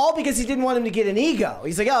know, all because he didn't want him to get an ego.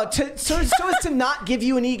 He's like, so as to not give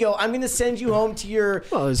you an ego, I'm going to send you home to your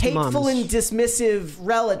hateful and dismissive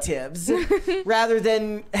relatives rather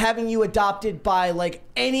than having you adopted by like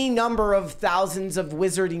any number of thousands of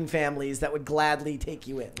wizarding families that would gladly take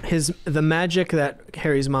you in. The magic that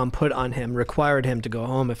Harry's mom put on him required him to go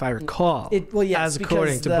home, if I recall. As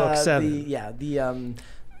according to book 7.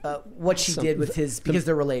 What she did with because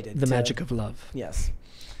they're related. The magic of love. Yes.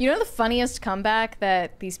 You know the funniest comeback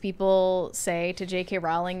that these people say to J.K.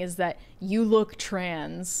 Rowling is that you look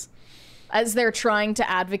trans. As they're trying to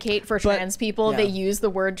advocate for trans people, they use the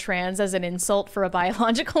word trans as an insult for a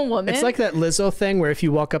biological woman. It's like that Lizzo thing where if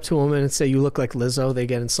you walk up to a woman and say you look like Lizzo, they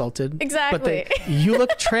get insulted. Exactly. But you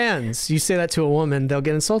look trans. You say that to a woman, they'll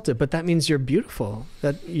get insulted. But that means you're beautiful.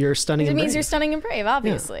 That you're stunning and brave. It means you're stunning and brave,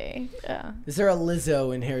 obviously. Yeah. Is there a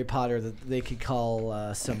Lizzo in Harry Potter that they could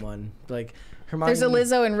call someone? Like Hermione? There's a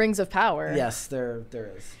Lizzo in Rings of Power. Yes, there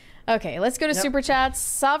is. Okay, let's go to Super Chats.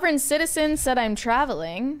 Sovereign Citizen said, I'm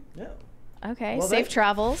traveling. Yeah. Okay, well, safe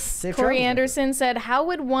travels. Corey Anderson said, how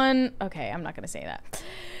would one... Okay, I'm not going to say that.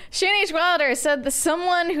 Shane H. Wilder said, the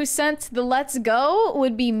someone who sent the let's go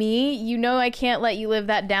would be me. You know I can't let you live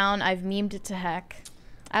that down. I've memed it to heck.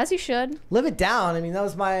 As you should. Live it down. I mean, that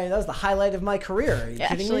was the highlight of my career. Are you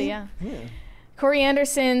kidding me? Yeah. Corey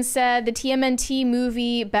Anderson said, the TMNT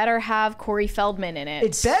movie better have Corey Feldman in it.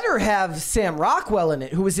 It better have Sam Rockwell in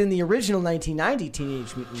it, who was in the original 1990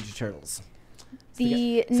 Teenage Mutant Ninja Turtles.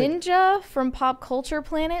 The ninja from Pop Culture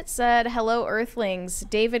Planet said, hello, Earthlings.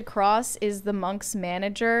 David Cross is the monk's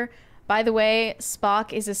manager. By the way,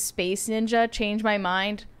 Spock is a space ninja. Change my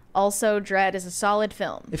mind. Also, Dredd is a solid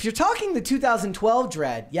film. If you're talking the 2012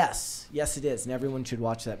 Dredd, yes, it is. And everyone should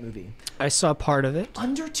watch that movie. I saw part of it.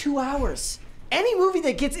 Under 2 hours. Any movie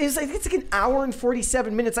that it's like an hour and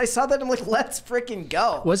 47 minutes. I saw that. I'm like, let's freaking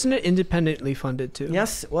go. Wasn't it independently funded too?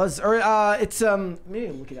 Yes, it was. Or it's maybe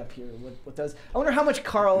I'll look it up here. What does? I wonder how much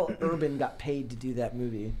Carl Urban got paid to do that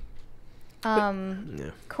movie.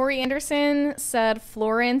 Corey Anderson said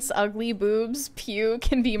Florence ugly boobs pew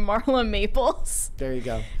can be Marla Maples. There you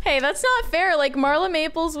go. Hey, that's not fair. Like Marla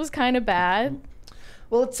Maples was kind of bad.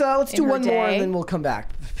 Well, let's do one more and then we'll come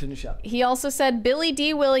back. Finish up. He also said Billy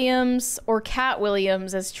D. Williams or Cat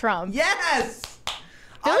Williams as Trump. Yes.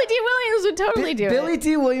 Billy D. Williams would totally do it. Billy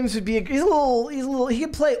D. Williams would be he's a little he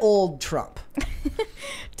could play old Trump.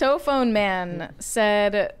 Tophone Man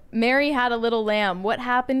said Mary had a little lamb. What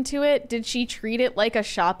happened to it? Did she treat it like a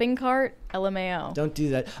shopping cart? LMAO. Don't do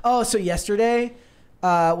that. Oh, so yesterday,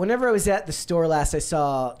 whenever I was at the store last, I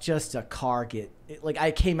saw just a car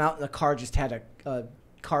I came out and the car just had a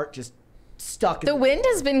cart just stuck. The wind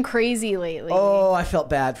has been crazy lately. Oh, I felt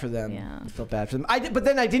bad for them. Yeah. I felt bad for them. But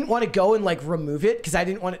then I didn't want to go and remove it because I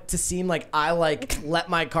didn't want it to seem like I let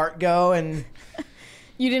my cart go and.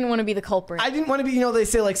 You didn't want to be the culprit. I didn't want to be, they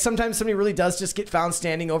say sometimes somebody really does just get found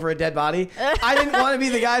standing over a dead body. I didn't want to be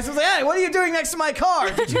the guy who was like, hey, what are you doing next to my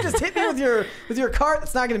car? Did you just hit me with your cart?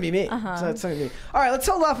 It's not going to be me. So that's not going to be me. All right, let's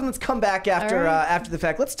hold off and let's come back after the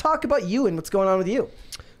fact. Let's talk about you and what's going on with you.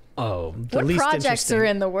 Oh, what projects are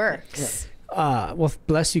in the works? Well,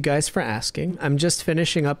 bless you guys for asking. I'm just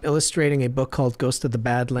finishing up illustrating a book called Ghost of the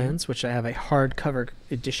Badlands, which I have a hardcover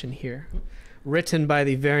edition here. Written by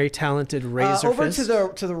the very talented Razorfist.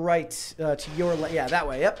 Over to the right, to your that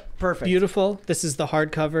way. Yep, perfect. Beautiful. This is the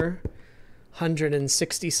hardcover,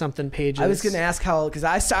 160-something pages. I was going to ask how, because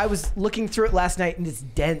I was looking through it last night and it's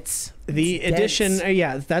dense. The edition,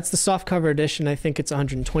 that's the softcover edition. I think it's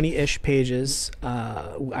 120-ish pages.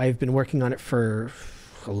 I've been working on it for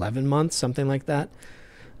 11 months, something like that.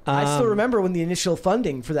 I still remember when the initial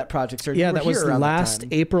funding for that project started. Yeah, that was last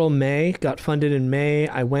April, May. Got funded in May.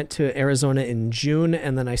 I went to Arizona in June,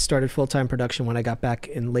 and then I started full-time production when I got back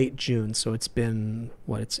in late June. So it's been,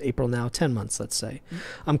 it's April now, 10 months, let's say.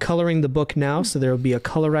 I'm coloring the book now, so there will be a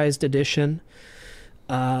colorized edition.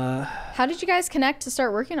 How did you guys connect to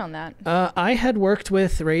start working on that? I had worked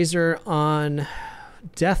with Razor on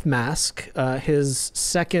Death Mask, his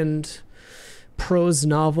second prose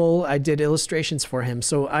novel. I did illustrations for him,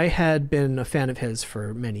 so I had been a fan of his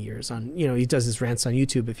for many years. He does his rants on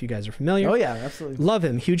YouTube, if you guys are familiar. Oh yeah, absolutely. Love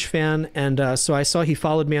him, huge fan. And so I saw he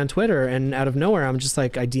followed me on Twitter, and out of nowhere, I'm just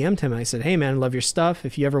like, I DM'd him. I said, hey man, love your stuff.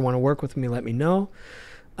 If you ever want to work with me, let me know.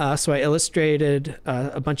 So I illustrated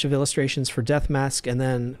a bunch of illustrations for Death Mask, and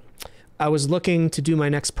then I was looking to do my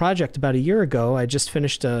next project about a year ago. I just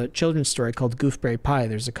finished a children's story called Goofberry Pie.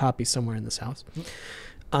 There's a copy somewhere in this house.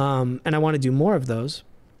 And I want to do more of those,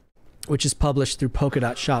 which is published through Polka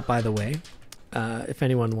Dot Shop, by the way, if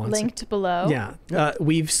anyone wants Linked below. Yeah.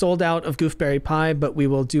 We've sold out of Goofberry Pie, but we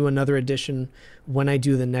will do another edition when I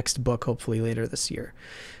do the next book, hopefully later this year.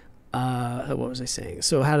 What was I saying?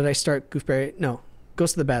 So how did I start Goofberry? No,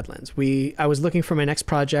 Ghost of the Badlands. I was looking for my next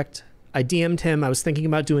project. I DM'd him. I was thinking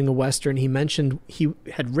about doing a Western. He mentioned he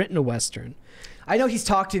had written a Western. I know he's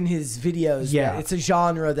talked in his videos that it's a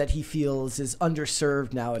genre that he feels is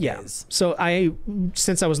underserved nowadays. Yeah. So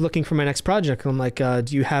since I was looking for my next project, I'm like,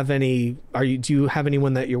 do you have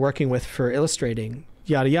anyone that you're working with for illustrating?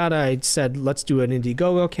 Yada yada. I said, let's do an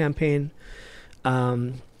Indiegogo campaign.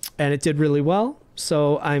 And it did really well.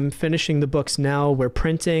 So I'm finishing the books now. We're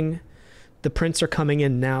printing. The prints are coming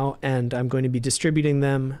in now, and I'm going to be distributing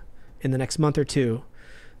them in the next month or two.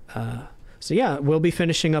 So yeah, we'll be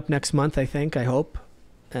finishing up next month, I think, I hope.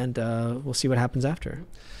 And we'll see what happens after.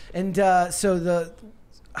 And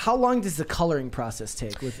how long does the coloring process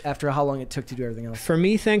take after how long it took to do everything else? For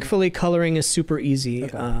me, thankfully, coloring is super easy.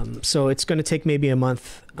 Okay. So it's going to take maybe a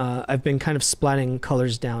month. I've been kind of splatting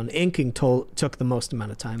colors down. Inking took the most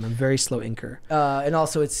amount of time. I'm a very slow inker. And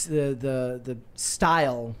also it's the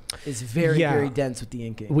style is very dense with the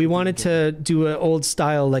inking. We wanted to do an old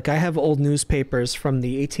style. Like I have old newspapers from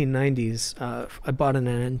the 1890s. I bought in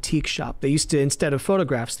an antique shop. They used to, instead of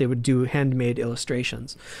photographs, they would do handmade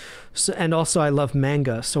illustrations. So, and also I love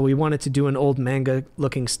manga, so we wanted to do an old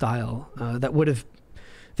manga-looking style that would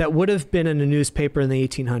have been in a newspaper in the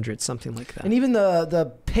 1800s, something like that. And even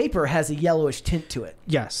the paper has a yellowish tint to it.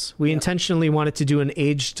 Yes, we intentionally wanted to do an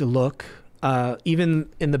aged look. Even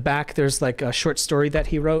in the back, there's like a short story that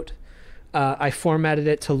he wrote. I formatted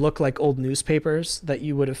it to look like old newspapers that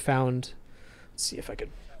you would have found. Let's see if I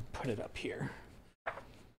could put it up here.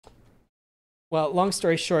 Well, long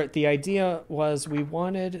story short, the idea was we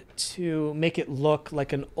wanted to make it look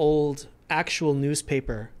like an old actual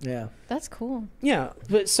newspaper. Yeah. That's cool. Yeah,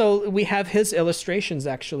 but so we have his illustrations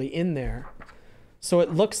actually in there. So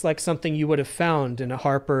it looks like something you would have found in a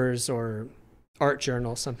Harper's or art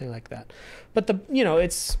journal, something like that. But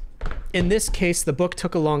it's in this case, the book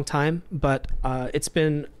took a long time, but it's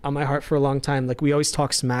been on my heart for a long time. Like we always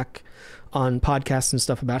talk smack on podcasts and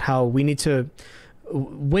stuff about how we need to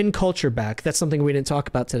win culture back. That's something we didn't talk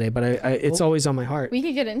about today, but it's always on my heart. We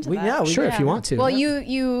could get into that. Yeah, sure, if you want to. Well,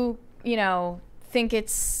 you think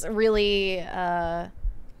it's really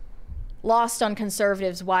lost on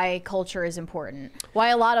conservatives why culture is important, why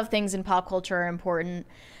a lot of things in pop culture are important.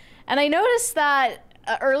 And I noticed that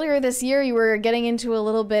earlier this year you were getting into a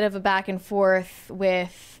little bit of a back and forth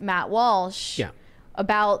with Matt Walsh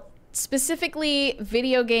about specifically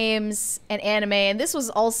video games and anime, and this was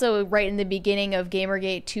also right in the beginning of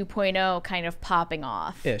Gamergate 2.0 kind of popping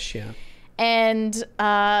off. Ish, yeah. And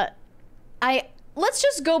let's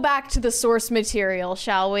just go back to the source material,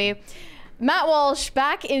 shall we? Matt Walsh,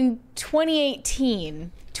 back in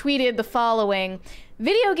 2018, tweeted the following: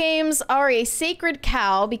 "Video games are a sacred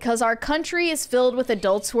cow because our country is filled with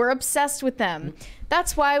adults who are obsessed with them.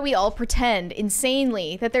 That's why we all pretend,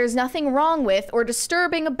 insanely, that there's nothing wrong with or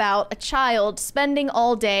disturbing about a child spending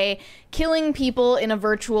all day killing people in a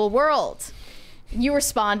virtual world." You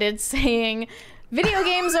responded saying, "Video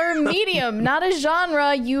games are a medium, not a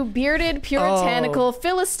genre, you bearded, puritanical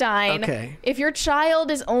Philistine. Okay. If your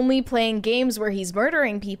child is only playing games where he's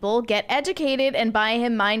murdering people, get educated and buy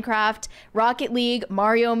him Minecraft, Rocket League,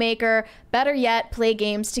 Mario Maker. Better yet, play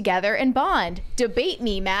games together and bond. Debate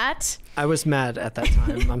me, Matt." I was mad at that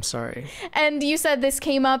time. I'm sorry. And you said this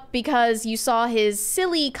came up because you saw his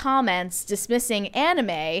silly comments dismissing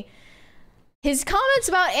anime. His comments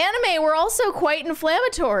about anime were also quite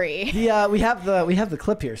inflammatory. Yeah, we have the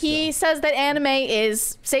clip here. He says that anime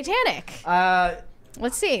is satanic.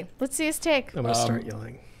 Let's see his take. I'm gonna start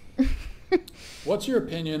yelling. What's your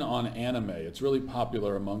opinion on anime? It's really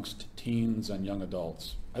popular amongst teens and young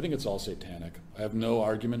adults. I think it's all satanic. I have no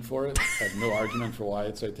argument for it. I have no argument for why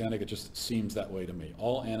it's satanic. It just seems that way to me.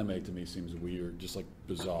 All anime to me seems weird, just like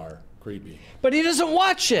bizarre, creepy. But he doesn't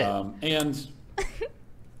watch it. And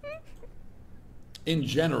in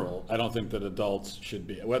general, I don't think that adults should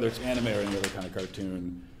be, whether it's anime or any other kind of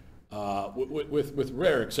cartoon, with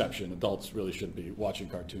rare exception, adults really should be watching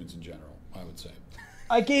cartoons in general, I would say.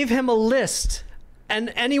 I gave him a list.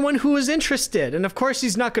 And anyone who is interested, and of course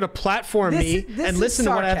he's not going to platform me and listen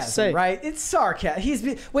to what I have to say. Right? It's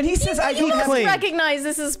sarcasm. When he says I don't have, recognize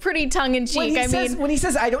this is pretty tongue in cheek. When he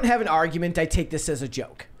says I don't have an argument, I take this as a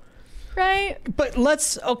joke. Right? But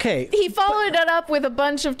okay. He followed it up with a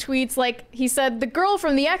bunch of tweets like, he said, the girl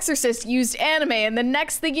from The Exorcist used anime, and the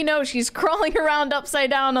next thing you know, she's crawling around upside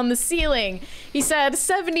down on the ceiling. He said,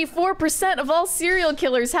 74% of all serial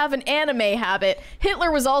killers have an anime habit.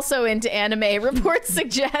 Hitler was also into anime, reports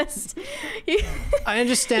suggest. I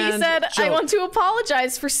understand. He said, I want to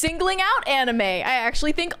apologize for singling out anime. I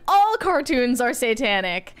actually think all cartoons are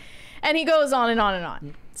satanic. And he goes on and on and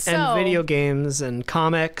on. So, and video games and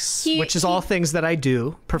comics, which is all things that I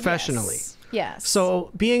do professionally. Yes. So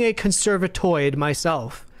being a conservatoid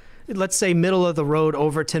myself, let's say middle of the road,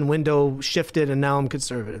 Overton window shifted, and now I'm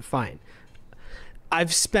conservative. Fine.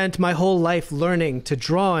 I've spent my whole life learning to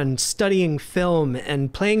draw and studying film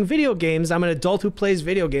and playing video games. I'm an adult who plays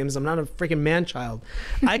video games. I'm not a freaking man-child.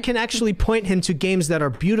 I can actually point him to games that are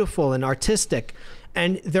beautiful and artistic.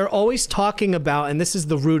 And they're always talking about, and this is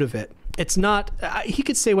the root of it, it's not, he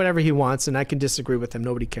could say whatever he wants and I can disagree with him,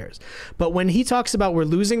 nobody cares. But when he talks about we're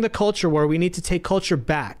losing the culture war, we need to take culture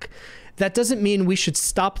back, that doesn't mean we should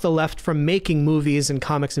stop the left from making movies and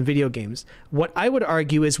comics and video games. What I would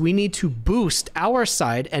argue is we need to boost our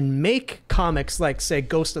side and make comics like, say,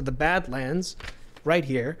 Ghost of the Badlands, right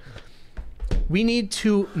here. We need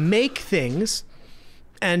to make things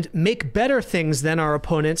and make better things than our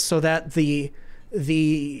opponents so that the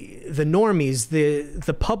normies,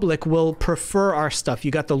 the public will prefer our stuff.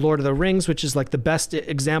 You got the Lord of the Rings, which is like the best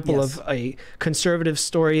example of a conservative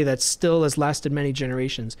story that still has lasted many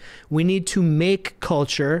generations. We need to make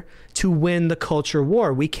culture to win the culture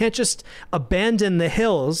war. We can't just abandon the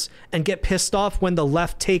hills and get pissed off when the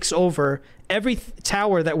left takes over every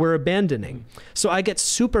tower that we're abandoning. So I get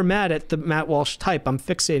super mad at the Matt Walsh type. I'm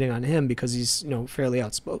fixating on him because he's, fairly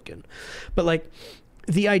outspoken. But like,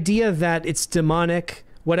 the idea that it's demonic,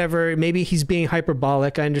 whatever, maybe he's being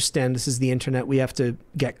hyperbolic. I understand this is the internet. We have to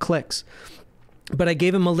get clicks. But I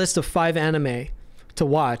gave him a list of 5 anime to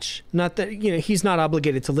watch. Not that, he's not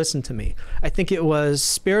obligated to listen to me. I think it was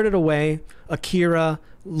Spirited Away, Akira,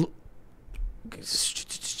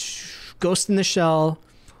 Ghost in the Shell,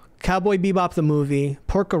 Cowboy Bebop the movie,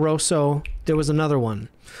 Porco Rosso. There was another one.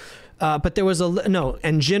 But there was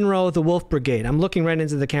and Jinro the Wolf Brigade. I'm looking right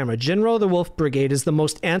into the camera. Jinro the Wolf Brigade is the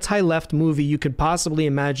most anti-left movie you could possibly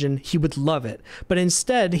imagine. He would love it. But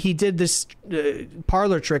instead, he did this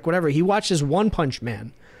parlor trick, whatever. He watches One Punch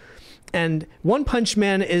Man. And One Punch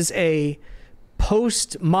Man is a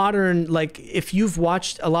post-modern, like, if you've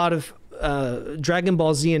watched a lot of Dragon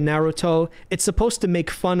Ball Z and Naruto, it's supposed to make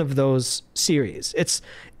fun of those series.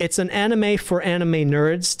 It's an anime for anime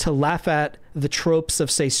nerds to laugh at the tropes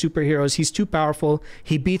of, say, superheroes. He's too powerful.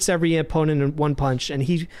 He beats every opponent in one punch.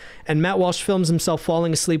 And Matt Walsh films himself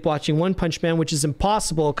falling asleep watching One Punch Man, which is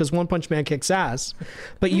impossible because One Punch Man kicks ass.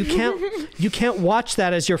 But you can't watch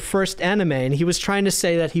that as your first anime. And he was trying to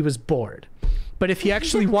say that he was bored. But if you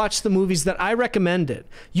actually watch the movies that I recommended,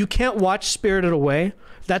 you can't watch Spirited Away.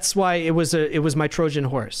 That's why it was my Trojan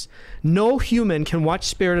horse. No human can watch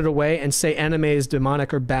Spirited Away and say anime is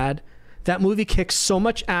demonic or bad. That movie kicks so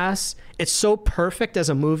much ass. It's so perfect as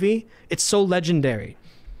a movie. It's so legendary.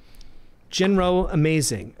 Jinro,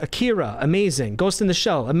 amazing. Akira, amazing. Ghost in the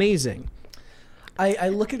Shell, amazing. I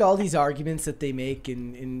look at all these arguments that they make,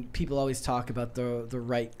 and people always talk about the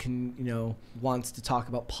right wants to talk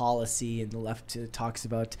about policy, and the left talks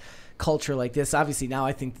about culture like this. Obviously, now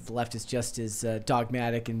I think that the left is just as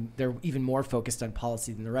dogmatic, and they're even more focused on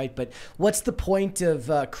policy than the right. But what's the point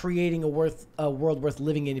of creating a world worth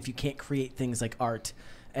living in if you can't create things like art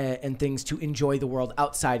and things to enjoy the world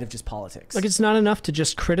outside of just politics? Like, it's not enough to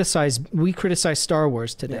just criticize. We criticize Star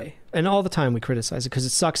Wars today, and all the time we criticize it because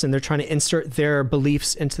it sucks, and they're trying to insert their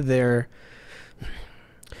beliefs into their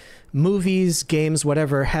movies, games,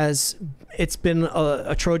 whatever. It's been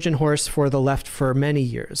a Trojan horse for the left for many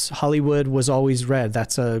years. Hollywood was always red.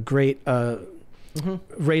 That's a great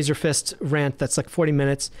razor fist rant that's like 40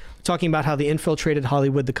 minutes talking about how they infiltrated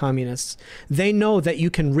Hollywood, the communists. They know that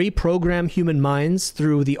you can reprogram human minds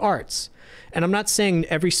through the arts. And I'm not saying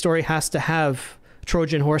every story has to have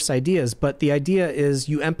Trojan horse ideas, but the idea is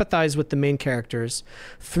you empathize with the main characters.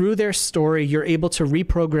 Through their story, you're able to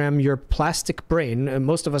reprogram your plastic brain. And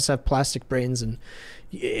most of us have plastic brains, and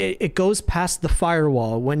it goes past the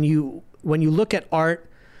firewall. When you look at art,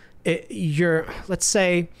 let's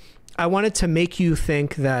say, I wanted to make you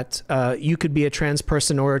think that you could be a trans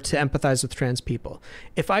person or to empathize with trans people.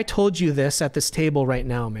 If I told you this at this table right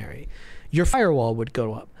now, Mary, your firewall would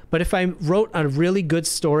go up. But if I wrote a really good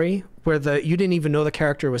story where you didn't even know the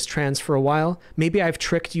character was trans for a while. Maybe I've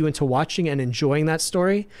tricked you into watching and enjoying that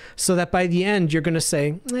story so that by the end you're going to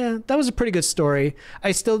say, yeah, that was a pretty good story.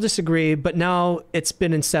 I still disagree, but now it's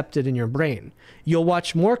been incepted in your brain. You'll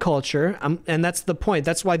watch more culture, and that's the point.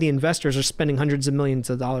 That's why the investors are spending hundreds of millions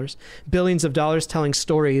of dollars, billions of dollars telling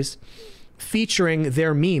stories featuring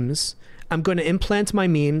their memes. I'm going to implant my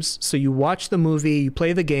memes, so you watch the movie, you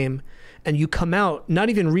play the game, and you come out not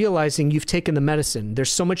even realizing you've taken the medicine.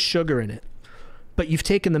 There's so much sugar in it, but you've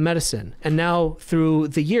taken the medicine. And now through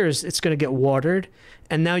the years, it's going to get watered.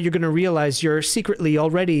 And now you're going to realize you're secretly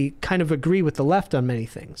already kind of agree with the left on many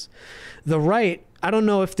things. The right, I don't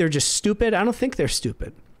know if they're just stupid. I don't think they're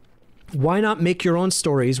stupid. Why not make your own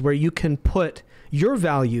stories where you can put your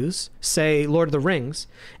values, say Lord of the Rings,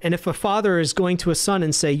 and if a father is going to a son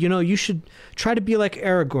and say, you know, you should try to be like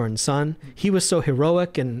Aragorn, son. He was so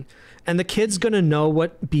heroic, and the kid's going to know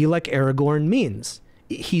what be like Aragorn means.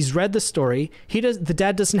 He's read the story. The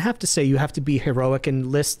dad doesn't have to say you have to be heroic and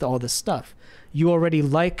list all this stuff. You already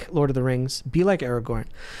like Lord of the Rings. Be like Aragorn.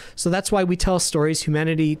 So that's why we tell stories.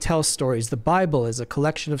 Humanity tells stories. The Bible is a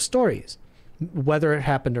collection of stories. Whether it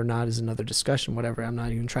happened or not is another discussion, whatever. I'm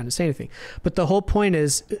not even trying to say anything. But the whole point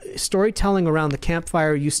is storytelling around the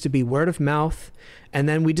campfire used to be word of mouth, and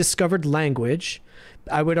then we discovered language.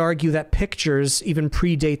 I would argue that pictures even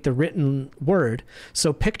predate the written word.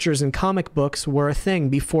 So pictures in comic books were a thing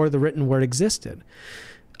before the written word existed.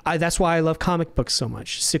 That's why I love comic books so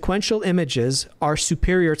much. Sequential images are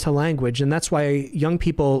superior to language, and that's why young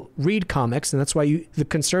people read comics, and that's why the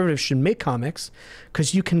conservatives should make comics,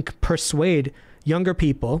 because you can persuade younger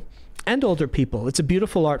people and older people. It's a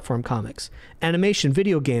beautiful art form, comics. Animation,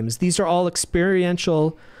 video games, these are all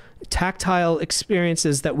experiential, tactile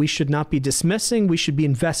experiences that we should not be dismissing. We should be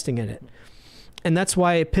investing in it. And that's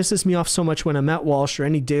why it pisses me off so much when I'm at Walsh or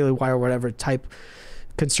any Daily Wire or whatever type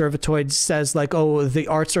conservatoid says like, oh, the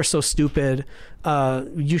arts are so stupid.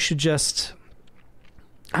 You should just,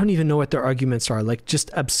 I don't even know what their arguments are. Like,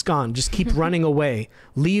 just abscond, just keep running away.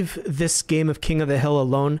 Leave this game of King of the Hill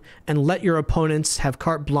alone and let your opponents have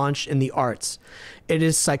carte blanche in the arts. It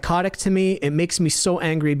is psychotic to me. It makes me so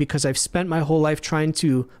angry because I've spent my whole life trying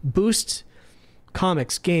to boost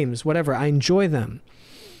comics, games, whatever. I enjoy them.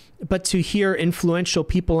 But to hear influential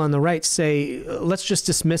people on the right say, let's just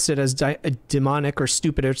dismiss it as demonic or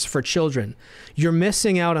stupid, it's for children. You're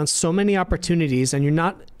missing out on so many opportunities, and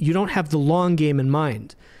you don't have the long game in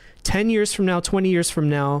mind. 10 years from now, 20 years from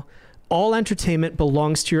now, all entertainment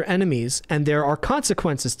belongs to your enemies, and there are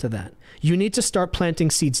consequences to that. You need to start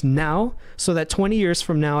planting seeds now so that 20 years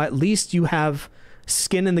from now, at least you have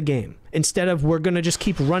skin in the game, instead of we're going to just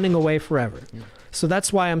keep running away forever. Yeah. So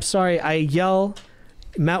that's why I'm sorry. I yell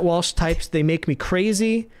Matt Walsh types, they make me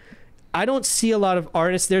crazy. I don't see a lot of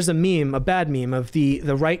artists. There's a meme, a bad meme of the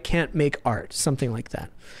right can't make art, something like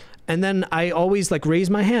that. And then I always like raise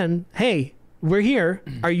my hand. Hey, we're here.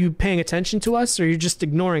 Are you paying attention to us, or are you just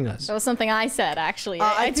ignoring us? That was something I said, actually.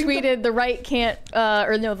 I tweeted the right can't,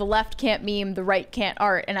 the left can't meme, the right can't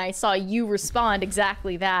art. And I saw you respond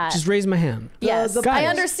exactly that. Just raise my hand. Yes, I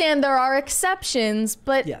understand there are exceptions,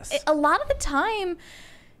 but a lot of the time,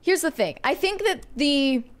 here's the thing. I think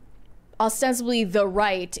that ostensibly the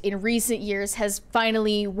right in recent years has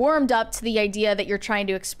finally warmed up to the idea that you're trying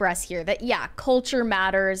to express here. That, yeah, culture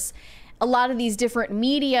matters. A lot of these different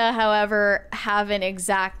media, however, haven't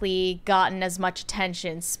exactly gotten as much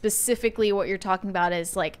attention. Specifically, what you're talking about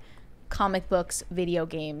is like comic books, video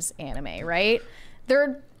games, anime, right?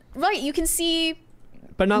 They're, right, you can see...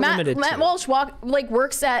 But not limited to. Matt Walsh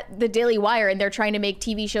works at the Daily Wire, and they're trying to make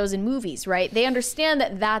TV shows and movies, right? They understand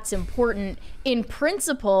that that's important in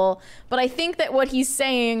principle, but I think that what he's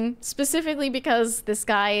saying, specifically because this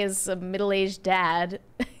guy is a middle-aged dad,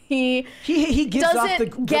 he gives off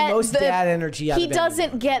the most dad energy out of anyone. He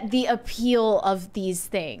doesn't get the appeal of these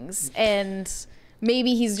things, and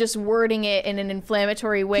maybe he's just wording it in an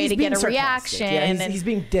inflammatory way to get a reaction. Yeah, he's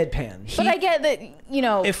being deadpan. But I get that, you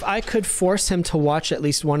know. If I could force him to watch at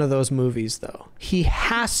least one of those movies, though, he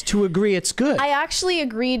has to agree it's good. I actually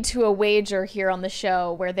agreed to a wager here on the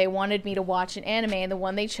show where they wanted me to watch an anime, and the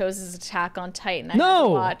one they chose is Attack on Titan.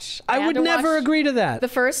 I would never agree to that. The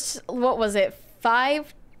first, what was it,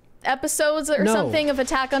 5 episodes or something of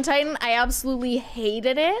Attack on Titan? I absolutely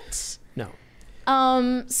hated it. No.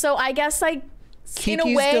 So I guess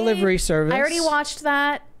Kiki's Delivery Service. I already watched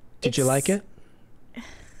that. Did you like it?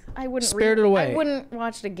 I wouldn't. Spirited Away. I wouldn't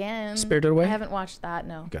watch it again. Spirited Away. I haven't watched that.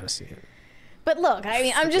 No. You gotta see it. But look, I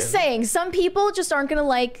mean, I'm just saying, some people just aren't gonna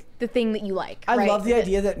like the thing that you like. I love the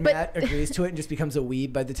idea that Matt agrees to it and just becomes a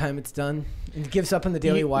weeb by the time it's done and gives up on the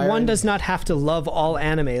Daily Wire. One does not have to love all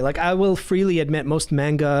anime. Like, I will freely admit most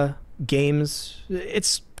manga games.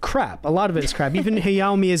 It's crap. A lot of it is crap. Even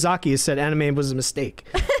Hayao Miyazaki has said anime was a mistake.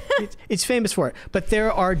 It's famous for it. But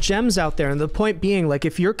there are gems out there. And the point being, like,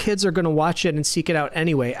 if your kids are going to watch it and seek it out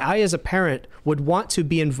anyway, I, as a parent, would want to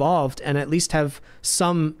be involved and at least have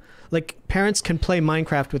some, like, parents can play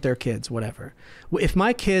Minecraft with their kids, whatever. If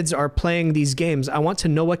my kids are playing these games, I want to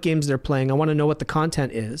know what games they're playing. I want to know what the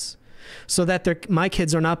content is so that my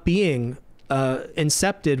kids are not being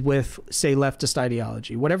incepted with, say, leftist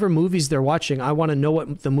ideology. Whatever movies they're watching, I want to know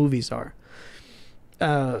what the movies are.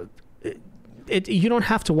 You don't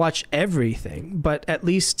have to watch everything, but at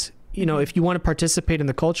least, you know, if you want to participate in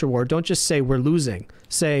the culture war, don't just say we're losing.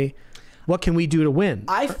 Say, what can we do to win?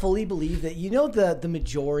 I fully believe that, you know, the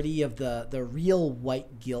majority of the real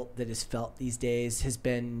white guilt that is felt these days has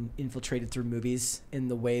been infiltrated through movies in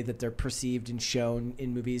the way that they're perceived and shown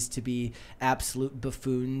in movies to be absolute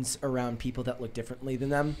buffoons around people that look differently than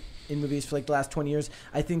them in movies for like the last 20 years.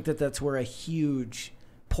 I think that that's where a huge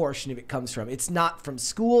portion of it comes from. It's not from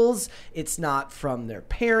schools, it's not from their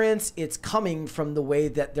parents, it's coming from the way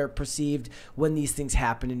that they're perceived when these things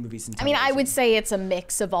happen in movies and television. I mean, I would say it's a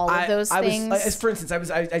mix of all of those things. For instance,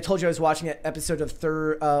 I told you I was watching an episode of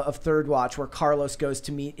Third Watch where Carlos goes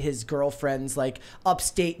to meet his girlfriend's like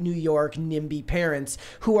upstate New York NIMBY parents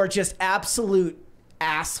who are just absolute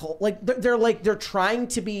asshole. Like they're trying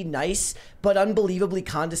to be nice but unbelievably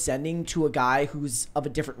condescending to a guy who's of a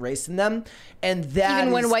different race than them, and that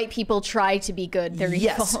even when white people try to be good, they're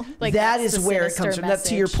evil. Like, that is where it comes from. That's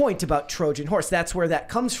to your point about Trojan horse. That's where that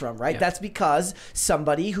comes from, right? Yeah. That's because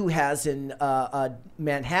somebody who has a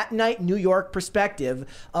Manhattanite New York perspective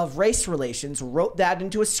of race relations wrote that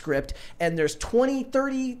into a script, and there's 20,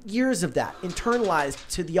 30 years of that internalized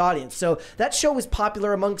to the audience. So that show was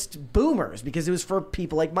popular amongst boomers because it was for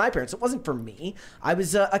people like my parents. It wasn't for me. I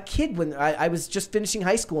was a kid when I was just finishing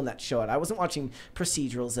high school in that show, and I wasn't watching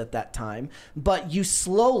procedurals at that time. But you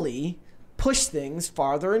slowly push things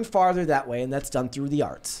farther and farther that way, and that's done through the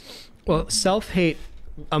arts. Well, self-hate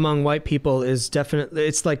among white people is definitely,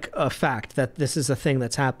 it's like a fact that this is a thing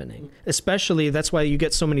that's happening. Especially, that's why you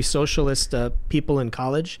get so many socialist people in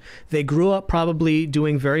college. They grew up probably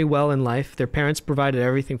doing very well in life. Their parents provided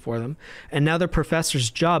everything for them. And now their professor's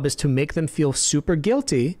job is to make them feel super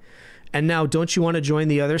guilty. And now, don't you want to join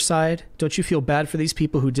the other side? Don't you feel bad for these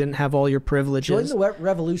people who didn't have all your privileges? Join the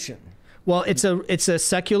revolution. Well, it's a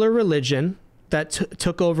secular religion that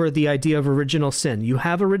took over the idea of original sin. You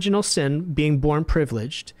have original sin, being born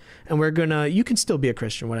privileged, and you can still be a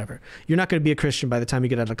Christian, whatever. You're not going to be a Christian by the time you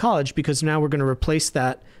get out of college, because now we're going to replace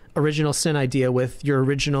that original sin idea with you're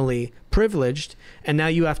originally privileged, and now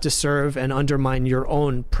you have to serve and undermine your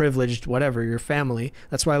own privileged whatever, your family.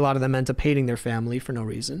 That's why a lot of them end up hating their family for no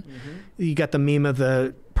reason. Mm-hmm. You got the meme of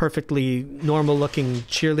the perfectly normal looking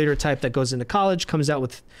cheerleader type that goes into college, comes out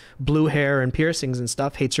with blue hair and piercings and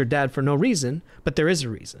stuff, hates her dad for no reason, but there is a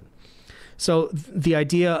reason. So the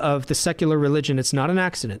idea of the secular religion, it's not an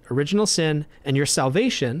accident. Original sin and your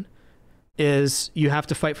salvation is you have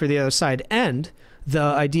to fight for the other side. And the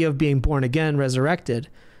idea of being born again, resurrected,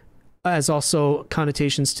 has also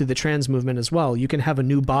connotations to the trans movement as well. You can have a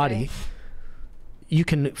new body. Right. You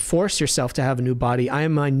can force yourself to have a new body. I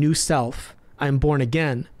am my new self. I am born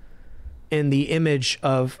again in the image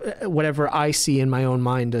of whatever I see in my own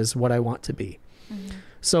mind as what I want to be. Mm-hmm.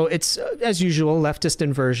 So it's, as usual, leftist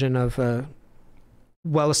inversion of a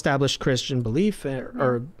well-established Christian belief.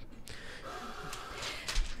 Or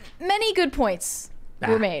many good points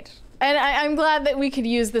were made. And I'm glad that we could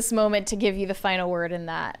use this moment to give you the final word in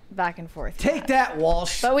that back and forth. Take that,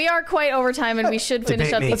 Walsh. But we are quite over time, and we should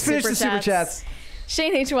finish up these super chats.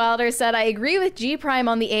 Shane H. Wilder said, I agree with G Prime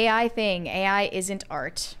on the AI thing. AI isn't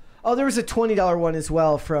art. Oh, there was a $20 one as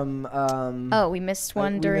well from... we missed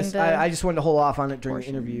one during I just wanted to hold off on it during the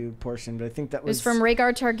interview portion, but I think that was... It was from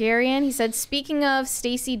Rhaegar Targaryen. He said, speaking of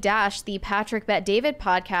Stacey Dash, the Patrick Bet David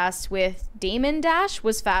podcast with Damon Dash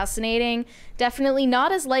was fascinating. Definitely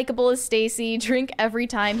not as likable as Stacey. Drink every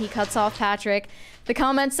time he cuts off Patrick. The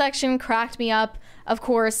comment section cracked me up. Of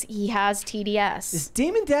course, he has TDS. Is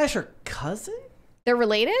Damon Dash her cousin? They're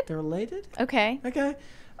related? They're related? Okay. Okay.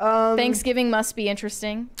 Thanksgiving must be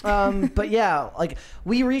interesting. But yeah, like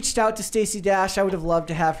we reached out to Stacey Dash. I would have loved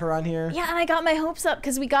to have her on here. Yeah, and I got my hopes up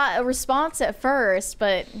because we got a response at first,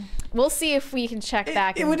 but we'll see if we can check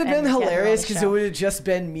back. It would have been hilarious because it would have just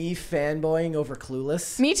been me fanboying over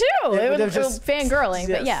Clueless. Me too. It would have just fangirling,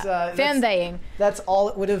 but yeah, fanbaying. That's all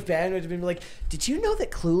it would have been. It would have been like, did you know that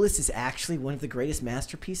Clueless is actually one of the greatest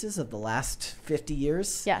masterpieces of the last 50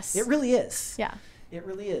 years? Yes. It really is. Yeah. It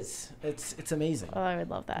really is. It's amazing. Oh, I would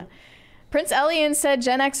love that. Prince Elian said,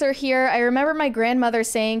 Gen Xer here. I remember my grandmother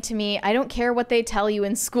saying to me, I don't care what they tell you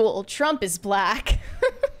in school. Trump is black.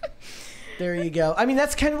 There you go. I mean,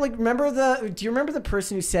 that's kind of like, do you remember the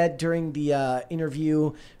person who said during the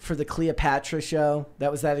interview for the Cleopatra show,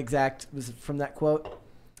 was it from that quote?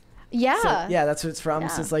 Yeah. So, yeah, that's what it's from. Yeah.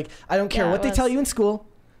 So it's like, I don't care what they tell you in school.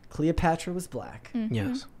 Cleopatra was black. Mm-hmm.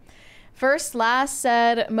 Yes. First Last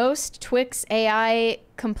said, most Twix AI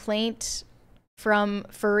complaint from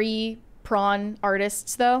furry prawn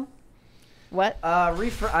artists, though. What? I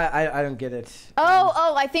don't get it.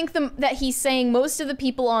 I think that he's saying most of the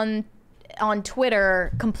people on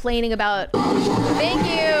Twitter complaining about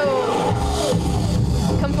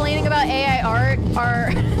complaining about AI art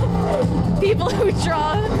are people who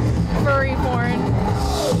draw furry porn.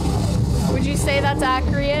 Would you say that's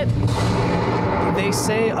accurate? They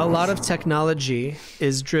say a lot of technology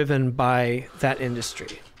is driven by that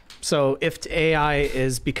industry. So if AI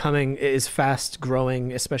is fast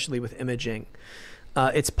growing, especially with imaging,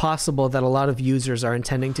 it's possible that a lot of users are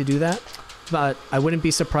intending to do that. But I wouldn't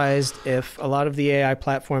be surprised if a lot of the AI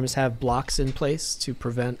platforms have blocks in place to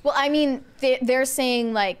prevent. Well, I mean, they're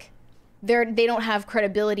saying like they don't have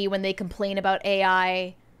credibility when they complain about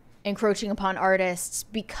AI encroaching upon artists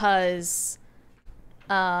because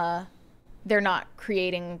they're not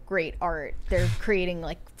creating great art. They're creating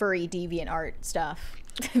like furry deviant art stuff.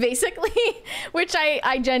 Basically, which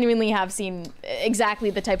I genuinely have seen exactly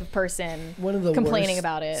the type of person one of the complaining worst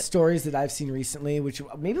about it. Stories that I've seen recently, which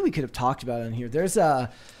maybe we could have talked about on here. There's the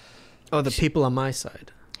people on my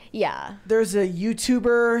side. Yeah. There's a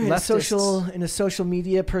YouTuber and a social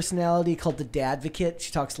media personality called The Dadvocate.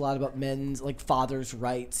 She talks a lot about men's, like fathers'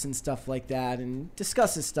 rights and stuff like that, and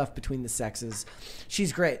discusses stuff between the sexes.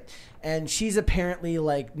 She's great. And she's apparently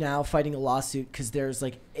like now fighting a lawsuit because there's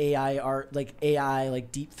like AI art, like AI,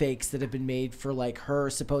 like deep fakes that have been made for like her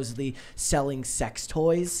supposedly selling sex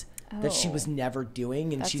toys that she was never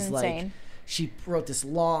doing. And she's insane. Like, she wrote this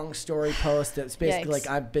long story post that's basically like,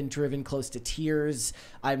 I've been driven close to tears.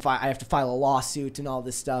 I have to file a lawsuit and all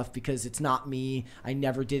this stuff because it's not me. I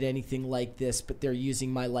never did anything like this, but they're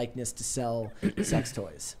using my likeness to sell sex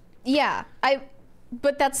toys. Yeah,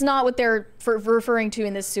 but that's not what they're referring to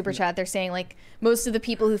in this super chat. They're saying like most of the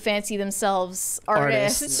people who fancy themselves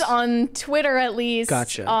artists on Twitter, at least,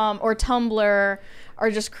 gotcha. Or Tumblr,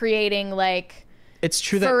 are just creating like it's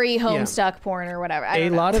true furry homestuck porn or whatever. A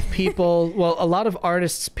lot of people, a lot of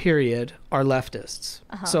artists, period, are leftists.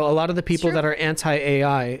 So a lot of the people that are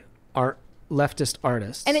anti-AI are leftist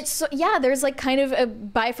artists. And it's there's like kind of a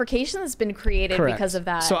bifurcation that's been created because of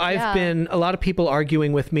that. So I've been a lot of people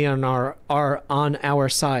arguing with me on our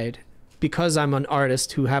side because I'm an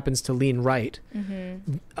artist who happens to lean right.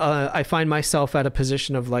 Mm-hmm. I find myself at a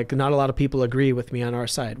position of like not a lot of people agree with me on our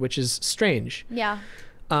side, which is strange. Yeah.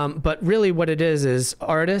 But really what it is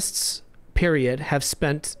artists, period, have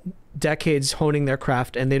spent decades honing their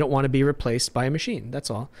craft and they don't want to be replaced by a machine. That's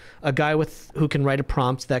all. A guy who can write a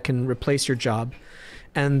prompt that can replace your job.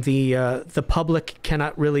 And the public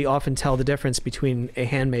cannot really often tell the difference between a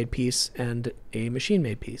handmade piece and a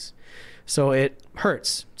machine-made piece. So it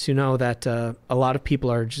hurts to know that a lot of people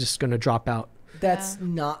are just going to drop out. That's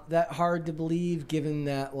not that hard to believe, given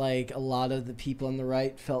that like a lot of the people on the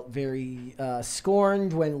right felt very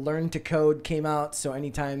scorned when Learn to Code came out. So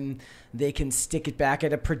anytime they can stick it back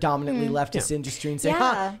at a predominantly leftist industry and say,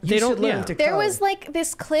 you should learn to code. There was like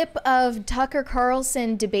this clip of Tucker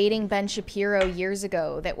Carlson debating Ben Shapiro years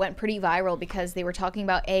ago that went pretty viral because they were talking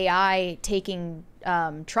about AI taking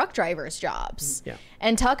truck drivers' jobs. Yeah.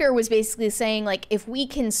 And Tucker was basically saying, like, if we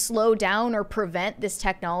can slow down or prevent this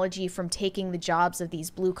technology from taking the jobs of these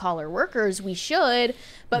blue-collar workers, we should.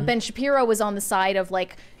 But Ben Shapiro was on the side of,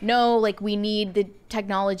 like, no, like, we need the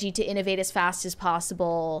technology to innovate as fast as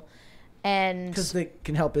possible. And because they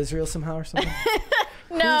can help Israel somehow or something?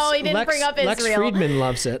 No, he didn't bring up Israel. Lex Friedman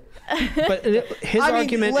loves it. But his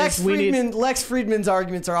argument is Lex Friedman's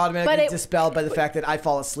arguments are automatically dispelled by the fact that I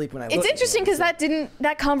fall asleep when I look. It's interesting because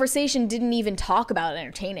that conversation didn't even talk about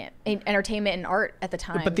entertainment and art at the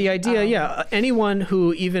time. But the idea, anyone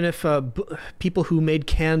who, even if people who made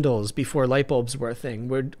candles before light bulbs were a thing,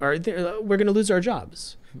 we're going to lose our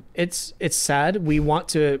jobs. It's sad. We want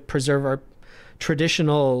to preserve our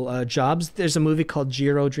traditional jobs. There's a movie called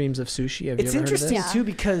Jiro Dreams of Sushi. Have you ever heard of this? It's interesting too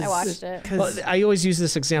because I watched it. Well, I always use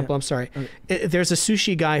this example. I'm sorry. There's a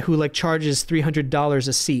sushi guy who like charges $300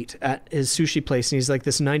 a seat at his sushi place, and he's like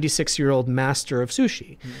this 96-year-old master of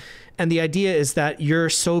sushi. And the idea is that you're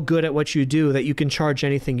so good at what you do that you can charge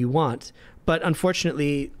anything you want. But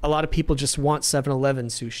unfortunately, a lot of people just want 7-Eleven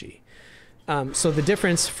sushi. So the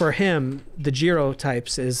difference for him, the Jiro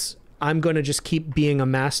types, is I'm going to just keep being a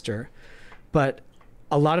master. but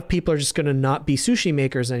a lot of people are just going to not be sushi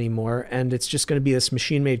makers anymore, and it's just going to be this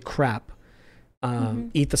machine-made crap,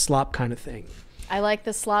 eat the slop kind of thing. I like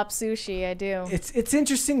the slop sushi. I do. It's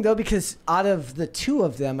interesting though, because out of the two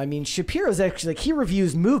of them, I mean, Shapiro's actually he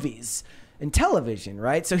reviews movies and television,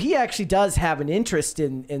 right? So he actually does have an interest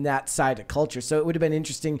in that side of culture. So it would have been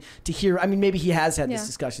interesting to hear. I mean, maybe he has had this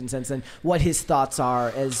discussion since then. What his thoughts are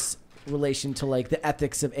as relation to like the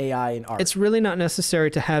ethics of AI and art. It's really not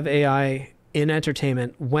necessary to have AI in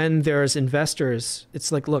entertainment when there's investors.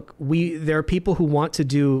 It's like, look, there are people who want to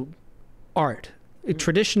do art.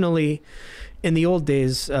 Traditionally, in the old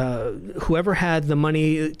days, whoever had the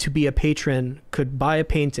money to be a patron could buy a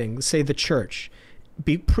painting, say the church,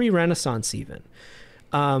 be pre-Renaissance even.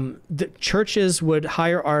 The churches would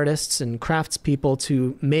hire artists and craftspeople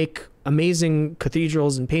to make amazing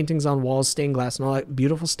cathedrals and paintings on walls, stained glass and all that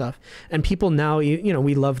beautiful stuff. And people now,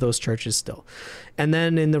 we love those churches still. And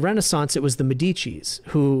then in the Renaissance, it was the Medicis,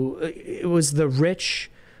 it was the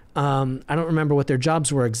rich. I don't remember what their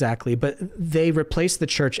jobs were exactly, but they replaced the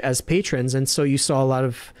church as patrons. And so you saw a lot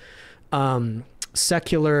of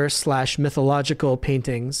secular / mythological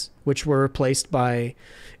paintings, which were replaced by,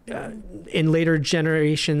 in later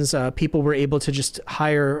generations, people were able to just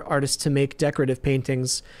hire artists to make decorative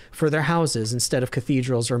paintings for their houses instead of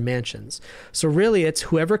cathedrals or mansions. So really, it's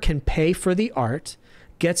whoever can pay for the art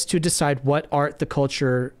gets to decide what art the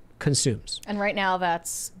culture consumes. And right now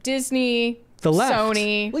that's Disney, the left.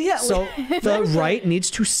 Sony. Well, yeah. So the right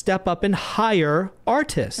needs to step up and hire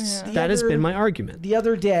artists. That has been my argument. The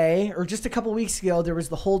other day, or just a couple weeks ago, there was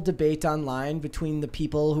the whole debate online between the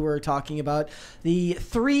people who were talking about the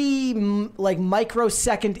 3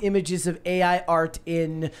 microsecond images of AI art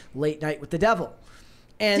in Late Night with the Devil.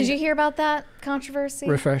 And did you hear about that controversy?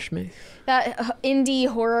 Refresh me. That indie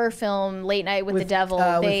horror film, Late Night with the Devil.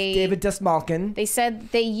 With David Desmalkin. They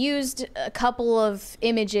said they used a couple of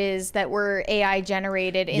images that were AI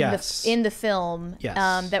generated in the film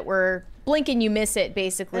that were blink and you miss it,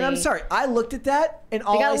 basically. And I'm sorry, I looked at that and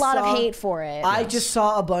all they got a lot of hate for it. I just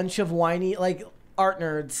saw a bunch of whiny art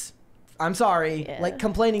nerds. I'm sorry,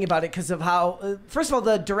 complaining about it because of how, first of all,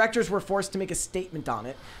 the directors were forced to make a statement on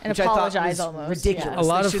it. And which apologize I thought was almost. ridiculous. A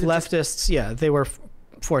lot of leftists, they were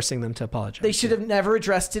forcing them to apologize. They should have never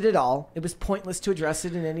addressed it at all. It was pointless to address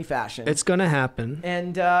it in any fashion. It's going to happen.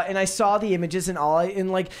 And I saw the images and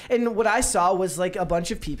and what I saw was like a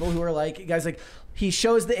bunch of people who were like, guys, like, he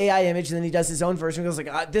shows the AI image and then he does his own version. He goes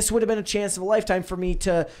like, this would have been a chance of a lifetime for me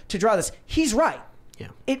to draw this. He's right. Yeah.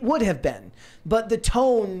 It would have been. But the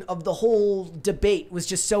tone of the whole debate was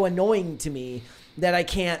just so annoying to me that I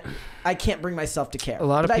can't bring myself to care. A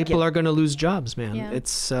lot of people are going to lose jobs, man. Yeah.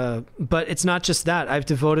 It's but it's not just that. I've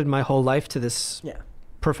devoted my whole life to this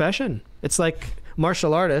profession. It's like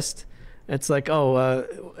martial artist. It's like,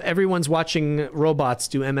 everyone's watching robots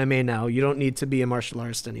do MMA now. You don't need to be a martial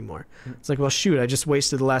artist anymore. It's like, well, shoot, I just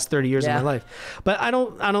wasted the last 30 years of my life. But I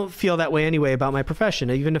don't feel that way anyway about my profession.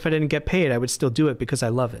 Even if I didn't get paid, I would still do it because I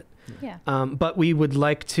love it. Yeah. But we would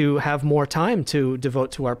like to have more time to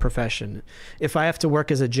devote to our profession. If I have to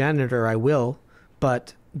work as a janitor, I will.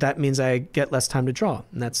 But that means I get less time to draw,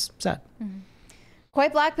 and that's sad. Mm-hmm.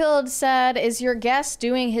 Quite Blackpilled said, is your guest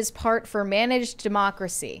doing his part for managed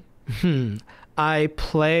democracy? I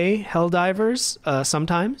play Helldivers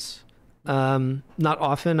sometimes, not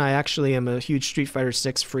often. I actually am a huge Street Fighter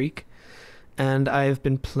 6 freak, and I've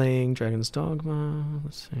been playing Dragon's Dogma.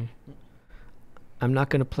 Let's see. I'm not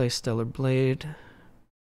going to play Stellar Blade.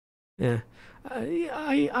 Yeah,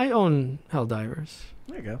 I own Helldivers.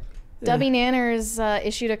 There you go. Dubby Nanners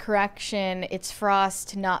issued a correction. It's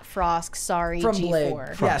Frost, not Frosk. Sorry, from G4.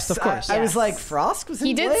 Blade. Yes, of course. I was like, Frosk was in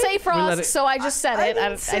He Blade? did say Frosk, so I just said it.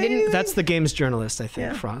 I didn't. That's the game's journalist, I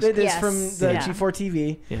think. Frost. It is from the G4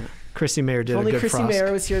 TV. Yeah. Chrissy Mayer did a good Chrissy Frost.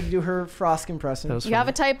 Mayer was here to do her Frosk impression. You have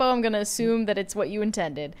a typo. I'm going to assume that it's what you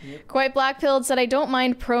intended. Yep. Quite Blackpilled said, I don't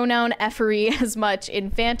mind pronoun effery as much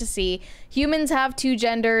in fantasy. Humans have 2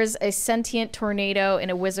 genders. A sentient tornado in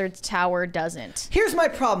a wizard's tower doesn't. Here's my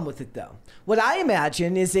problem with it, though. What I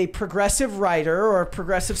imagine is a progressive writer or a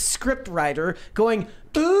progressive script writer going,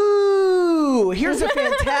 ooh, here's a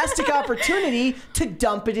fantastic opportunity to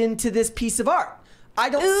dump it into this piece of art. I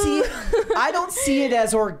don't see it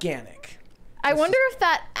as organic. I wonder if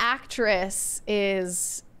that actress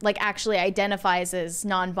is actually identifies as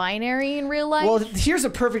non-binary in real life. Well, here's a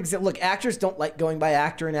perfect example. Look, actors don't like going by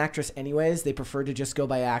actor and actress anyways. They prefer to just go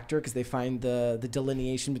by actor because they find the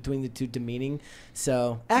delineation between the two demeaning.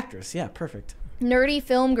 So actress, yeah, perfect. Nerdy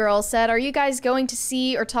Film Girl said, are you guys going to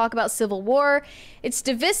see or talk about Civil War? It's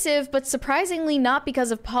divisive, but surprisingly not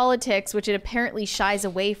because of politics, which it apparently shies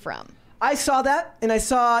away from. I saw that, and I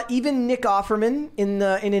saw even Nick Offerman in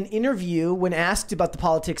an interview when asked about the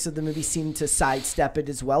politics of the movie seemed to sidestep it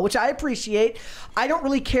as well, which I appreciate. I don't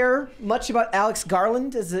really care much about Alex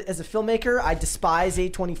Garland as a filmmaker. I despise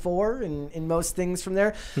A24 and most things from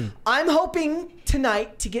there. I'm hoping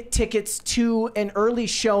tonight to get tickets to an early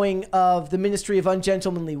showing of The Ministry of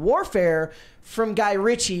Ungentlemanly Warfare from Guy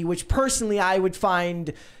Ritchie, which personally I would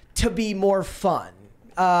find to be more fun.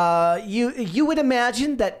 You would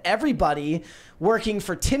imagine that everybody working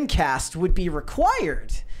for Timcast would be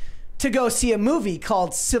required to go see a movie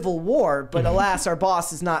called Civil War, but alas, our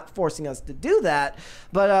boss is not forcing us to do that.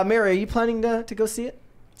 But Mary, are you planning to go see it?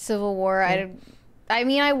 Civil War, I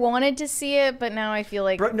mean, I wanted to see it, but now I feel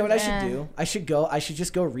like... Bro, know what I should do? I should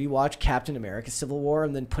just go rewatch Captain America Civil War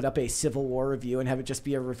and then put up a Civil War review and have it just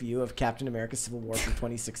be a review of Captain America Civil War from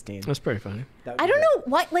 2016. That's pretty funny. I don't know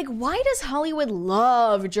why does Hollywood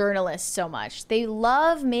love journalists so much? They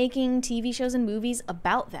love making TV shows and movies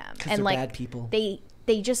about them. And they're bad people.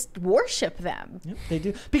 They just worship them. Yep, they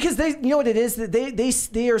do. Because you know what it is?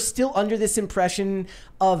 They are still under this impression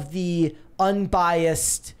of the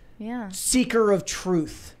unbiased... seeker of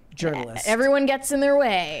truth journalist. Everyone gets in their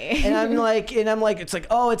way. and I'm like, it's like,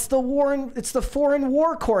 oh, it's the foreign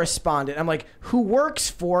war correspondent. I'm like, who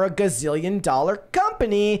works for a gazillion-dollar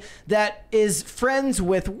company that is friends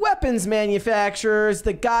with weapons manufacturers.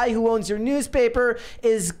 The guy who owns your newspaper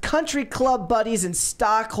is country club buddies and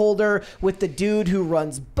stockholder with the dude who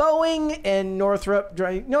runs Boeing and Northrop.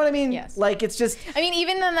 You know what I mean? Yes. Like, it's just... I mean,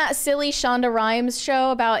 even in that silly Shonda Rhimes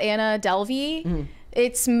show about Anna Delvey,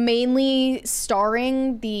 it's mainly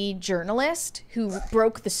starring the journalist who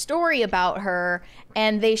broke the story about her,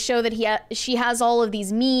 and they show that she has all of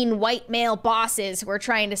these mean white male bosses who are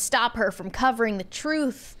trying to stop her from covering the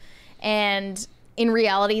truth. And in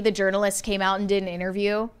reality, the journalist came out and did an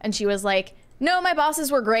interview, and she was like, no, my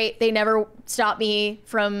bosses were great. They never stopped me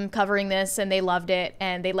from covering this, and they loved it,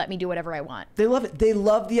 and they let me do whatever I want. They love it. They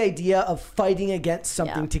love the idea of fighting against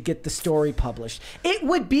something to get the story published. It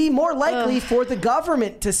would be more likely for the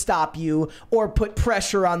government to stop you or put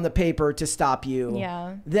pressure on the paper to stop you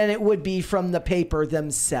than it would be from the paper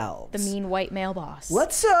themselves. The mean white male boss.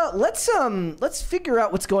 Let's figure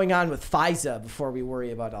out what's going on with FISA before we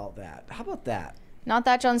worry about all that. How about that? Not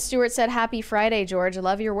that John Stewart said, happy Friday, George. I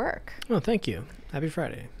love your work. Oh, thank you. Happy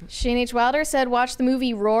Friday. Shane H. Wilder said, watch the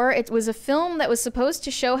movie Roar. It was a film that was supposed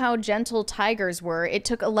to show how gentle tigers were. It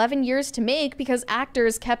took 11 years to make because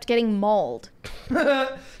actors kept getting mauled.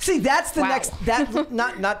 See, that's the next...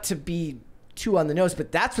 Not to be too on the nose,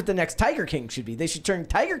 but that's what the next Tiger King should be. They should turn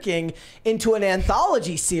Tiger King into an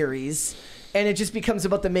anthology series, and it just becomes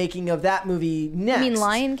about the making of that movie next. You mean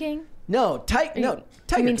Lion King? No, Tiger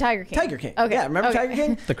mean Tiger King? Tiger King. Okay. Yeah, remember Tiger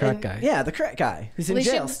King? The crack guy. Yeah, the crack guy who's in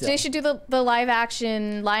jail still. They should do the live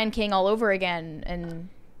action Lion King all over again and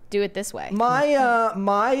do it this way. My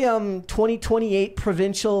 2028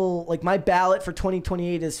 provincial, like my ballot for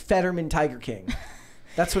 2028 is Fetterman Tiger King.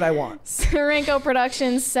 That's what I want. Sarenko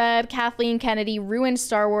Productions said Kathleen Kennedy ruined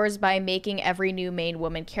Star Wars by making every new main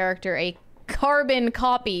woman character a carbon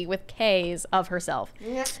copy with K's of herself.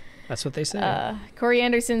 Yeah. That's what they say. Corey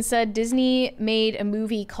Anderson said Disney made a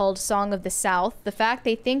movie called Song of the South. The fact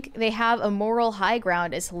they think they have a moral high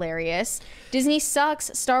ground is hilarious. Disney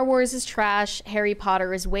sucks. Star Wars is trash. Harry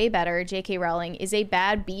Potter is way better. J.K. Rowling is a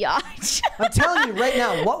bad biatch. I'm telling you right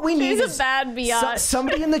now, what we need is a bad biatch.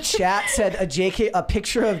 Somebody in the chat said a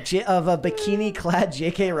picture of a bikini-clad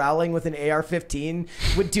J.K. Rowling with an AR-15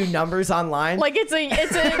 would do numbers online. Like it's a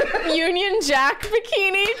Union Jack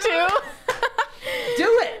bikini too.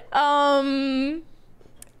 Do it.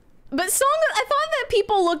 But I thought that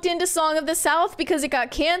people looked into Song of the South because it got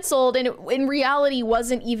canceled, and it, in reality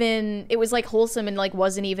wasn't even. It was like wholesome and like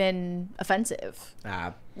wasn't even offensive.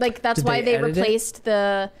 Like that's why they replaced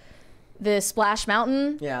the Splash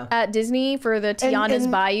Mountain at Disney for the Tiana's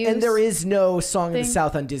Bayou. And there is no Song of the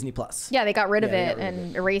South on Disney Plus. Yeah, they got rid of it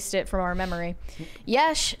and erased it from our memory.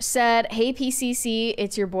 Yesh said, hey PCC,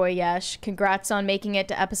 it's your boy Yesh. Congrats on making it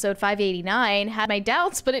to episode 589. Had my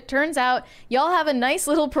doubts, but it turns out y'all have a nice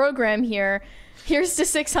little program here. Here's to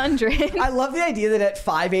 600. I love the idea that at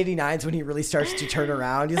 589 is when he really starts to turn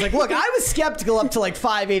around. He's like, look, I was skeptical up to like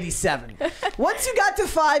 587. Once you got to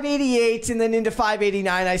 588 and then into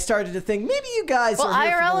 589, I started to think maybe you guys are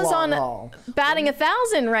here IRL for the is long on haul. batting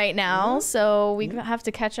 1,000 right now, so we have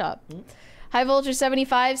to catch up. High Vulture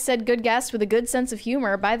 75 said, good guest with a good sense of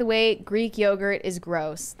humor. By the way, Greek yogurt is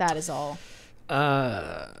gross. That is all.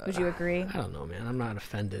 Would you agree? I don't know, man. I'm not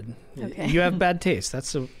offended. Okay. You have bad taste.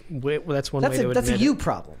 That's one way to admit it. That's a you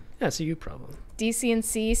problem. Yeah, it's a you problem.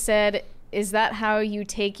 DCNC said, is that how you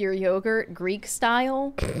take your yogurt, Greek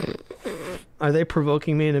style? Are they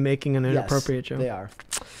provoking me into making an inappropriate joke? They are.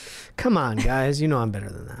 Come on, guys. You know I'm better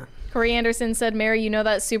than that. Corey Anderson said, Mary, you know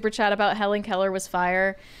that super chat about Helen Keller was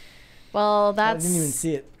fire? Well, that's... I didn't even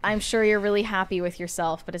see it. I'm sure you're really happy with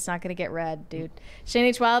yourself, but it's not going to get read, dude. Shane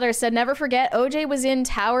H. Wilder said, never forget, OJ was in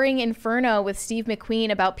Towering Inferno with Steve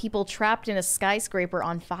McQueen about people trapped in a skyscraper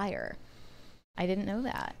on fire. I didn't know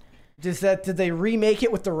that. Did they remake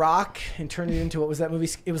it with The Rock and turn it into, what was that movie?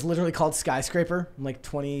 It was literally called Skyscraper in like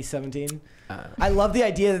 2017. I love the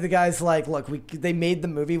idea that the guy's like, look, they made the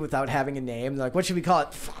movie without having a name. They're like, what should we call it?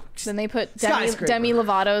 Then they put Demi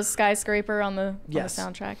Lovato's Skyscraper on the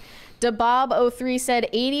soundtrack. DeBob03 said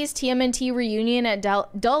 80s TMNT reunion at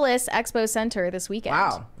Dulles Expo Center this weekend.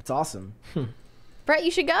 Wow, that's awesome. Brett, you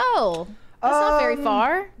should go. That's not very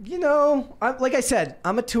far. You know, like I said,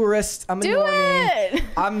 I'm a tourist. I'm a normie.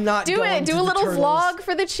 I'm not Do going it. Do to a the little turtles, vlog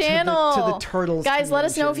for the channel. To the Turtles. Guys, let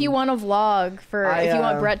us know if you want to vlog if you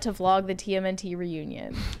want I Brett to vlog the TMNT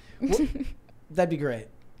reunion. That'd be great.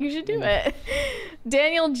 You should do it.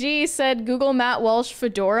 Daniel G said, Google Matt Walsh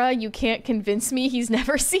fedora. You can't convince me he's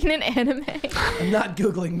never seen an anime. I'm not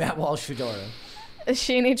Googling Matt Walsh fedora.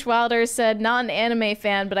 Shane H. Wilder said, not an anime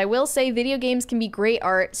fan, but I will say video games can be great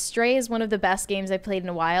art. Stray is one of the best games I've played in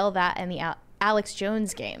a while. That and the Alex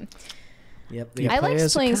Jones game. Yep. I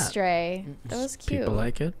liked playing Stray. That was cute. People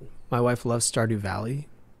like it. My wife loves Stardew Valley.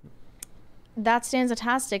 That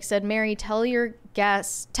Stanzatastic said, Mary, tell our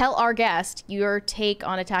guest your take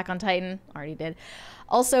on Attack on Titan. Already did.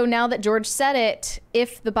 Also, now that George said it,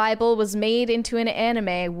 if the Bible was made into an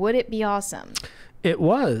anime, would it be awesome? It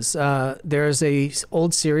was. There's a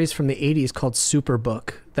old series from the 80s called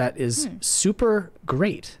Superbook that is super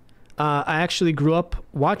great. I actually grew up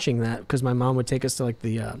watching that because my mom would take us to like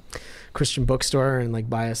the Christian bookstore and like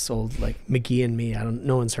buy us old like McGee and Me.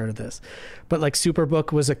 No one's heard of this, but like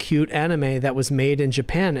Superbook was a cute anime that was made in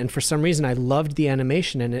Japan, and for some reason I loved the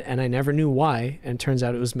animation in it, and I never knew why. And it turns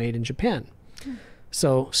out it was made in Japan.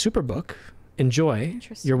 So Superbook, enjoy.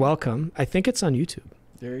 You're welcome. I think it's on YouTube.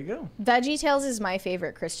 There you go. VeggieTales is my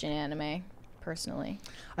favorite Christian anime, personally.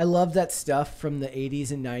 I love that stuff from the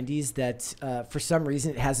 80s and 90s that for some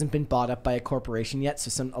reason it hasn't been bought up by a corporation yet.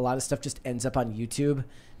 So a lot of stuff just ends up on YouTube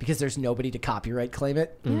because there's nobody to copyright claim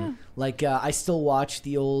it. Yeah. Like I still watch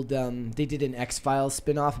the old, they did an X-Files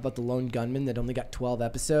spinoff about the lone gunman that only got 12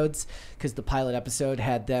 episodes because the pilot episode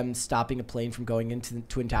had them stopping a plane from going into the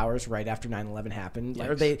Twin Towers right after 9/11 happened. Like,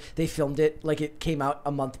 or they filmed it like it came out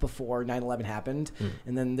a month before 9/11 happened,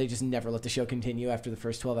 and then they just never let the show continue after the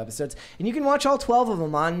first 12 episodes. And you can watch all 12 of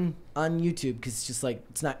them on YouTube because it's just like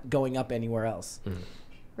it's not going up anywhere else.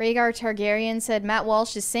 Rhaegar Targaryen said, Matt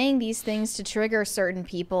Walsh is saying these things to trigger certain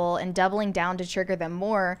people and doubling down to trigger them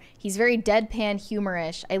more. He's very deadpan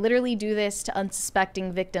humorish. I literally do this to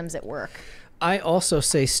unsuspecting victims at work. I also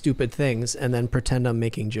say stupid things and then pretend I'm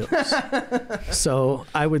making jokes. So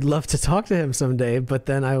I would love to talk to him someday, but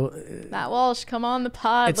then Matt Walsh, come on the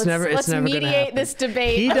pod. Let's never mediate this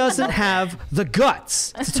debate. He doesn't have the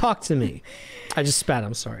guts to talk to me. I just spat.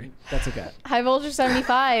 I'm sorry. That's okay. High Voltage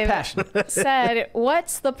 75 said,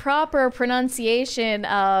 what's the proper pronunciation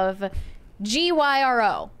of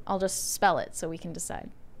Gyro? I'll just spell it so we can decide.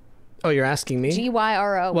 Oh, you're asking me?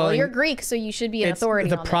 Gyro. Well, you're Greek, so you should be an authority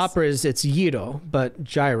on this. The proper is it's gyro, but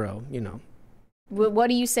gyro, you know. What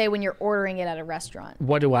do you say when you're ordering it at a restaurant?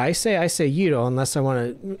 What do I say? I say gyro unless I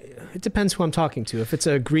want to. It depends who I'm talking to. If it's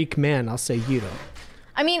a Greek man, I'll say gyro.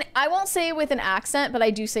 I mean, I won't say it with an accent, but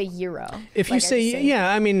I do say gyro. If you say,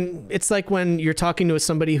 yeah, I mean, it's like when you're talking to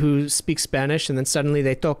somebody who speaks Spanish and then suddenly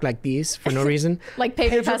they talk like these for no reason. Like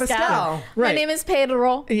Pedro Pascal. Right. My name is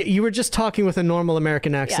Pedro. You were just talking with a normal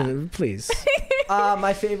American accent, please.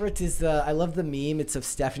 My favorite is I love the meme. It's of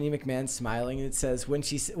Stephanie McMahon smiling, and it says when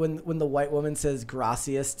the white woman says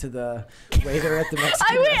gracias to the waiter at the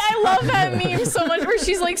Mexican restaurant. I love that meme so much where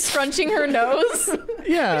she's like scrunching her nose.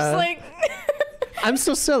 Yeah. She's like... I'm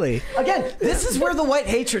so silly. Again, this is where the white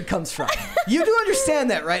hatred comes from. You do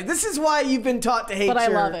understand that, right? This is why you've been taught to hate. But I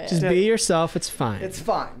love it. Just be yourself. It's fine. It's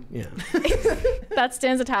fine. Yeah. That's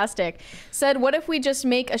Stanzatastic. Said, what if we just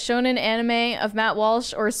make a shonen anime of Matt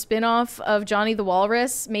Walsh or a spin-off of Johnny the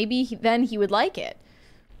Walrus? Maybe then he would like it.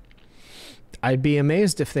 I'd be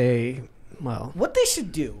amazed if they... Well, what they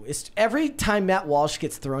should do is every time Matt Walsh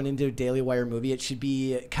gets thrown into a Daily Wire movie, it should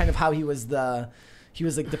be kind of how he was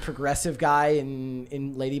like the progressive guy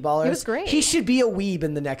in Lady Ballers. He was great. He should be a weeb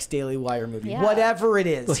in the next Daily Wire movie, whatever it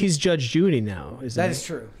is. Well, he's Judge Judy now, isn't he? That is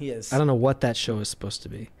true. He is. I don't know what that show is supposed to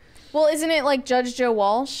be. Well, isn't it like Judge Joe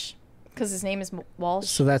Walsh? Because his name is Walsh.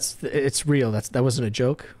 So it's real. That wasn't a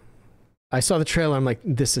joke. I saw the trailer. I'm like,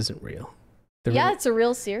 this isn't real. Yeah, it's a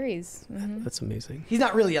real series. That's amazing. He's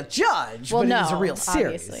not really a judge, but it's a real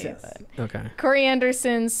series. Yes. Okay. Corey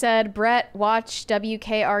Anderson said, Brett, watch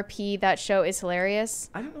WKRP. That show is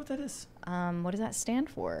hilarious. I don't know what that is. What does that stand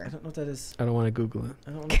for? I don't know what that is. I don't want to Google it.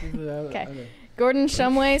 I don't want to Google it. Okay. Gordon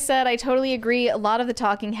Shumway said, I totally agree. A lot of the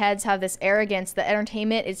talking heads have this arrogance that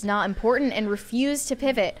entertainment is not important and refuse to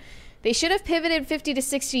pivot. They should have pivoted 50 to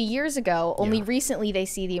 60 years ago. Only recently they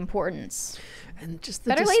see the importance. And just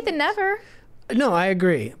better late than never. No, I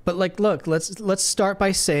agree. But like, look, let's start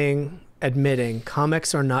by admitting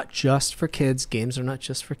comics are not just for kids. Games are not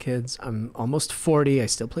just for kids. I'm almost 40. I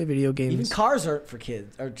still play video games. Even cars aren't for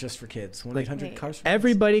kids. Are just for kids. 1-800 cars. For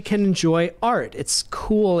everybody can enjoy art. It's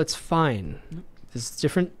cool. It's fine. There's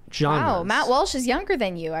different genres. Wow, Matt Walsh is younger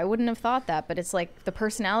than you. I wouldn't have thought that, but it's like the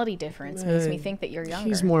personality difference makes me think that you're younger.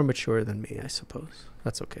 He's more mature than me, I suppose.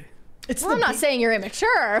 That's okay. I'm not saying you're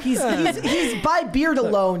immature. He's by beard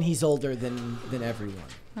alone, he's older than everyone.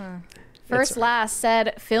 First Last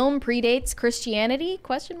said, film predates Christianity?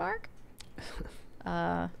 Question mark.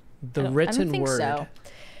 The written I don't think word. So.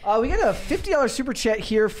 We got a $50 super chat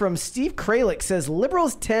here from Steve Kralik. Says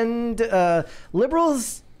liberals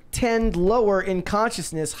tend lower in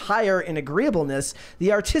consciousness, higher in agreeableness.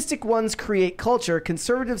 The artistic ones create culture.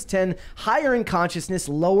 Conservatives tend higher in consciousness,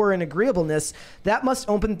 lower in agreeableness. The most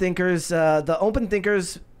open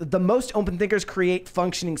thinkers create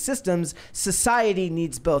functioning systems. Society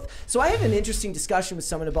needs both. So I had an interesting discussion with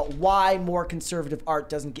someone about why more conservative art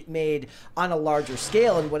doesn't get made on a larger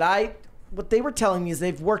scale. And what they were telling me is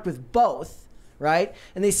they've worked with both, right?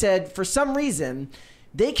 And they said for some reason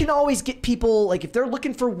they can always get people, like if they're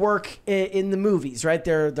looking for work in the movies, right?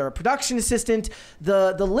 They're a production assistant.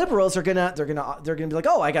 The liberals are gonna be like,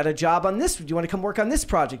 oh, I got a job on this. Do you want to come work on this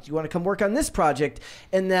project? Do you want to come work on this project?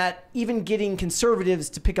 And that even getting conservatives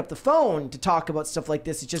to pick up the phone to talk about stuff like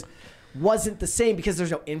this, it just wasn't the same because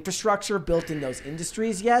there's no infrastructure built in those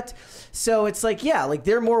industries yet. So it's like, yeah, like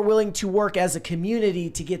they're more willing to work as a community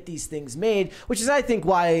to get these things made, which is, I think,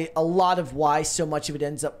 why so much of it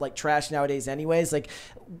ends up like trash nowadays anyways. Like,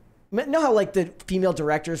 you know how like the female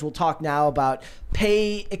directors will talk now about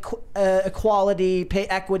pay equality, pay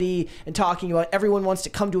equity, and talking about everyone wants to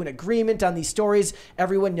come to an agreement on these stories.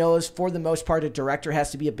 Everyone knows for the most part a director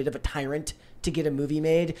has to be a bit of a tyrant to get a movie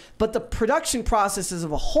made, but the production process as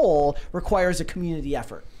a whole requires a community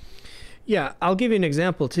effort. Yeah, I'll give you an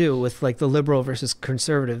example too with like the liberal versus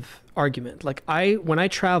conservative argument. Like when I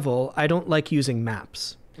travel, I don't like using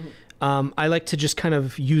maps. I like to just kind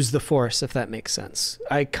of use the force, if that makes sense.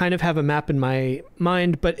 I kind of have a map in my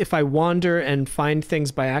mind, but if I wander and find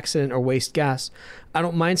things by accident or waste gas, I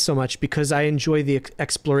don't mind so much because I enjoy the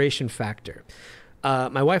exploration factor.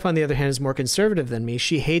 My wife, on the other hand, is more conservative than me.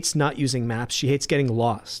 She hates not using maps. She hates getting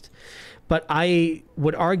lost. But I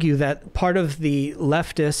would argue that part of the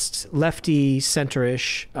lefty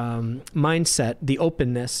center-ish mindset, the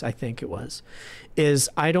openness, I think it was, is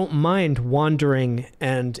I don't mind wandering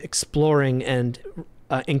and exploring and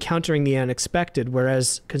encountering the unexpected,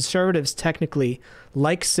 whereas conservatives technically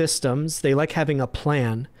like systems. They like having a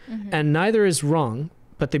plan, and neither is wrong,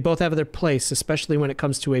 but they both have their place, especially when it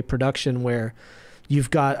comes to a production where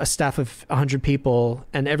you've got a staff of 100 people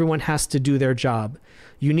and everyone has to do their job.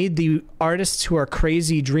 You need the artists who are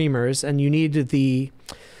crazy dreamers, and you need the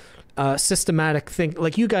systematic thing.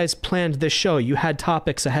 Like you guys planned this show. You had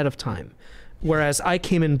topics ahead of time. Whereas I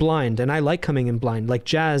came in blind, and I like coming in blind, like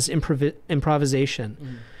jazz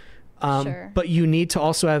improvisation. Sure. But you need to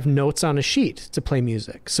also have notes on a sheet to play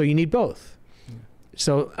music. So you need both.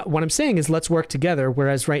 So what I'm saying is let's work together,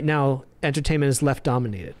 whereas right now entertainment is left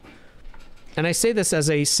dominated. And I say this as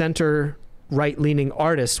a center right-leaning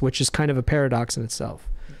artist, which is kind of a paradox in itself.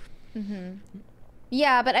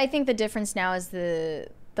 Yeah, but I think the difference now is the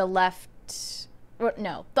left,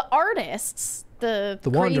 no, the artists, the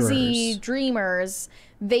crazy wanderers, dreamers,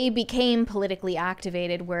 they became politically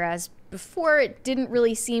activated, whereas before it didn't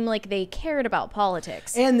really seem like they cared about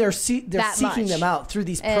politics. And they're seeking them out through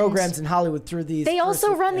these programs in Hollywood, through these. They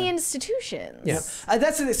also run the institutions. Yeah.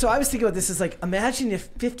 So I was thinking about this as like, imagine if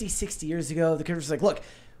 50, 60 years ago, the conservatives were like, look,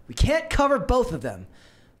 we can't cover both of them,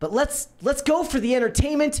 but let's go for the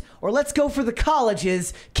entertainment, or let's go for the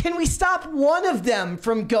colleges. Can we stop one of them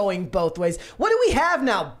from going both ways? What do we have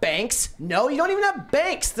now? Banks? No, you don't even have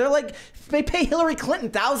banks. They pay Hillary Clinton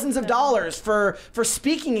thousands of dollars for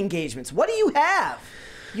speaking engagements. What do you have?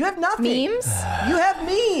 You have nothing. Memes? You have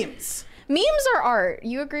memes. Memes are art.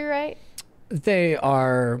 You agree, right? They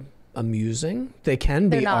are amusing. They can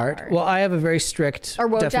be art. Well, I have a very strict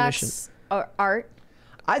definition. Are art?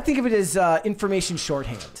 I think of it as information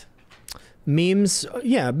shorthand. Memes,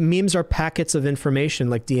 yeah, memes are packets of information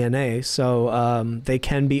like DNA, so they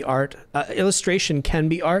can be art. Illustration can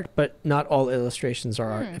be art, but not all illustrations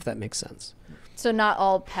are art, if that makes sense. So not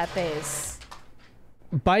all Pepes.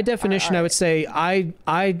 By definition, I would say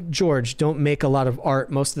I, George, don't make a lot of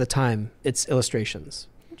art most of the time. It's illustrations.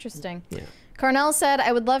 Interesting. Yeah. Carnell said,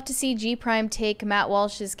 I would love to see G Prime take Matt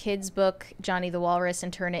Walsh's kids' book, Johnny the Walrus,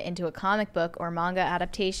 and turn it into a comic book or manga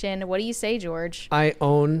adaptation. What do you say, George? I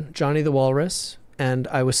own Johnny the Walrus, and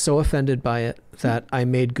I was so offended by it that I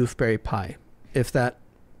made Goofberry Pie. If that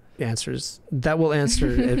will answer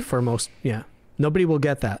it for most, yeah. Nobody will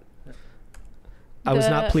get that. I was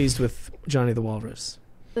not pleased with Johnny the Walrus.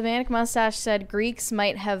 The Manic Mustache said, Greeks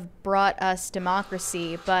might have brought us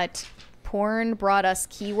democracy, but porn brought us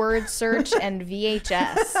keyword search and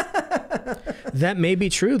VHS. That may be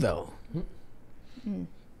true, though.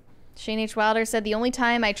 Shane H. Wilder said, the only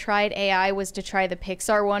time I tried AI was to try the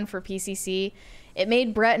Pixar one for PCC. It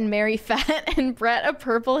made Brett and Mary fat and Brett a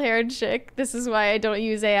purple-haired chick. This is why I don't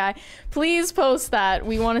use AI. Please post that.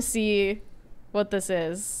 We want to see what this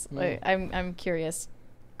is. Like, I'm curious.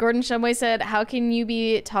 Gordon Shumway said, how can you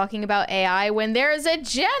be talking about AI when there's a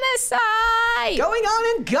genocide going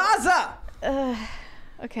on in Gaza?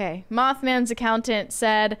 Okay. Mothman's accountant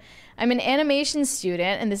said, I'm an animation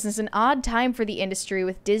student, and this is an odd time for the industry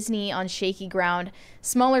with Disney on shaky ground.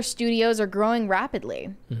 Smaller studios are growing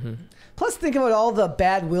rapidly. Plus, think about all the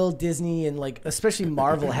bad will Disney and like especially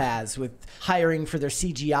Marvel has with hiring for their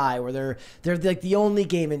CGI, where they're like the only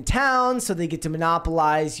game in town, so they get to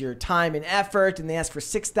monopolize your time and effort, and they ask for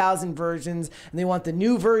 6,000 versions, and they want the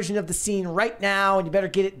new version of the scene right now, and you better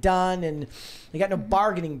get it done, and they got no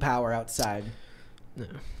bargaining power outside. No.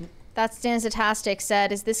 That's Stanzatastic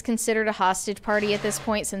said, is this considered a hostage party at this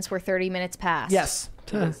point since we're 30 minutes past? Yes.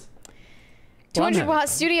 200 Watt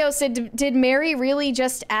Studio said, did Mary really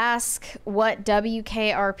just ask what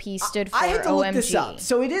WKRP stood for? I had to look this up.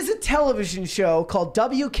 So it is a television show called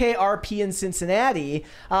WKRP in Cincinnati.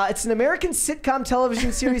 It's an American sitcom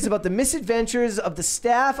television series about the misadventures of the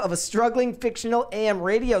staff of a struggling fictional AM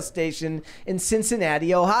radio station in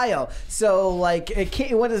Cincinnati, Ohio. So like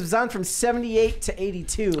it was on from 78 to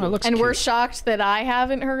 82. Oh, and we're shocked that I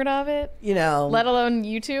haven't heard of it. You know. Let alone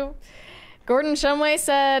YouTube. Gordon Shumway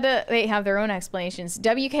said they have their own explanations.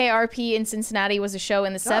 WKRP in Cincinnati was a show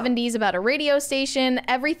in the 70s about a radio station.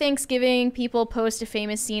 Every Thanksgiving, people post a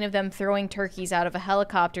famous scene of them throwing turkeys out of a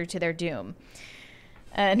helicopter to their doom.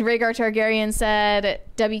 And Rhaegar Targaryen said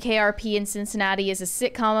WKRP in Cincinnati is a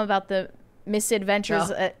sitcom about the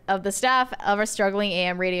misadventures of the staff of a struggling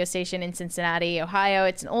AM radio station in Cincinnati, Ohio.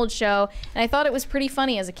 It's an old show, and I thought it was pretty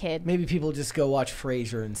funny as a kid. Maybe people just go watch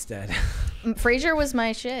Frasier instead. Frasier was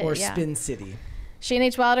my shit. Or Spin City. Shane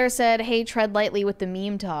H. Wilder said, hey, tread lightly with the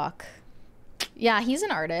meme talk. Yeah, he's an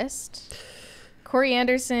artist. Corey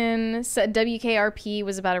Anderson said WKRP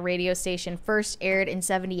was about a radio station, first aired in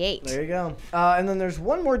 78. There you go. And then there's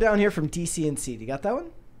one more down here from DCNC. You got that one?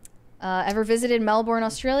 Ever visited Melbourne,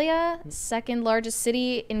 Australia? Second largest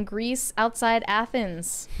city in Greece outside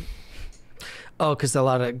Athens. Oh, because a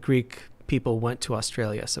lot of Greek people went to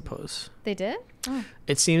Australia, I suppose. They did? Oh.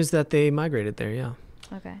 It seems that they migrated there, yeah.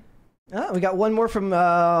 Okay. We got one more from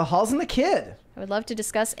Halls and the Kid. I would love to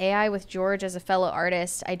discuss AI with George as a fellow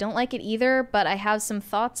artist. I don't like it either, but I have some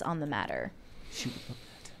thoughts on the matter.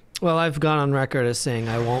 Well, I've gone on record as saying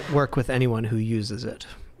I won't work with anyone who uses it.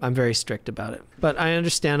 I'm very strict about it. But I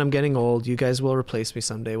understand I'm getting old. You guys will replace me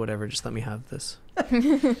someday, whatever. Just let me have this.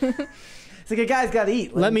 It's like a guy's got to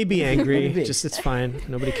eat. Let me be angry. Just, it's fine.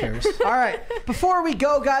 Nobody cares. All right. Before we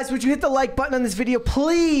go, guys, would you hit the like button on this video,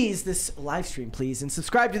 please? This live stream, please. And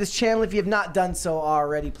subscribe to this channel if you have not done so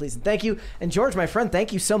already, please. And thank you. And George, my friend,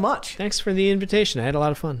 thank you so much. Thanks for the invitation. I had a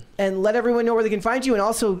lot of fun. And let everyone know where they can find you. And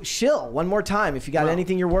also, shill one more time if you got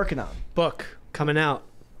anything you're working on. Book coming out.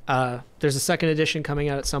 There's a second edition coming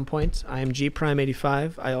out at some point. I am G Prime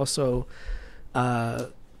 85. I also,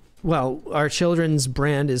 well, our children's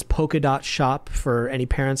brand is Polka Dot Shop for any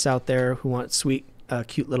parents out there who want sweet,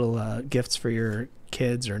 cute little gifts for your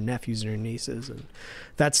kids or nephews or nieces. And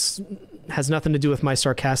that's has nothing to do with my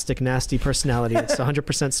sarcastic, nasty personality. It's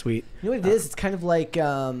 100% sweet. You know what it is? It's kind of like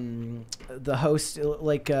the host,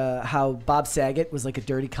 like how Bob Saget was like a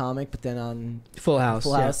dirty comic, but then on Full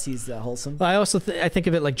House, he's wholesome. Well, I also I think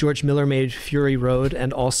of it like George Miller made Fury Road,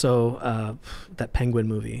 and also that Penguin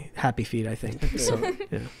movie, Happy Feet, I think. So,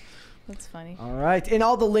 yeah. That's funny. All right. And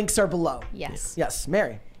all the links are below. Yes. Yes.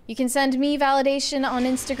 Mary. You can send me validation on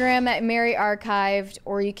Instagram at Mary Archived,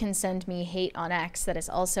 or you can send me hate on X. That is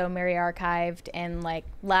also Mary Archived. And like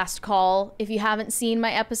last call, if you haven't seen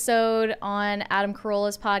my episode on Adam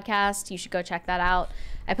Carolla's podcast, you should go check that out.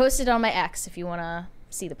 I posted it on my X if you want to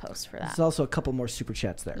see the post for that. There's also a couple more super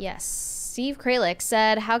chats there. Yes. Steve Kralik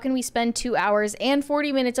said, how can we spend 2 hours and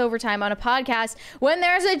 40 minutes overtime on a podcast when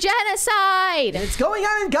there's a genocide? It's going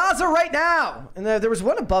on in Gaza right now. And there was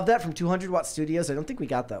one above that from 200 Watt Studios. I don't think we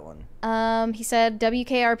got that one. He said,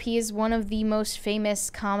 WKRP is one of the most famous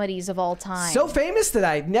comedies of all time. So famous that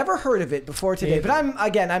I'd never heard of it before today. But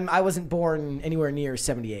I wasn't born anywhere near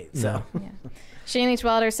 78. So. No. Yeah. Shane H.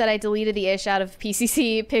 Wilder said, I deleted the ish out of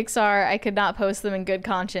PCC, Pixar. I could not post them in good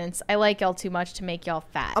conscience. I like y'all too much to make y'all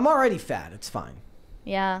fat. I'm already fat. It's fine.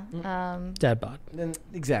 Yeah. Dad bod.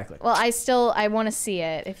 Exactly. Well, I want to see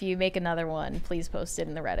it. If you make another one, please post it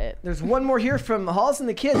in the Reddit. There's one more here from Halls and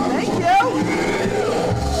the Kid. Thank you.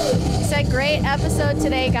 He said, great episode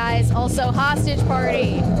today, guys. Also, hostage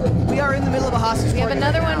party. We are in the middle of a hostage party. We have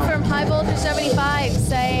another one from High Voltage 75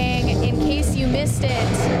 saying, in case you missed it,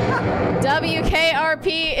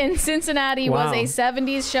 WKRP in Cincinnati was a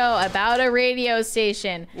 70s show about a radio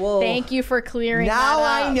station. Well, thank you for clearing that up. Now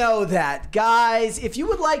I know that. Guys, if you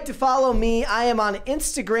would like to follow me, I am on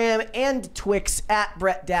Instagram and Twix at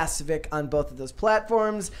Brett Dasovic on both of those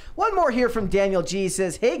platforms. One more here from Daniel G.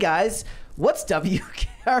 says, hey guys, what's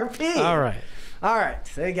WKRP? All right,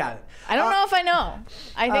 they got it. I don't know if I know.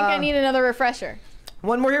 I think I need another refresher.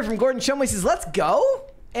 One more here from Gordon Shumway says, let's go.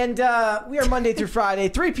 And we are Monday through Friday,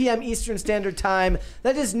 3 p.m. Eastern Standard Time.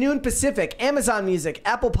 That is noon Pacific. Amazon Music,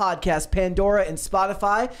 Apple Podcasts, Pandora, and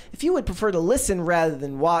Spotify. If you would prefer to listen rather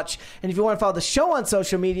than watch. And if you want to follow the show on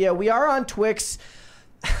social media, we are on Twix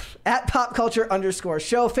at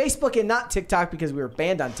popculture_show. Facebook and not TikTok because we were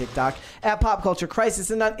banned on TikTok at Pop Culture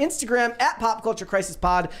Crisis. And on Instagram at Pop Culture Crisis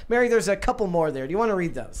Pod. Mary, there's a couple more there. Do you want to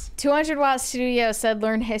read those? 200 Watt Studio said,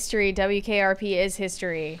 learn history. WKRP is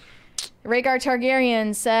history. Rhaegar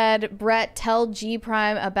Targaryen said, Brett, tell G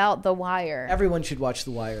Prime about The Wire. Everyone should watch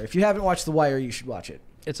The Wire. If you haven't watched The Wire, you should watch it.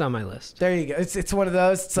 It's on my list. There you go. It's one of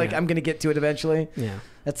those. It's like I'm going to get to it eventually. Yeah.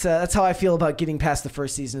 That's how I feel about getting past the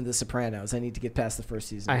first season of The Sopranos. I need to get past the first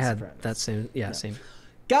season of The Sopranos. That same. Yeah, same.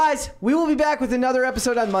 Guys, we will be back with another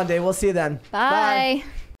episode on Monday. We'll see you then. Bye.